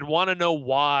 I'd want to know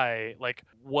why. Like,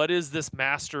 what is this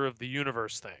Master of the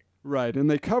Universe thing? Right, and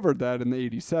they covered that in the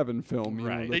 '87 film.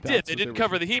 Right. They did. They didn't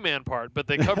cover the He-Man part, but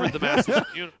they covered the Masters of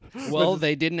the Universe. Well,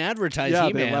 they didn't advertise Yeah,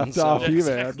 He-Man. they left so- off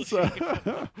He-Man. Exactly.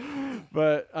 So.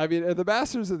 But I mean, the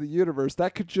Masters of the Universe,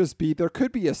 that could just be, there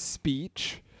could be a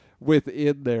speech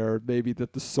within there, maybe,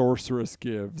 that the sorceress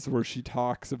gives, where she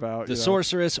talks about The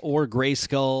sorceress or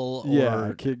Grayskull or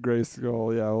Yeah, Kid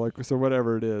Grayskull. Yeah, like, so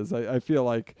whatever it is, I feel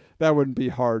like that wouldn't be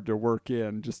hard to work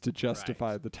in just to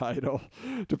justify the title,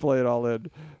 to play it all in.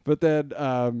 But then,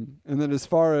 and then as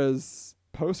far as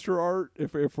poster art,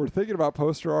 if we're thinking about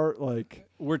poster art, like,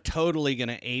 we're totally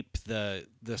gonna ape the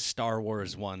Star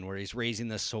Wars one where he's raising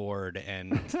the sword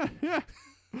and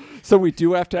So we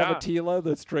do have to have Yeah. a Tila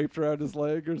that's draped around his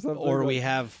leg or something? Or Like- we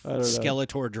have I don't know.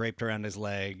 Skeletor draped around his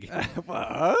leg.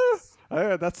 What?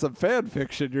 That's some fan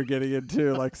fiction you're getting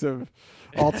into, like some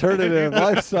alternative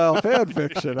lifestyle fan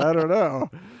fiction. I don't know.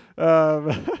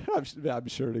 I'm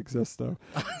sure it exists though.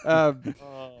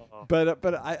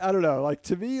 But I don't know. Like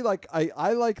to me, like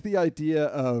I like the idea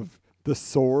of the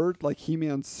sword, like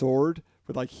He-Man's sword,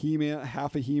 with like He-Man,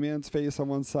 half of He-Man's face on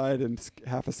one side and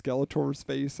half of Skeletor's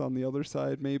face on the other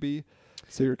side, maybe.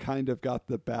 So you're kind of got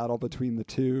the battle between the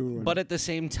two. and- But at the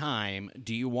same time,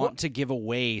 do you want to give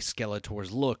away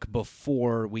Skeletor's look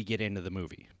before we get into the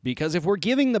movie? Because if we're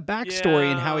giving the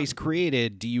backstory and how Yeah. he's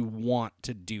created, do you want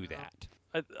to do that?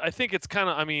 I think it's kind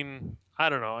of. I mean, I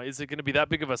don't know. Is it going to be that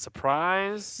big of a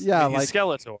surprise? Yeah, I mean, he's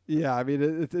like- Skeletor. Yeah, I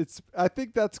mean, it's. I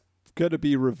think that's going to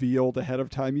be revealed ahead of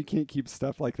time. You can't keep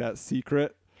stuff like that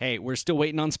secret. Hey, we're still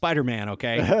waiting on Spider-Man,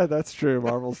 okay? That's true.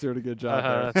 Marvel's doing a good job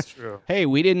there. That's true. Hey,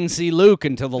 we didn't see Luke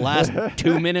until the last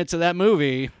 2 minutes of that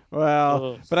movie.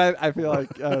 Well, Ugh. but I feel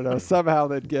like, I don't know, somehow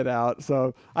they'd get out.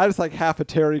 So I just like half a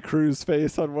Terry Crews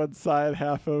face on one side,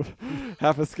 half a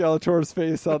Skeletor's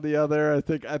face on the other. I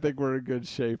think we're in good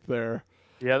shape there.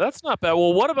 Yeah, that's not bad.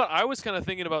 Well, what about? I was kind of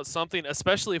thinking about something,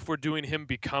 especially if we're doing him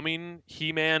becoming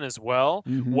He-Man as well.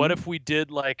 Mm-hmm. What if we did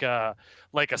like a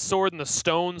Sword in the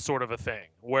Stone sort of a thing,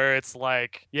 where it's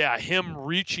like, yeah, him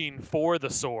reaching for the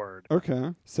sword.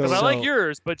 Okay. So Because I like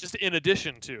yours, but just in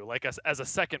addition to, like, as a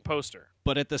second poster.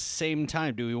 But at the same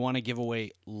time, do we want to give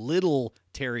away little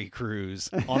Terry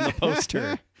Crews on the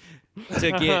poster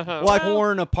to get Well,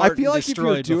 torn apart feel and like if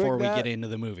you're destroyed doing before we that- get into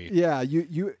the movie? Yeah,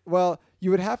 you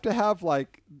would have to have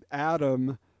like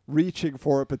Adam reaching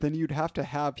for it, but then you'd have to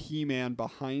have He-Man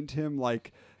behind him,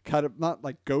 like kind of not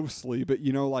like ghostly, but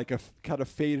like a kind of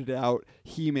faded out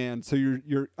He-Man. So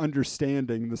you're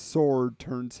understanding the sword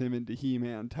turns him into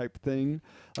He-Man type thing.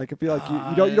 Like I feel like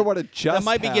you don't want to just That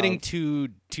might be have- getting too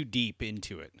deep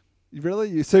into it.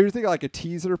 Really? So you're thinking like a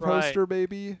teaser Right. poster,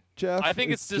 maybe, Jeff? I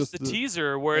think it's just the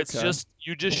teaser where it's Okay. just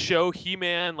you just show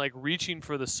He-Man like reaching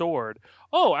for the sword.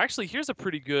 Oh, actually, here's a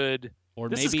pretty good. Or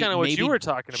This maybe is kind of what maybe you were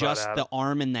talking about. just Adam. the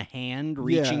arm and the hand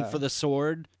reaching Yeah. for the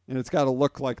sword. And it's got to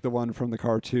look like the one from the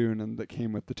cartoon and that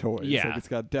came with the toys. Yeah. Like it's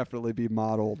got to definitely be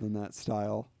modeled in that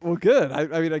style. Well, good.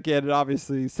 I mean, again,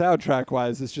 obviously,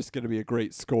 soundtrack-wise, it's just going to be a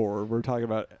great score. We're talking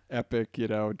about epic,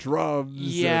 drums.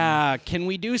 Yeah, can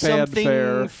we do something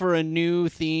fanfare. for a new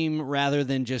theme rather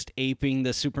than just aping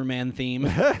the Superman theme?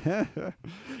 Yeah,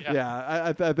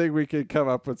 I think we could come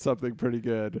up with something pretty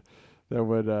good that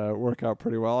would work out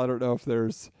pretty well. I don't know if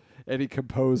there's any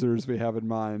composers we have in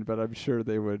mind, but I'm sure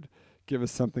they would give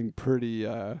us something pretty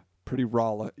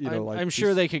raw. I'm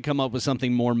sure they could come up with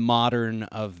something more modern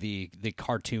of the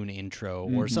cartoon intro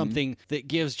or something that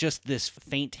gives just this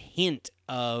faint hint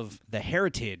of the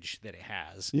heritage that it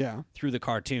has Yeah. through the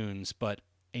cartoons, but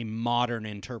a modern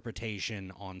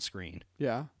interpretation on screen.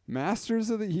 Yeah. Masters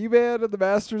of the He-Man and the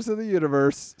Masters of the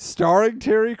Universe, starring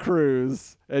Terry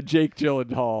Crews and Jake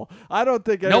Gyllenhaal. I don't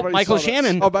think Nope, anybody Michael saw that.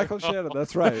 Shannon. Oh, Michael Shannon.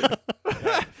 That's right.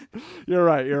 You're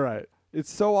right. It's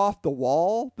so off the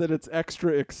wall that it's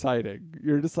extra exciting.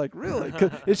 You're just like, really? 'Cause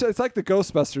it's like the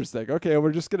Ghostbusters thing. Okay,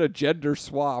 we're just going to gender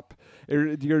swap.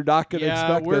 You're not going to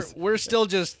Yeah, expect this. we're still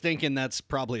just thinking that's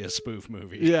probably a spoof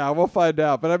movie. Yeah, we'll find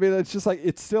out. But I mean, it's just like,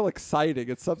 it's still exciting.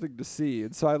 It's something to see.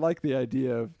 And so I like the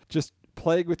idea of just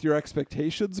playing with your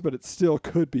expectations, but it still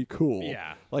could be cool.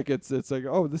 Yeah. Like it's like,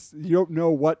 oh, this, you don't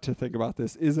know what to think about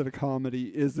this. Is it a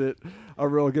comedy? Is it a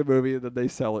real good movie? And then they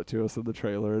sell it to us in the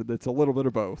trailer. It's a little bit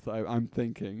of both, I'm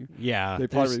thinking. Yeah, They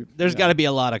there's, probably- there's yeah. got to be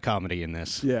a lot of comedy in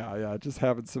this. Yeah, just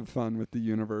having some fun with the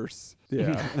universe.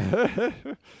 Yeah.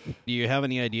 Do you have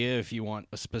any idea if you want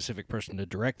a specific person to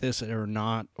direct this or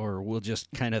not, or we'll just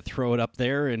kind of throw it up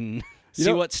there and see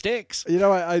know- what sticks?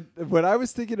 I when I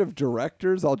was thinking of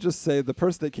directors, I'll just say the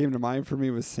person that came to mind for me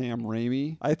was Sam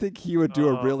Raimi. I think he would do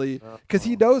a really, because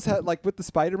he knows how, like with the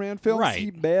Spider-Man films, Right.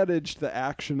 he managed the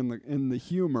action and the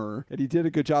humor, and he did a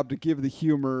good job to give the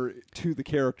humor to the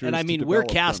characters. And I to mean, we're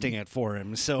develop casting them. it for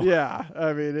him, so Yeah,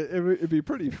 I mean, it'd be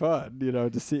pretty fun,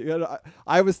 to see.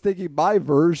 I was thinking my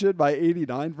version, my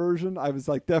 '89 version, I was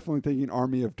like definitely thinking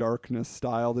Army of Darkness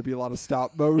style. There'd be a lot of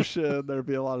stop motion. There'd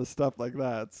be a lot of stuff like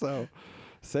that. So,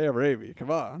 Sam Raimi, come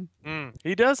on.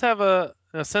 He does have a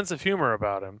sense of humor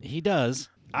about him. he does.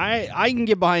 I can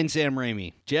get behind Sam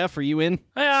Raimi. Jeff, are you in?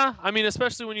 Yeah, I mean,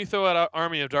 especially when you throw out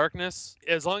Army of Darkness,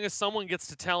 as long as someone gets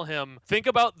to tell him, think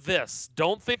about this.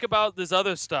 Don't think about this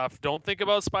other stuff. Don't think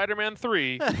about Spider-Man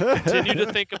 3. Continue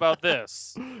to think about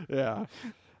this. Yeah.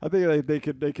 I think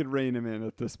they could rein him in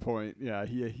at this point. Yeah,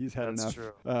 he's had That's enough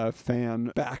true.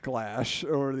 fan backlash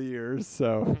over the years.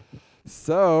 So,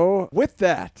 So, with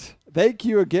that, thank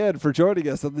you again for joining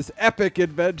us on this epic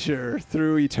adventure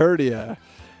through Eternia.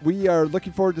 We are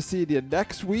looking forward to seeing you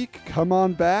next week. Come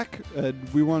on back,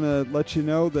 and we want to let you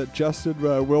know that Justin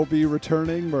will be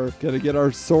returning. We're going to get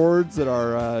our swords and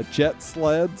our jet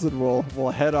sleds, and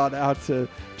we'll head on out to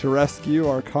rescue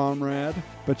our comrade.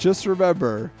 But just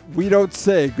remember, we don't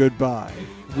say goodbye.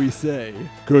 We say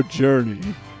good journey.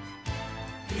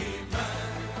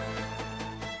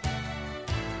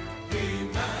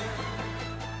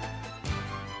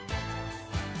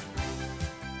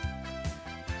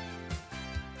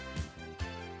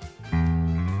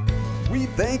 We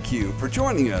thank you for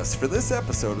joining us for this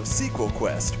episode of Sequel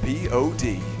Quest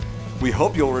POD. We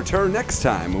hope you'll return next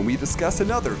time when we discuss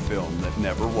another film that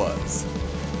never was.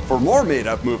 For more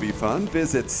made-up movie fun,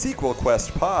 visit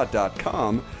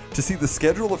sequelquestpod.com to see the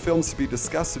schedule of films to be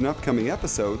discussed in upcoming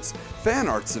episodes, fan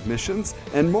art submissions,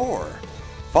 and more.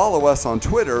 Follow us on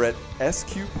Twitter at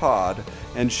SQPod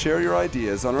and share your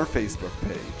ideas on our Facebook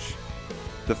page.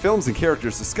 The films and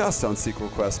characters discussed on Sequel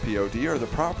Quest POD are the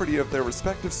property of their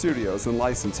respective studios and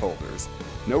license holders.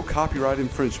 No copyright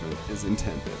infringement is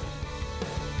intended.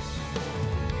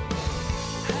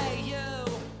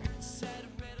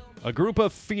 A group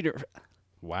of feeder.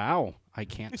 Wow, I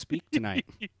can't speak tonight.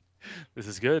 This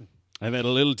is good. I've had a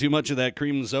little too much of that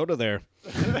cream soda there.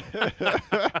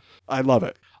 I love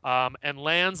it. And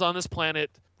lands on this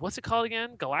planet. What's it called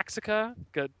again? Galaxica?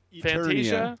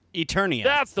 Fantasia? Eternia.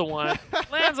 That's the one.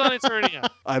 Lands on Eternia.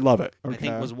 I love it. I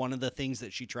think was one of the things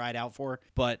that she tried out for,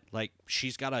 but like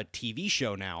she's got a TV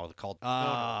show now called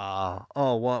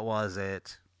what was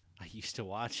it? I used to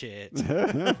watch it.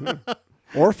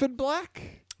 Orphan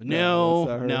Black?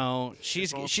 No.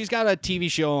 She's got a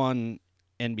TV show on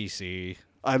NBC.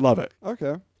 I love it.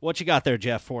 Okay. What you got there,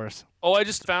 Jeff, for us? Oh, I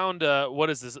just found,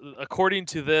 what is this? According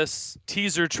to this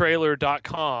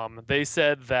teasertrailer.com, they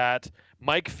said that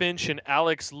Mike Finch and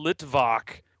Alex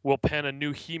Litvak will pen a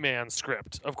new He-Man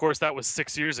script. Of course, that was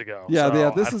 6 years ago.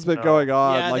 Yeah, this has been going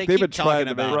on. Yeah, like they they've been keep talking trying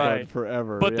to make about one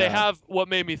forever. But they yeah. have, what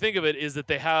made me think of it is that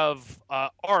they have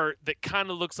art that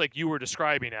kind of looks like you were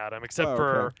describing, Adam, except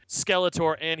for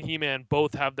Skeletor and He-Man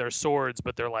both have their swords,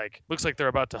 but they're like, looks like they're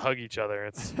about to hug each other.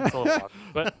 It's a little odd.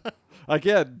 But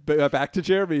again, back to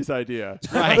Jeremy's idea.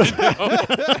 Right.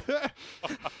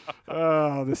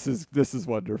 Oh, this is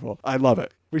wonderful. I love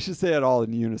it. We should say it all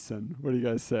in unison. What do you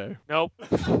guys say? Nope.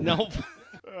 Nope.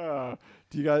 What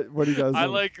do you guys? I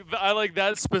like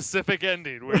that specific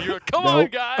ending where you're come on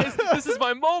guys, this is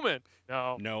my moment.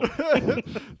 No.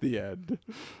 The end.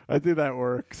 I think that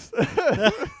works.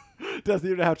 Doesn't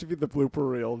even have to be the blooper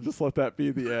reel. Just let that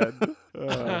be the end.